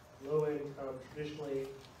disadvantaged, low income, traditionally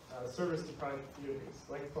service-deprived communities,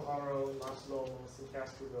 like Pajaro, Los Lomos, and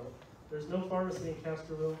Castroville. There's no pharmacy in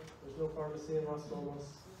Castroville, there's no pharmacy in Los Lomos.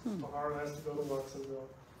 Pajaro has to go to Watsonville.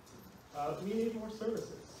 We need more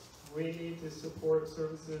services. We need to support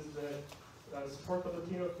services that support the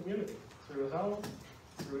Latino community through health,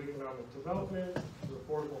 through economic development, through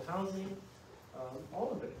affordable housing,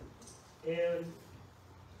 all of it. And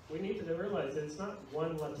we need to realize that it's not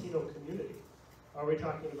one Latino community. Are we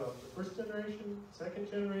talking about the first generation,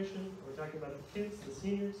 second generation? Are we talking about the kids, the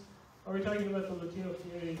seniors? Are we talking about the Latino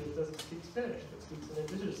community that doesn't speak Spanish, but speaks an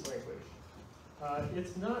indigenous language?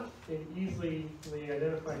 It's not an easily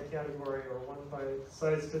identified category or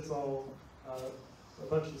one-size-fits-all, a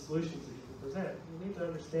bunch of solutions that you can present. You need to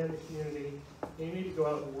understand the community, and you need to go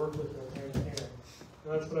out and work with them hand in hand.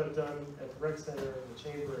 And that's what I've done at the rec center and the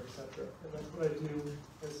chamber, etc. And that's what I do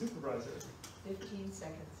as supervisor. 15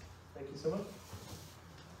 seconds. Thank you so much.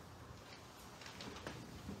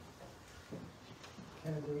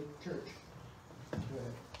 Kennedy Church. Go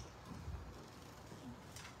ahead.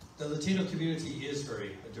 The Latino community is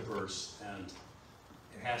very diverse, and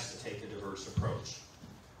it has to take a diverse approach.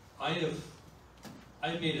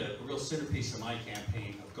 I've made a real centerpiece of my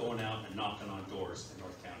campaign of going out and knocking on doors in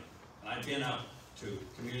North County. And I've been out to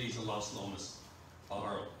communities in Los Lomas,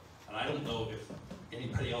 Pajaro, and I don't know if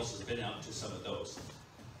anybody else has been out to some of those.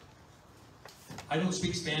 I don't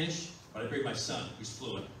speak Spanish, but I bring my son, who's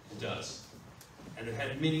fluent, and does. And I've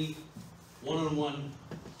had many one-on-one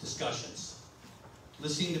discussions,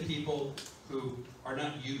 listening to people who are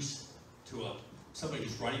not used to somebody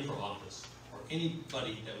who's running for office, or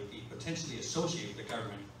anybody that would be potentially associated with the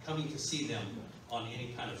government coming to see them on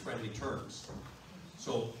any kind of friendly terms.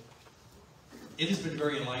 So it has been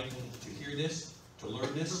very enlightening to hear this, to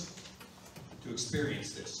learn this, to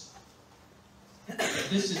experience this. But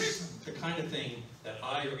this is the kind of thing that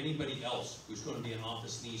I or anybody else who's going to be in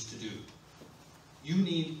office needs to do. You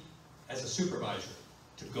need, as a supervisor,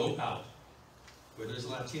 to go out, whether it's a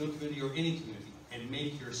Latino community or any community, and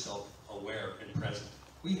make yourself aware and present.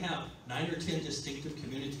 We have 9 or 10 distinctive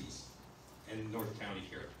communities in North County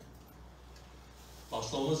here.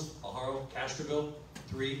 Los Lomas, Pajaro, Castroville,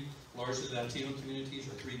 3 largely Latino communities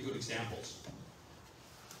are 3 good examples.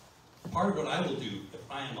 Part of what I will do if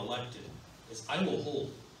I am elected is I will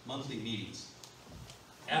hold monthly meetings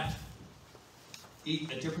at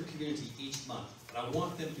a different community each month. But I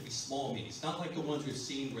want them to be small meetings, not like the ones we've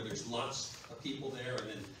seen where there's lots of people there and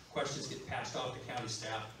then questions get passed off to county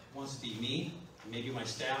staff. It wants to be me, and maybe my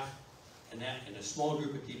staff, and a small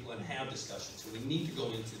group of people, and have discussions. And we need to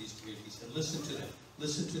go into these communities and listen to them,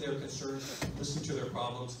 listen to their concerns, listen to their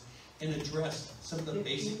problems, and address some of the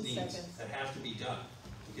basic needs that have to be done.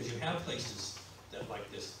 Because you have places that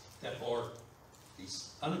like this, that are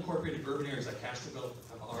these unincorporated urban areas like Castroville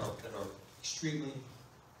that are extremely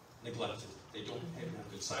neglected. They don't even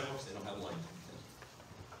have good sidewalks, they don't have light.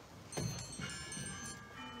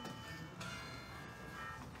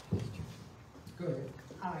 Go ahead.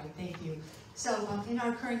 All right, thank you. So in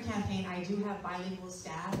our current campaign, I do have bilingual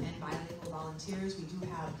staff and bilingual volunteers. We do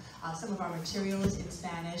have some of our materials in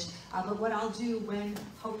Spanish. But what I'll do when,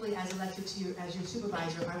 hopefully as elected to you as your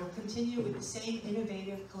supervisor, I will continue with the same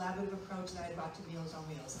innovative, collaborative approach that I brought to Meals on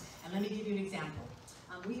Wheels. And let me give you an example.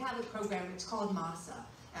 We have a program, it's called MASA.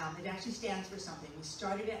 It actually stands for something. We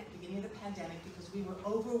started it at the beginning of the pandemic because we were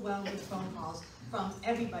overwhelmed with phone calls from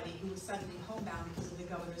everybody who was suddenly homebound because of the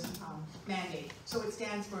governor's mandate. So it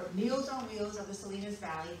stands for Meals on Wheels of the Salinas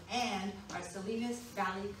Valley and our Salinas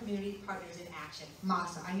Valley Community Partners in Action,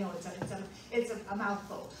 MASA. I know it's a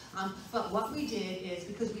mouthful. But what we did is,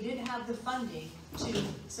 because we didn't have the funding to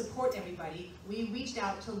support everybody, we reached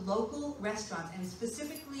out to local restaurants, and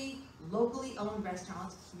specifically locally owned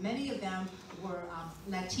restaurants. Many of them were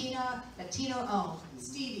Latino-owned,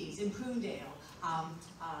 Stevie's, in Prunedale,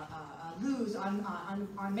 Lou's on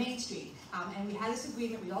Main Street. And we had this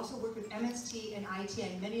agreement. We also worked with MST and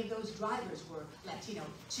ITN. Many of those drivers were Latino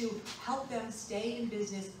to help them stay in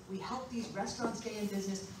business. We helped these restaurants stay in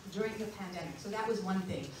business during the pandemic. So that was one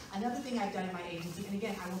thing. Another thing I've done in my agency, and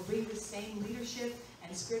again, I will bring the same leadership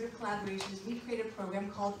and spirit of collaboration, is we created a program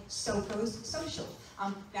called SOCO's Social.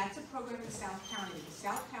 That's a program in South County.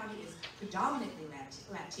 South County is predominantly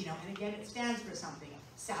Latino, and again, it stands for something.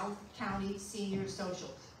 South County Senior Social.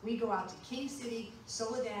 We go out to King City,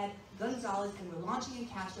 Soledad, Gonzales, and we're launching in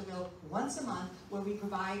Castroville once a month, where we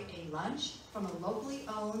provide a lunch from a locally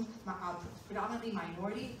owned, predominantly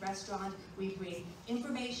minority restaurant. We bring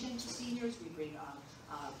information to seniors, we bring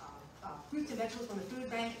fruits and vegetables from the food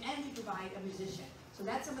bank, and we provide a musician. So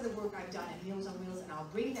that's some of the work I've done at Meals on Wheels, and I'll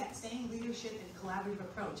bring that same leadership and collaborative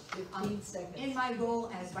approach. In my role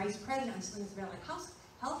as Vice President on Salinas Valley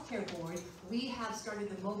Healthcare Board, we have started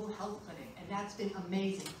the mobile health clinic, and that's been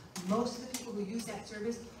amazing. Most of the people who use that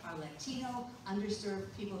service are Latino, underserved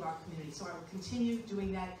people of our community. So I will continue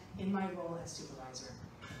doing that in my role as supervisor.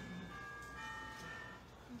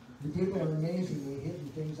 The people are amazingly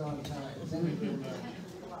hitting things on time. Thank you very much.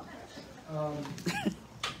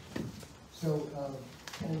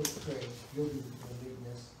 Candidate Craig, you'll be leading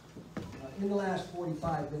this. In the last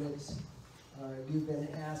 45 minutes, you've been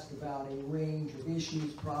asked about a range of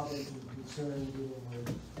issues, problems, and concerns dealing with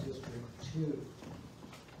District 2.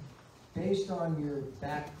 Based on your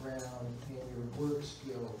background and your work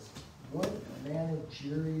skills, what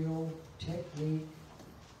managerial technique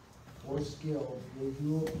or skill will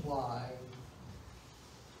you apply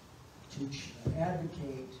to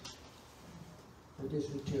advocate for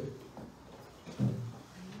District 2?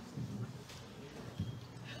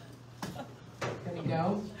 Can we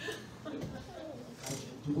go?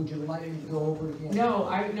 Would you like me to go over it again? No,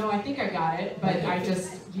 I think I got it, but okay,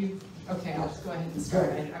 I'll just go ahead and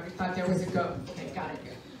start. I thought there was a go. Okay, got it.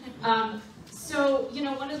 So,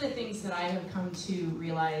 one of the things that I have come to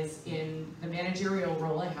realize in the managerial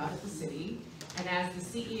role I have at the city, and as the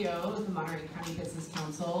CEO of the Monterey County Business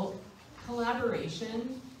Council,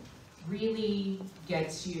 collaboration really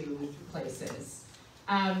gets you places.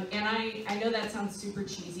 And I know that sounds super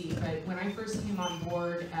cheesy, but when I first came on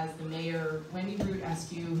board as the mayor, Wendy Root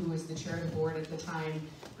Askew, who was the chair of the board at the time,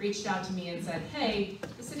 reached out to me and said, hey,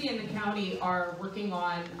 the city and the county are working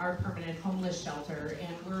on our permanent homeless shelter,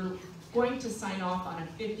 and we're going to sign off on a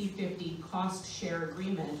 50-50 cost share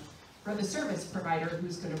agreement for the service provider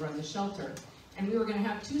who's going to run the shelter. And we were going to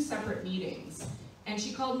have 2 separate meetings. And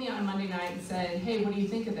she called me on a Monday night and said, hey, what do you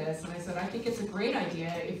think of this? And I said, I think it's a great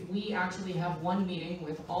idea if we actually have one meeting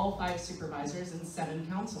with all 5 supervisors and 7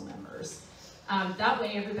 council members. That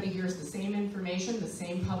way everybody hears the same information, the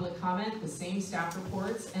same public comment, the same staff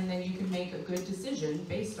reports, and then you can make a good decision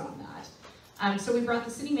based on that. So we brought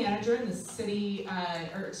the city manager and the city,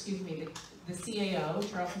 the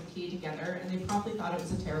CAO, Charles McKee, together, and they promptly thought it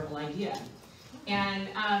was a terrible idea. And,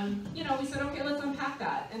 we said, okay, let's unpack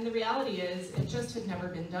that. And the reality is, it just had never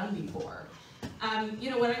been done before.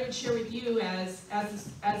 What I would share with you as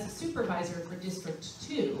a supervisor for District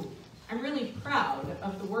 2, I'm really proud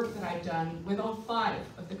of the work that I've done with all 5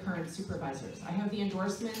 of the current supervisors. I have the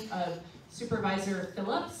endorsement of Supervisor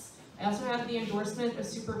Phillips. I also have the endorsement of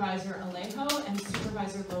Supervisor Alejo and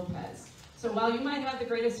Supervisor Lopez. So while you might have the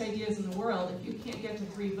greatest ideas in the world, if you can't get to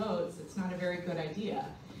 3 votes, it's not a very good idea.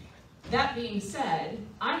 That being said,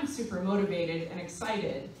 I'm super motivated and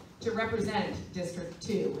excited to represent District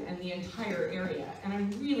 2 and the entire area, and I'm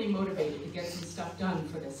really motivated to get some stuff done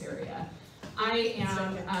for this area.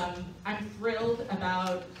 I'm thrilled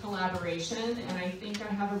about collaboration, and I think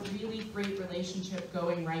I have a really great relationship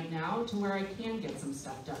going right now to where I can get some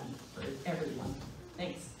stuff done for everyone.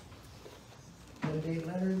 Thanks. Candidate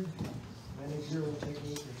Leonard, managerial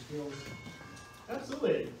technique or skills?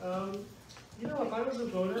 Absolutely. If I was a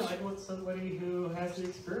voter, I'd want somebody who has the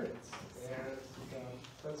experience, and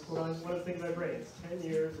that's one of the things I bring. It's 10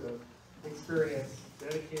 years of experience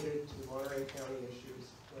dedicated to Monterey County issues,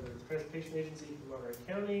 whether it's transportation agency for Monterey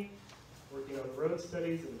County, working on road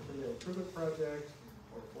studies in the Prunedale Improvement Project,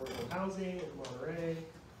 or affordable housing in Monterey,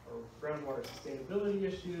 or groundwater sustainability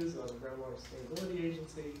issues on the Groundwater Sustainability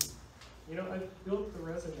Agency. I've built the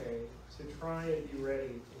resume to try and be ready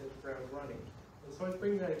to hit the ground running, and so I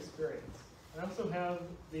bring that experience. I also have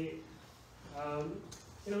the, an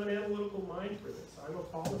analytical mind for this. I'm a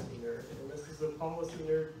policy nerd, and this is a policy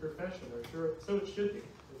nerd profession, or so it should be.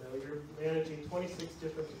 You're managing 26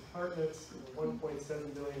 different departments, a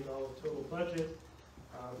 $1.7 billion total budget.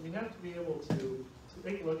 You have to be able to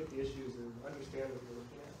take a look at the issues and understand what you're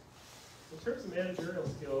looking at. In terms of managerial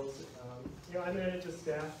skills, I manage a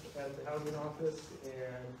staff at the housing office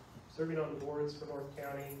and serving on the boards for North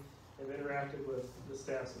County. I've interacted with the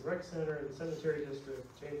staffs of the rec center, the cemetery district,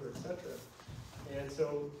 chamber, etc. And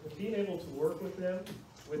so being able to work with them,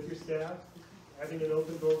 with your staff, having an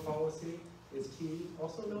open door policy is key.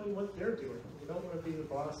 Also knowing what they're doing. You don't want to be the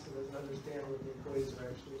boss who doesn't understand what the employees are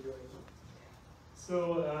actually doing.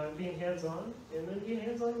 So being hands-on, and then being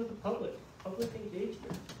hands-on with the public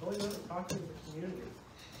engagement, going out and talking to the community.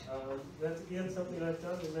 That's again something I've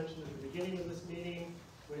done. We mentioned at the beginning of this meeting,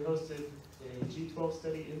 we hosted a G12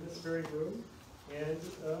 study in this very room, and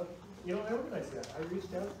I organized that. I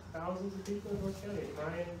reached out to thousands of people in North County to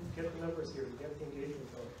try and get the numbers here, to get the engagement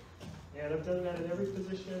going. And I've done that in every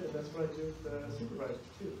position, and that's what I do with the supervisors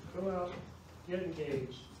too. Go out, get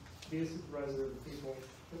engaged, be a supervisor of the people,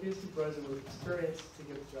 and be a supervisor with experience to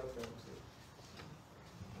get the job done too.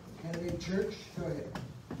 Candidate Church, go ahead.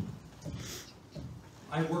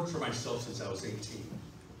 I've worked for myself since I was 18.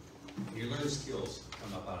 You learn skills that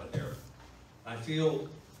come up out of there. I feel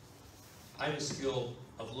I have a skill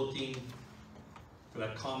of looking for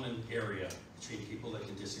that common area between people that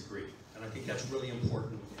can disagree. And I think that's really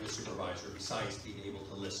important in a supervisor, besides being able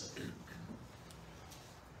to listen.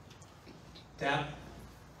 That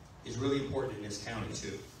is really important in this county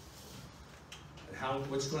too.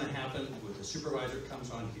 And what's going to happen with the supervisor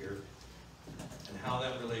comes on here, and how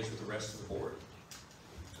that relates with the rest of the board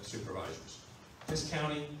of supervisors. This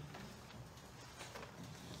county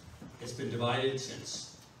has been divided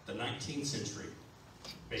since the 19th century,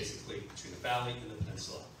 basically, between the valley and the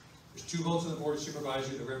peninsula. There's 2 votes on the board of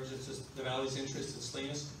supervisors that represents the valley's interest in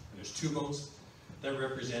Salinas, and there's 2 votes that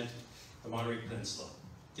represent the Monterey Peninsula.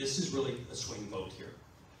 This is really a swing vote here.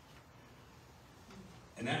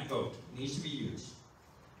 And that vote needs to be used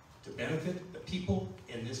to benefit the people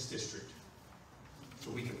in this district,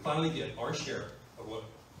 so we can finally get our share of what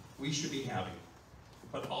we should be having,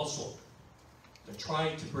 but also to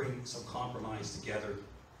try to bring some compromise together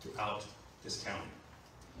throughout this county.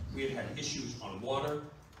 We have had issues on water,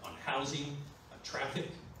 on housing, on traffic,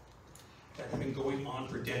 that have been going on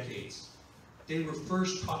for decades. They were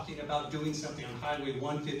first talking about doing something on Highway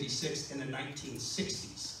 156 in the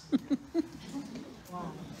 1960s.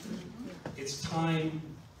 It's time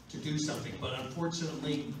to do something, but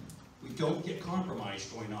unfortunately, we don't get compromise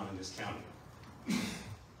going on in this county.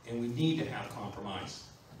 And we need to have compromise.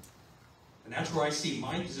 And that's where I see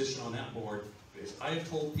my position on that board, is I have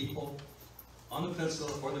told people on the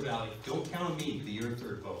peninsula or the valley, don't count on me to be your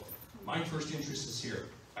 3rd vote. My first interest is here.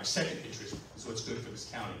 My second interest is what's good for this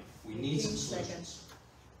county. We need some solutions.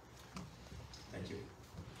 Thank you.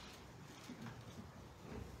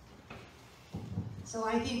 So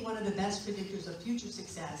I think one of the best predictors of future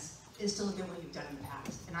success is to look at what you've done in the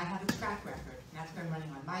past. And I have a track record, and that's what I'm running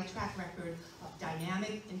on. My track record of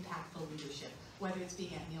dynamic, impactful leadership, whether it's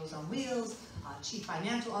being at Meals on Wheels, chief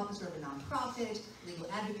financial officer of a nonprofit, legal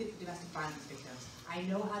advocate for domestic violence victims. I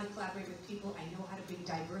know how to collaborate with people. I know how to bring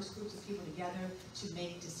diverse groups of people together to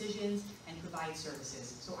make decisions and provide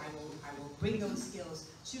services. So I will bring those skills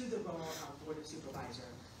to the role of Board of Supervisor.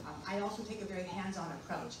 I also take a very hands-on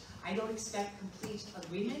approach. I don't expect complete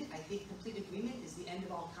agreement. I think complete agreement is the end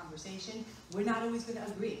of all conversation. We're not always going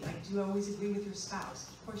to agree. Like, do you always agree with your spouse?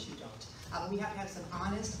 Of course you don't. We have to have some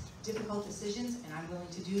honest, difficult decisions, and I'm willing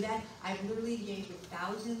to do that. I've literally engaged with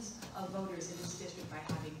thousands of voters in this district by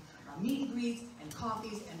having meet and greets and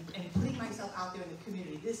coffees and putting myself out there in the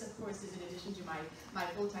community. This, of course, is in addition to my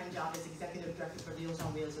full-time job as Executive Director for Meals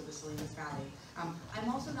on Wheels of the Salinas Valley. I'm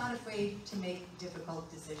also not afraid to make difficult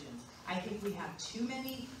decisions. I think we have too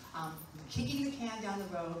many kicking the can down the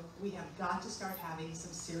road. We have got to start having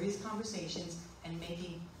some serious conversations and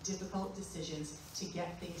making difficult decisions to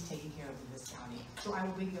get things taken care of in this county. So I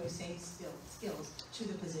will bring those same skills to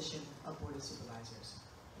the position of Board of Supervisors.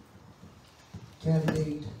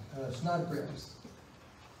 Candidate Snodgrass.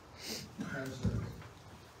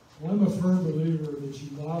 Well, I'm a firm believer that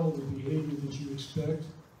you model the behavior that you expect.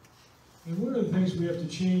 And one of the things we have to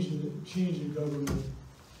change in government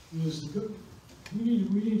is we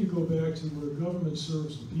need to go back to where government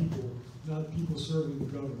serves the people, not people serving the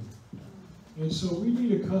government. And so we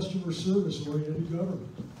need a customer service-oriented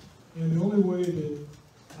government. And the only way that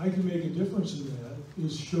I can make a difference in that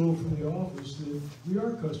is show from the office that we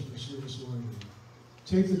are customer service-oriented.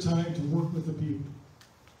 Take the time to work with the people.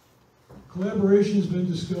 Collaboration has been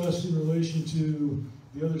discussed in relation to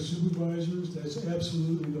the other supervisors. That's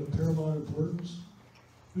absolutely of paramount importance.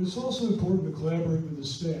 But it's also important to collaborate with the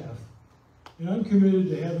staff. And I'm committed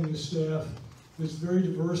to having a staff that's very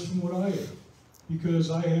diverse from what I am, because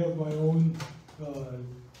I have my own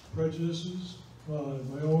prejudices,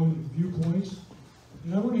 my own viewpoints,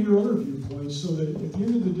 and I want to hear other viewpoints so that at the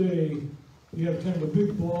end of the day, you have kind of a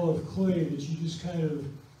big ball of clay that you just kind of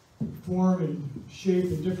form and shape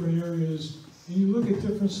in different areas, and you look at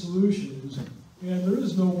different solutions, and there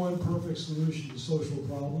is no one perfect solution to social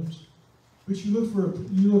problems, but you look for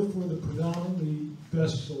the predominantly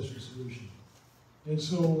best social solution. And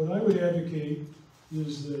so what I would advocate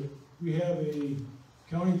is that we have a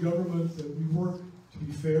county government that we work to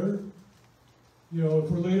be fair. You know, if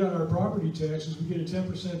we're late on our property taxes, we get a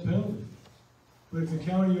 10% penalty. But if the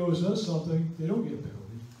county owes us something, they don't get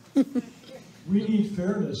a penalty. We need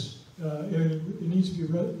fairness, and it needs to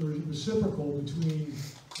be reciprocal between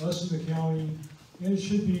us and the county, and it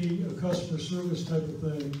should be a customer service type of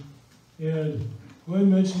thing. And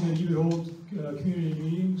Glenn mentioned that he would hold community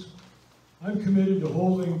meetings. I'm committed to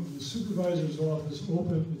holding the supervisor's office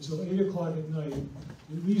open until 8 o'clock at night,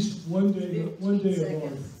 at least one day a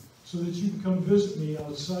month, so that you can come visit me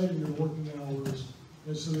outside of your working hours,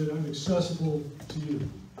 and so that I'm accessible to you.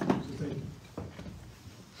 So thank you.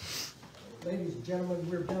 Ladies and gentlemen,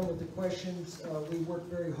 we're done with the questions. We worked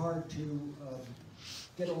very hard to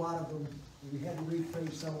get a lot of them. We had to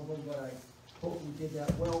rephrase some of them, but I hope we did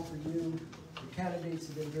that well for you. The candidates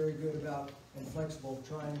have been very good about and flexible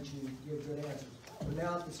trying to give good answers. We're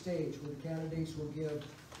now at the stage where the candidates will give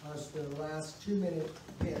us their last 2-minute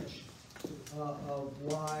pitch of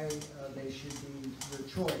why they should be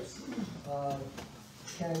your choice.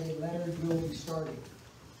 Candidate Leonard will be starting.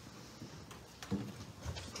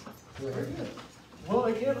 Go ahead. Well,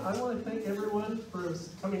 again, I want to thank everyone for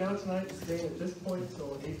coming out tonight and staying at this point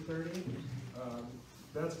until 8:30.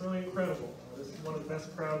 That's really incredible. This is one of the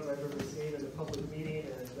best crowds I've ever seen in a public meeting,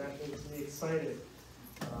 and that makes me excited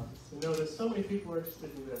to know that so many people are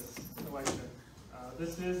interested in this election.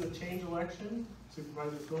 This is a change election.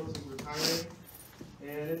 Supervisor Phillips is retiring,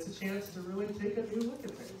 and it's a chance to really take a new look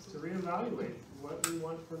at things, to reevaluate what we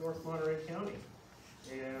want for North Monterey County.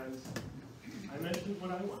 And I mentioned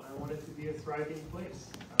what I want. I want it to be a thriving place.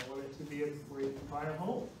 I want it to be where you can buy a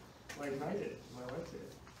home, like I did, my wife did.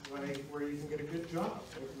 Like where you can get a good job,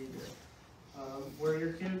 like we did. Where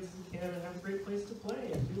your kids can have a great place to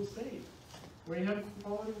play and feel safe. Where you have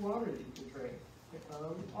quality water that you can drink.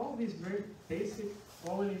 All of these very basic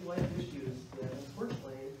quality of life issues that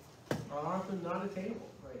unfortunately are often not attainable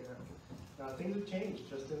right now. Things have changed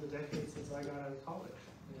just in the decade since I got out of college.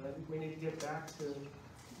 And I think we need to get back to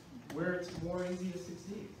where it's more easy to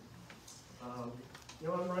succeed. You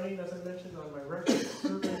know, I'm running, as I mentioned, on my record of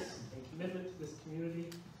service and commitment to this community.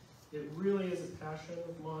 It really is a passion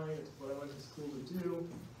of mine. It's what I went to school to do.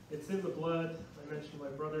 It's in the blood. I mentioned my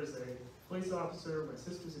brother's a police officer, my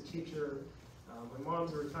sister's a teacher, my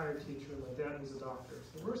mom's a retired teacher, and my dad was a doctor.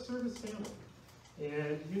 So we're a service family.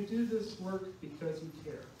 And you do this work because you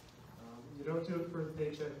care. You don't do it for the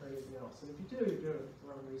paycheck or anything else. And if you do, you're doing it for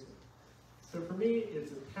the wrong reason. So for me,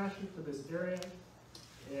 it's a passion for this area,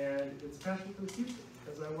 and it's passion for the future,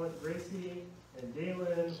 because I want Gracie and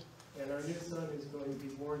Galen and our new son, who's going to be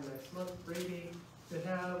born next month, Brady, to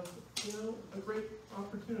have, you know, a great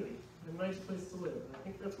opportunity, a nice place to live. And I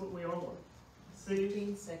think that's what we all want. Safe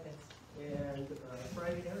and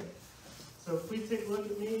thriving area. So please take a look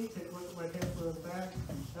at me, take a look at my pamphlet on the back.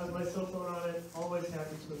 Has my cell phone on it. Always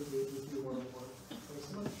happy to engage with you one-on-one. Thanks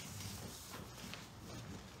so much.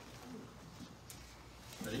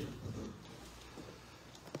 Ready?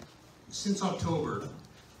 Since October,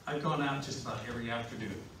 I've gone out just about every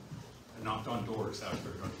afternoon and knocked on doors out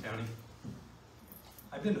here in North County.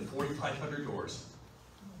 I've been to 4,500 doors.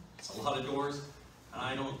 It's a lot of doors, and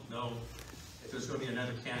I don't know if there's going to be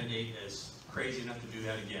another candidate as crazy enough to do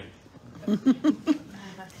that again.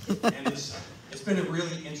 And it's been a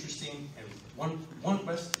really interesting and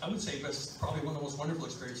I would say probably one of the most wonderful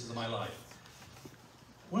experiences of my life.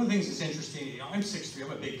 One of the things that's interesting, you know, I'm 6'3",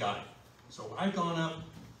 I'm a big guy. So I've gone up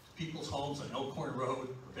to people's homes on Elkhorn Road,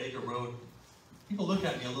 or Vega Road. People look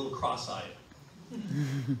at me a little cross-eyed.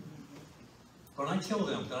 But when I tell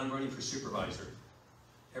them that I'm running for supervisor,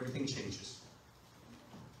 everything changes.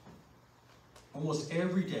 Almost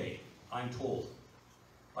every day, I'm told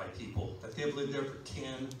by people that they've lived there for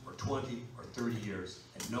 10 or 20 or 30 years,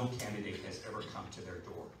 and no candidate has ever come to their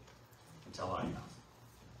door until I have.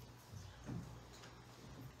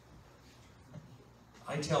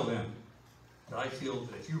 I tell them that I feel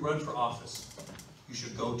that if you run for office, you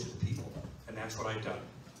should go to the people, and that's what I've done.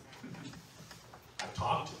 I've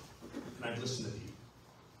talked, and I've listened to people.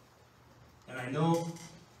 And I know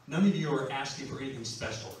none of you are asking for anything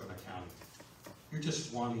special from the county. You're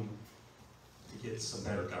just wanting to get some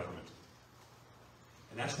better government.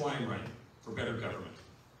 And that's why I'm running, for better government.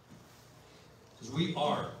 Because we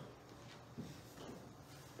are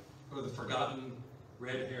or the forgotten,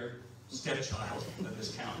 red-haired stepchild of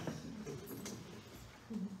this county.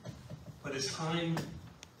 But it's time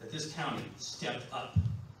that this county stepped up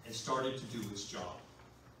and started to do its job.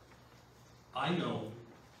 I know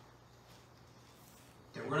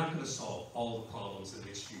that we're not going to solve all the problems in the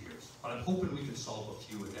next few years, but I'm hoping we can solve a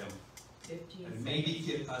few of them and maybe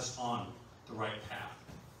get us on the right path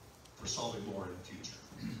for solving more in the future.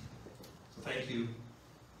 So thank you,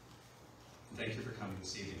 and thank you for coming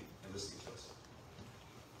this evening and listening to us.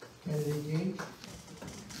 Candidate Gage?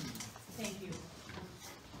 Thank you.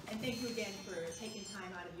 And thank you again for taking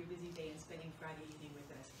time out of your busy day and spending Friday evening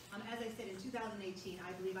with us. As I said, in 2018,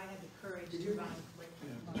 I believe I had the courage to run.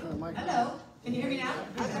 Hello, can you hear me now?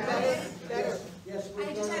 Better. Yes.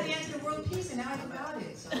 I just had the answer to world peace and now I forgot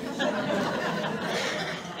it. So.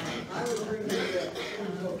 I was bringing it up.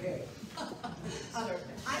 It was okay.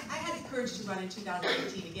 I had the courage to run in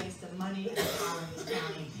 2018 against the money and the power in this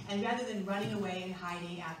county. And rather than running away and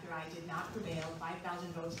hiding after I did not prevail,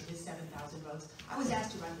 5,000 votes to his 7,000 votes, I was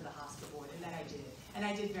asked to run for the hospital board, and that I did. And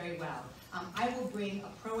I did very well. I will bring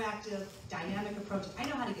a proactive, dynamic approach. I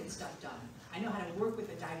know how to get stuff done. I know how to work with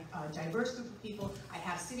a diverse group of people. I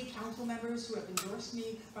have city council members who have endorsed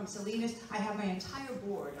me from Salinas. I have my entire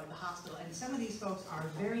board of the hospital, and some of these folks are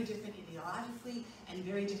very different ideologically and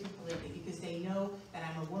very different politically because they know that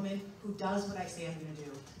I'm a woman who does what I say I'm going to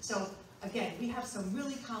do. So again, we have some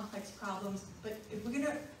really complex problems, but if we're going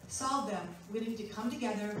to solve them, we need to come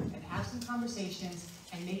together and have some conversations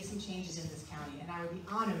and make some changes in this county. And I would be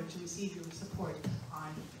honored to receive your support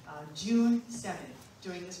on June 7th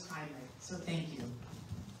during this primary. So thank you.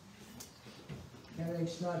 Candidate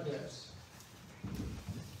Snodgrass.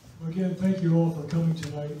 Again, thank you all for coming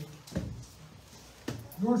tonight.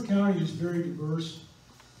 North County is very diverse.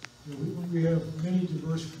 We have many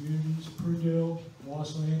diverse communities: Prunedale,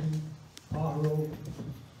 Moss Landing, Pajaro.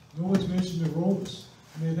 No one's mentioned the Romas.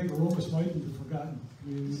 I mean, I think Romas might be the forgotten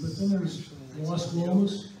community, but then there's Los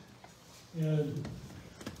Romas, and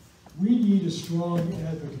we need a strong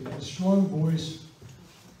advocate, a strong voice,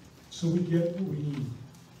 so we get what we need.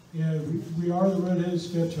 And we are the redheaded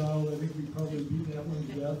stepchild. I think we probably beat that one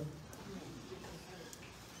to death.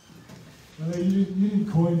 You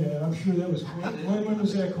didn't coin that. I'm sure that was coined. When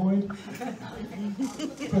was that coined?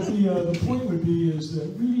 But the point would be is that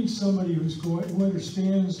we need somebody who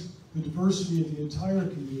understands the diversity of the entire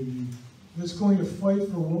community, that's going to fight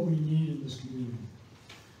for what we need in this community.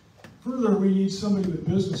 Further, we need somebody with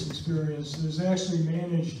business experience that has actually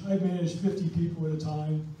I've managed 50 people at a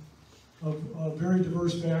time of very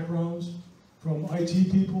diverse backgrounds, from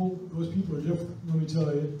IT people. Those people are different, let me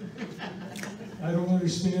tell you. I don't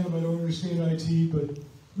understand them, I don't understand IT, but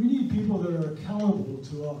we need people that are accountable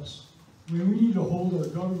to us. I mean, we need to hold our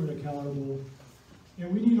government accountable,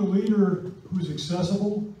 and we need a leader who's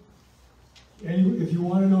accessible. And if you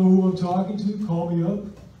want to know who I'm talking to, call me up.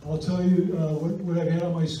 I'll tell you what I've had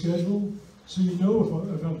on my schedule, so you know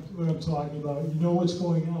what I'm talking about. You know what's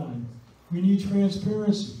going on. We need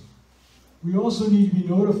transparency. We also need to be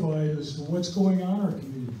notified as to what's going on in our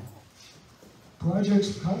community.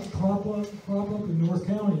 Projects crop up in North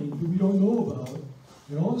County that we don't know about,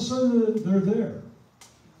 and all of a sudden they're there.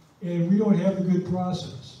 And we don't have a good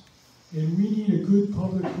process. And we need a good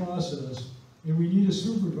public process, and we need a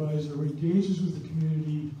supervisor who engages with the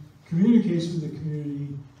community, communicates with the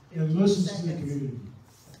community, and listens to the community.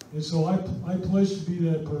 And so I pledge to be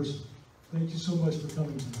that person. Thank you so much for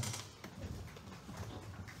coming tonight.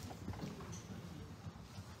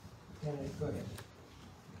 Go ahead.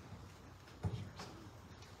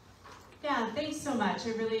 Yeah, thanks so much. I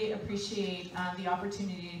really appreciate the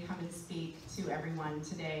opportunity to come and speak to everyone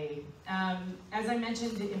today. As I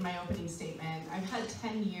mentioned in my opening statement, I've had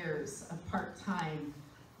 10 years of part-time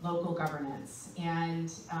local governance,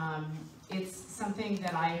 and it's something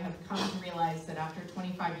that I have come to realize that after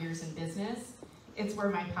 25 years in business, it's where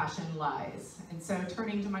my passion lies. And so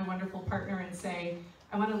turning to my wonderful partner and say,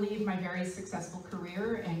 I want to leave my very successful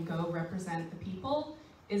career and go represent the people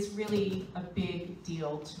is really a big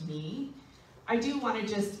deal to me. I do want to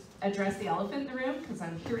just address the elephant in the room because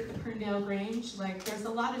I'm here at the Prunedale Grange. Like, there's a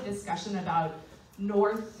lot of discussion about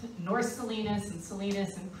North Salinas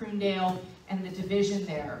and Prunedale and the division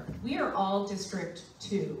there. We are all District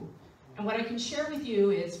 2. And what I can share with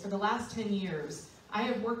you is for the last 10 years, I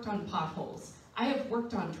have worked on potholes. I have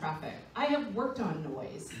worked on traffic. I have worked on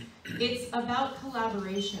noise. It's about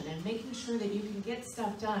collaboration and making sure that you can get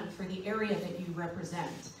stuff done for the area that you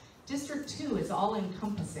represent. District 2 is all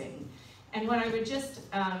encompassing. And what I would just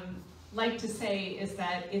like to say is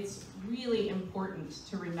that it's really important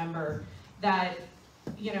to remember that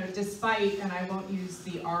you know, despite, and I won't use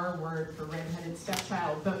the R word for redheaded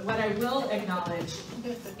stepchild, but what I will acknowledge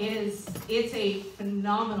is it's a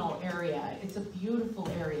phenomenal area. It's a beautiful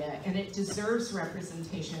area, and it deserves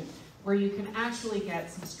representation where you can actually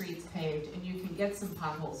get some streets paved and you can get some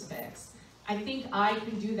potholes fixed. I think I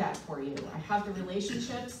can do that for you. I have the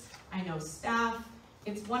relationships, I know staff.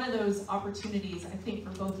 It's one of those opportunities, I think,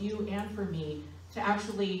 for both you and for me to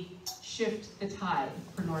actually shift the tide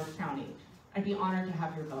for North County. I'd be honored to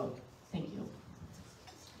have your vote. Thank you.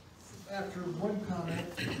 After one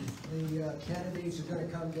comment, the candidates are going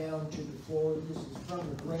to come down to the floor. This is from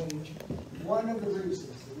the Grange. One of the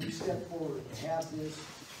reasons that we stepped forward to have this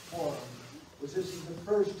forum was this is the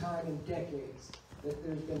first time in decades that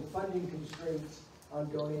there's been funding constraints on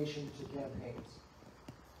donations to campaigns.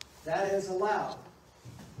 That has allowed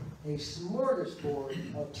a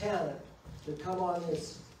smorgasbord of talent to come on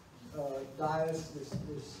this dais, this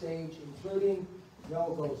stage, including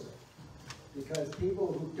Mel Goza. Because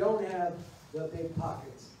people who don't have the big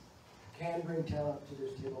pockets can bring talent to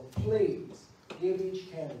this table. Please give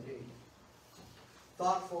each candidate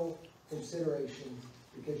thoughtful consideration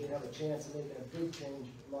because you have a chance of making a big change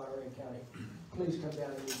in Monterey County. Please come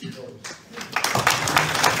down and meet the voters.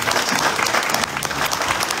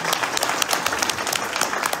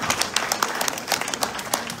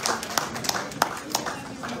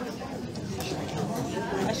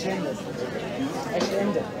 I should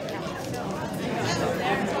end it.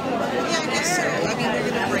 Yeah, I guess so. I mean, we're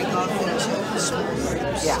going to break off into small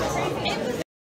groups. Yeah.